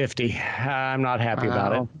 Yeah, 50. I'm not happy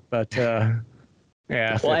about it, but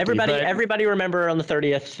yeah. Well, 50, everybody remember on the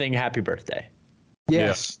 30th, sing happy birthday.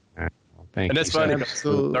 Yes. Thank And you. that's funny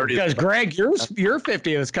Because Greg, your 50th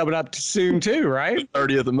is coming up soon too, right?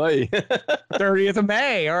 30th of May. 30th of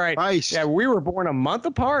May. All right. Nice. Yeah, we were born a month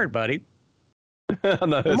apart, buddy.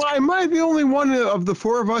 No, Am I the only one of the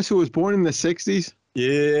four of us who was born in the 60s?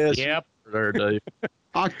 yes. Yep. There, Dave.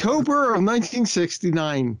 October of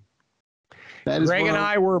 1969. That is Greg and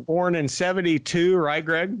I were born in 72, right,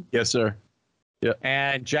 Greg? Yes, sir.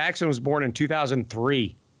 And Jackson was born in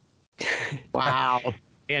 2003 Wow.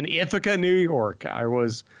 in Ithaca, New York. I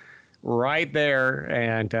was right there,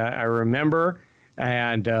 and I remember.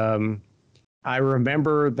 And I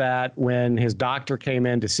remember that when his doctor came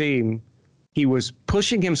in to see him, he was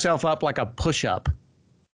pushing himself up like a push-up.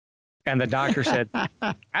 And the doctor said,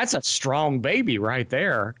 "That's a strong baby right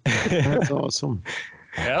there." That's awesome.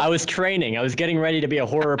 Yep. I was training. I was getting ready to be a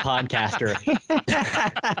horror podcaster.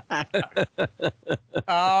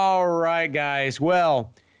 All right, guys.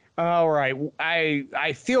 Well, all right.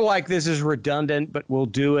 I feel like this is redundant, but we'll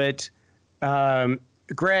do it.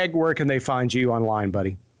 Greg, where can they find you online,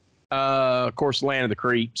 buddy? Of course, Land of the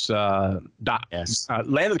Creeps.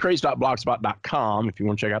 Landofthecreeps.blogspot.com if you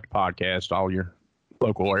want to check out the podcast, all your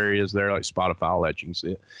local areas there, like Spotify, all that you can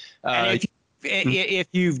see it. And if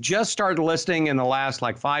you've just started listening in the last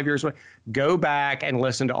 5 years, go back and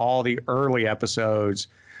listen to all the early episodes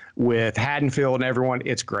with Haddonfield and everyone.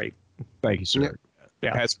 It's great. Thank you, sir.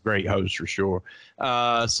 Yeah. That's a great host for sure.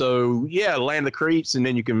 So, yeah, Land of the Creeps. And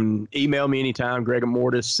then you can email me anytime,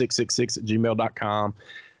 gregamortis666@gmail.com.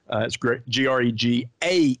 It's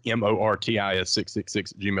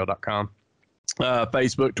GREGAMORTIS666@gmail.com.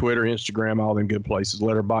 Facebook, Twitter, Instagram, all them good places.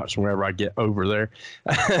 Letterboxd whenever I get over there.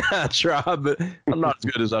 I try, but I'm not as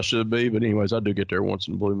good as I should be. But anyways, I do get there once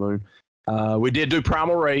in a blue moon. We did do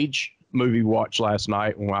Primal Rage movie watch last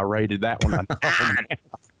night when I rated that one.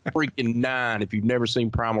 Freaking 9 if you've never seen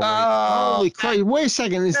Primal Rage. Holy Christ. Wait a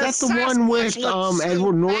second. Is that the one with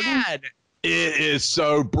Edward Norton? It is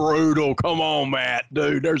so brutal. Come on, Matt,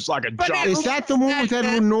 dude. There's like a giant. Is that the one with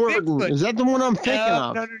Edward Norton? Is that the one I'm thinking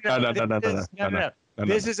of? No.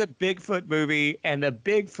 This is a Bigfoot movie, and the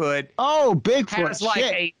Bigfoot Oh,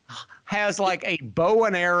 Bigfoot. has like a bow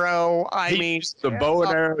and arrow. The bow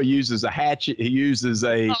and arrow uses a hatchet. He uses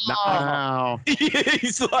a knife. Wow.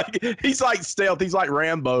 he's like stealth. He's like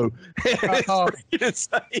Rambo. It's freaking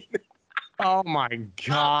insane. Oh my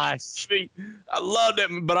gosh. I love it,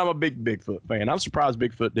 but I'm a big Bigfoot fan. I'm surprised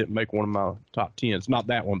Bigfoot didn't make one of my top 10s. Not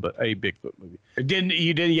that one, but a Bigfoot movie.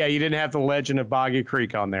 You didn't have the Legend of Boggy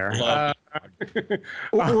Creek on there. Or the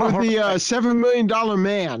 $7 Million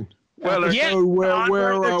Man. Well,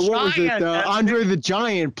 where what was it? Andre the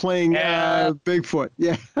Giant playing Bigfoot.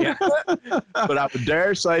 Yeah. But I would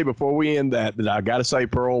dare say before we end that I got to say,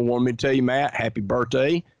 Pearl wanted me to tell you, Matt, happy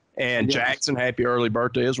birthday. And Jackson, happy early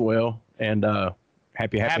birthday as well. And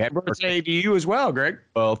happy birthday to you as well, Greg.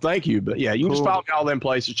 Well, thank you. But yeah, you can just follow me all them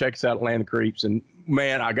places. Check us out at Land of Creeps. And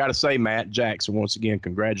man, I got to say, Matt Jackson, once again,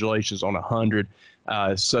 congratulations on 100.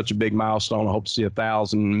 It's such a big milestone. I hope to see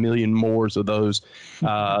 1,000 million more of those.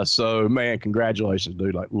 So man, congratulations,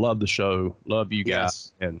 dude. Love the show. Love you guys.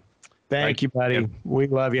 Yes. And thank you, buddy. Yeah. We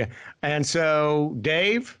love you. And so,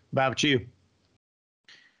 Dave, about you.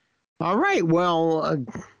 All right. Well,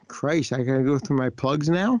 Christ, I gotta go through my plugs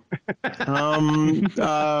now.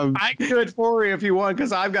 I can do it for you if you want,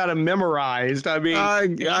 because I've got them memorized. I mean, I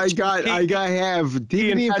have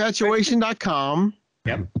DVDinfatuation.com.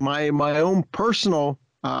 Yep. My own personal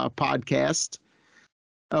podcast.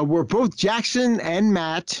 Where both Jackson and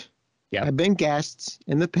Matt Yep. have been guests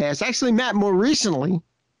in the past. Actually, Matt, more recently,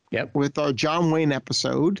 Yep. with our John Wayne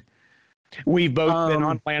episode. We've both been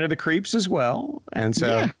on Land of the Creeps as well. And so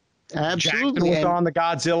Yeah, Jackson absolutely. was And- on the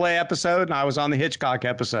Godzilla episode, and I was on the Hitchcock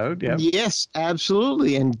episode. Yep. Yes,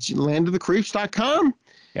 absolutely. And landofthecreeps.com.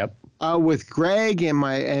 Yep. With Greg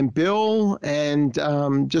and Bill, and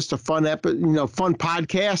just a fun fun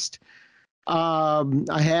podcast.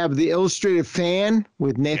 I have the Illustrated Fan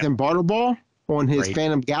with Nathan Butterball on his Great.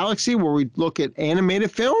 Phantom Galaxy, where we look at animated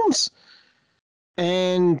films.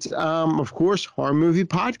 And of course, Horror Movie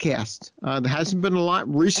Podcast. There hasn't been a lot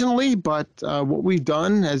recently, but what we've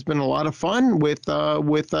done has been a lot of fun with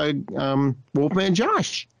Wolfman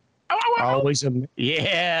Josh. Always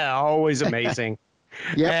amazing.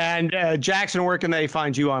 Yep. And Jackson, where can they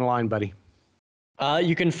find you online, buddy?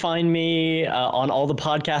 You can find me on all the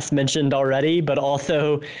podcasts mentioned already, but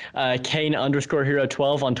also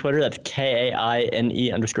Kane_Hero12 on Twitter. That's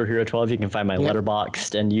KAINE_Hero12. You can find my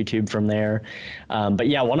Letterboxd and YouTube from there. But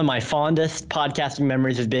yeah, one of my fondest podcasting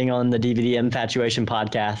memories is being on the DVD Infatuation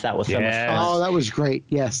podcast. That was so much fun. Oh, that was great.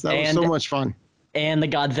 Yes, that was so much fun. And the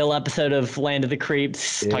Godzilla episode of Land of the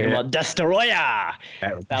Creeps, talking about Destoroyah.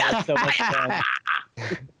 That was so much fun.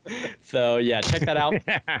 So yeah, check that out.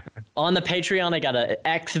 On the Patreon, I got an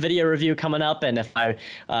X video review coming up, and if I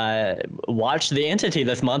watch The Entity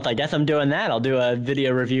this month, I guess I'm doing that. I'll do a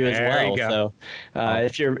video review as There you well. go. So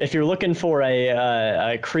if you're looking for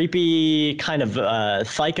a creepy kind of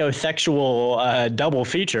psychosexual double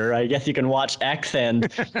feature, I guess you can watch X and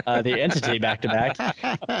The Entity back to back.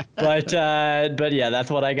 But yeah, that's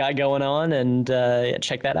what I got going on, and yeah,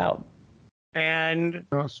 check that out. And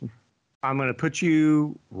Awesome. I'm going to put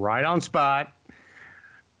you right on spot.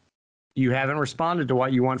 You haven't responded to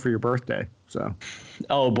what you want for your birthday. So,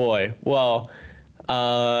 Oh boy. Well,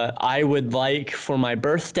 I would like for my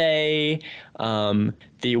birthday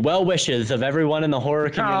the well wishes of everyone in the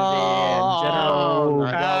horror community and general well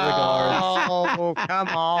regards. Oh, come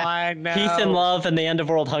on. No. Peace and love and the end of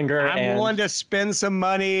world hunger. I'm and willing to spend some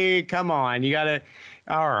money. Come on. You got to.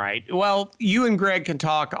 All right. Well, you and Greg can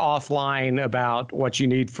talk offline about what you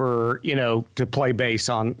need for, to play bass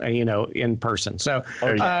on, in person. So,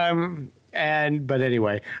 but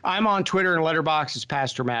anyway, I'm on Twitter and Letterboxd as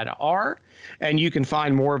Pastor Matt R. And you can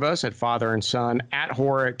find more of us at Father and Son at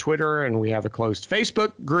Horror at Twitter. And we have a closed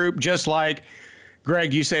Facebook group, just like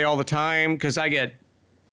Greg, you say all the time, because I get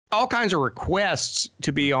all kinds of requests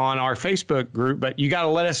to be on our Facebook group, but you got to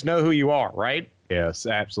let us know who you are, right? Yes,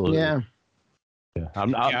 absolutely. Yeah. Yeah.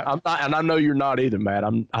 I'm not, and I know you're not either, Matt.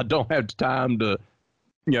 I don't have the time to,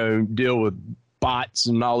 deal with bots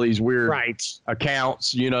and all these weird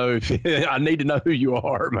accounts. I need to know who you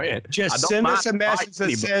are, man. Just send us a message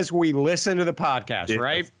that says we listen to the podcast,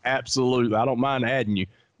 right? Absolutely. I don't mind adding you,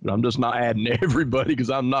 but I'm just not adding everybody because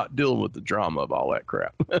I'm not dealing with the drama of all that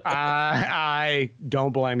crap. I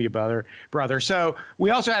don't blame you, brother. So we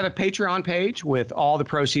also have a Patreon page with all the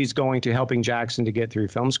proceeds going to helping Jackson to get through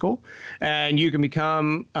film school. And you can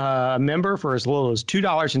become a member for as little as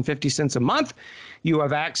 $2.50 a month. You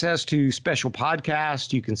have access to special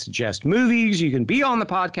podcasts. You can suggest movies. You can be on the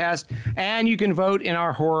podcast. And you can vote in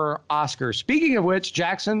our horror Oscars. Speaking of which,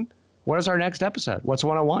 Jackson, what is our next episode? What's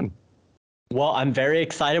 101? Well, I'm very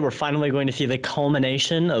excited. We're finally going to see the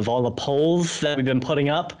culmination of all the polls that we've been putting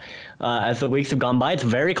up as the weeks have gone by. It's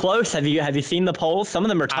very close. Have you seen the polls? Some of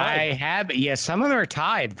them are tied. I have. Yes, some of them are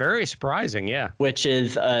tied. Very surprising. Yeah. Which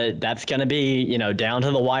is that's going to be down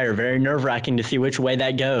to the wire. Very nerve-wracking to see which way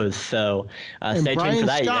that goes. So stay tuned for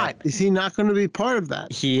that. Scott, is he not going to be part of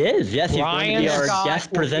that? He is. Yes, he's going to be our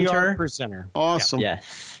guest presenter. Awesome.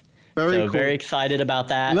 Yes. Very cool. Very excited about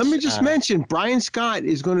that. Let me just mention, Brian Scott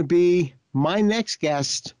is going to be my next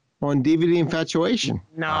guest on DVD Infatuation.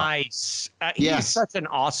 Nice. He's such an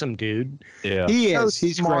awesome dude. Yeah, he so is.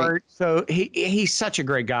 He's smart. great. So he's such a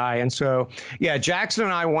great guy. And so, yeah, Jackson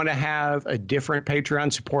and I want to have a different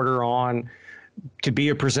Patreon supporter on to be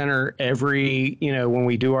a presenter every, when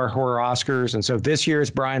we do our horror Oscars. And so this year is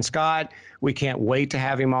Brian Scott. We can't wait to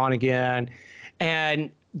have him on again.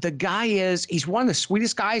 And the guy he's one of the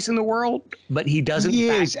sweetest guys in the world, but he doesn't. He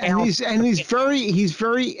is, and he's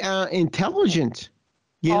very intelligent.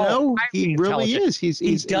 He really is.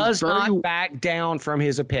 He does not back down from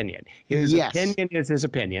his opinion. His opinion is his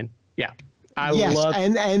opinion. Yeah. I love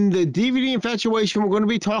and the DVD Infatuation we're going to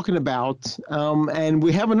be talking about, and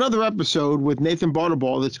we have another episode with Nathan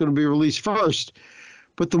Butterball that's going to be released first.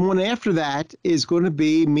 But the one after that is going to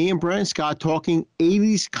be me and Brian Scott talking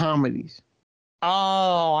 80s comedies.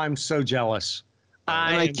 Oh, I'm so jealous.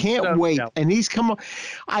 And I am can't so wait. jealous. And he's come.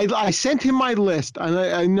 I sent him my list.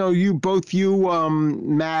 I know you both,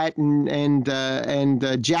 Matt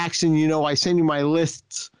and Jackson. You know, I send you my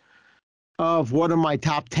lists of what are my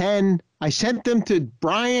top 10. I sent them to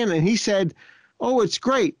Brian, and he said, "Oh, it's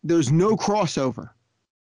great. There's no crossover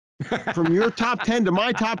from your top 10 to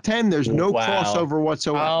my top 10. There's no Wow. crossover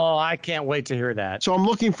whatsoever." Oh, I can't wait to hear that. So I'm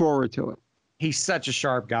looking forward to it. He's such a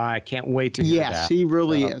sharp guy. I can't wait to hear that. Yes, he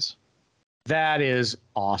really is. That is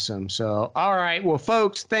awesome. So, all right. Well,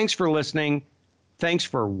 folks, thanks for listening. Thanks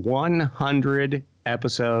for 100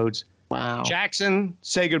 episodes. Wow. Jackson,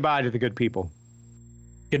 say goodbye to the good people.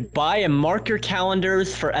 Goodbye, and mark your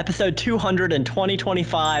calendars for episode 200 in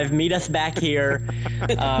 2025. Meet us back here.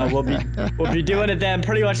 We'll be doing it then.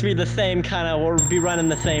 Pretty much be the same kind of. We'll be running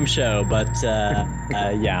the same show, but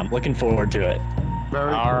yeah, I'm looking forward to it.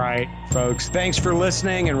 Very All right, folks. Thanks for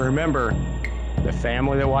listening, and remember, the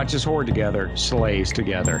family that watches horror together slays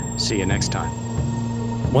together. See you next time.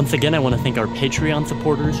 Once again, I want to thank our Patreon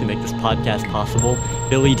supporters who make this podcast possible.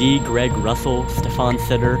 Billy D, Greg Russell, Stefan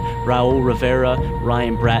Sitter, Raul Rivera,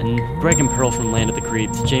 Ryan Bratton, Greg and Pearl from Land of the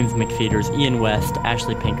Creeps, James McFeeters, Ian West,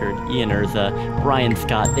 Ashley Pinkard, Ian Urza, Brian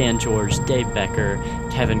Scott, Dan George, Dave Becker,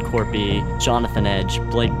 Kevin Corpy, Jonathan Edge,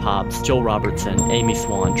 Blake Pops, Joel Robertson, Amy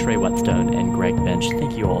Swan, Trey Whetstone, and Greg Bench.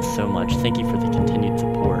 Thank you all so much. Thank you for the continued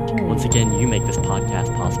support. Once again, you make this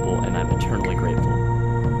podcast possible, and I'm eternally grateful.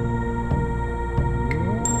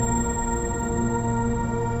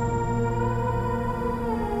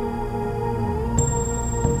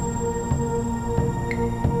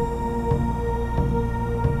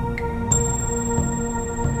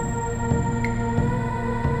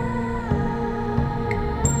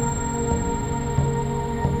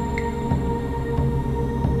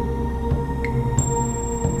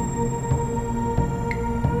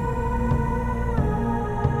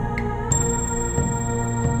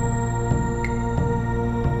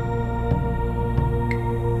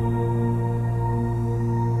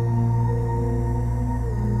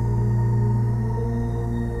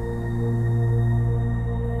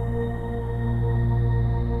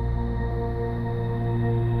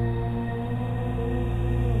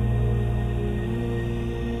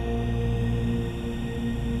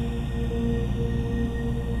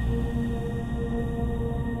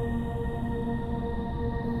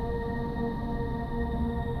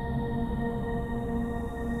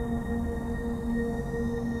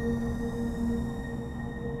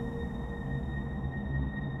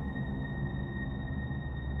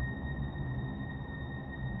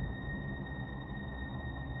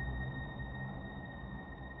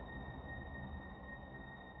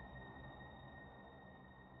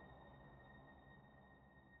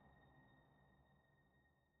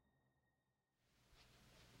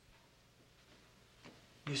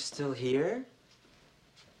 You're still here?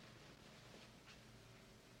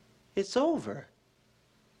 It's over.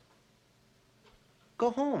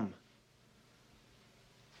 Go home.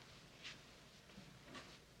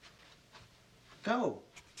 Go.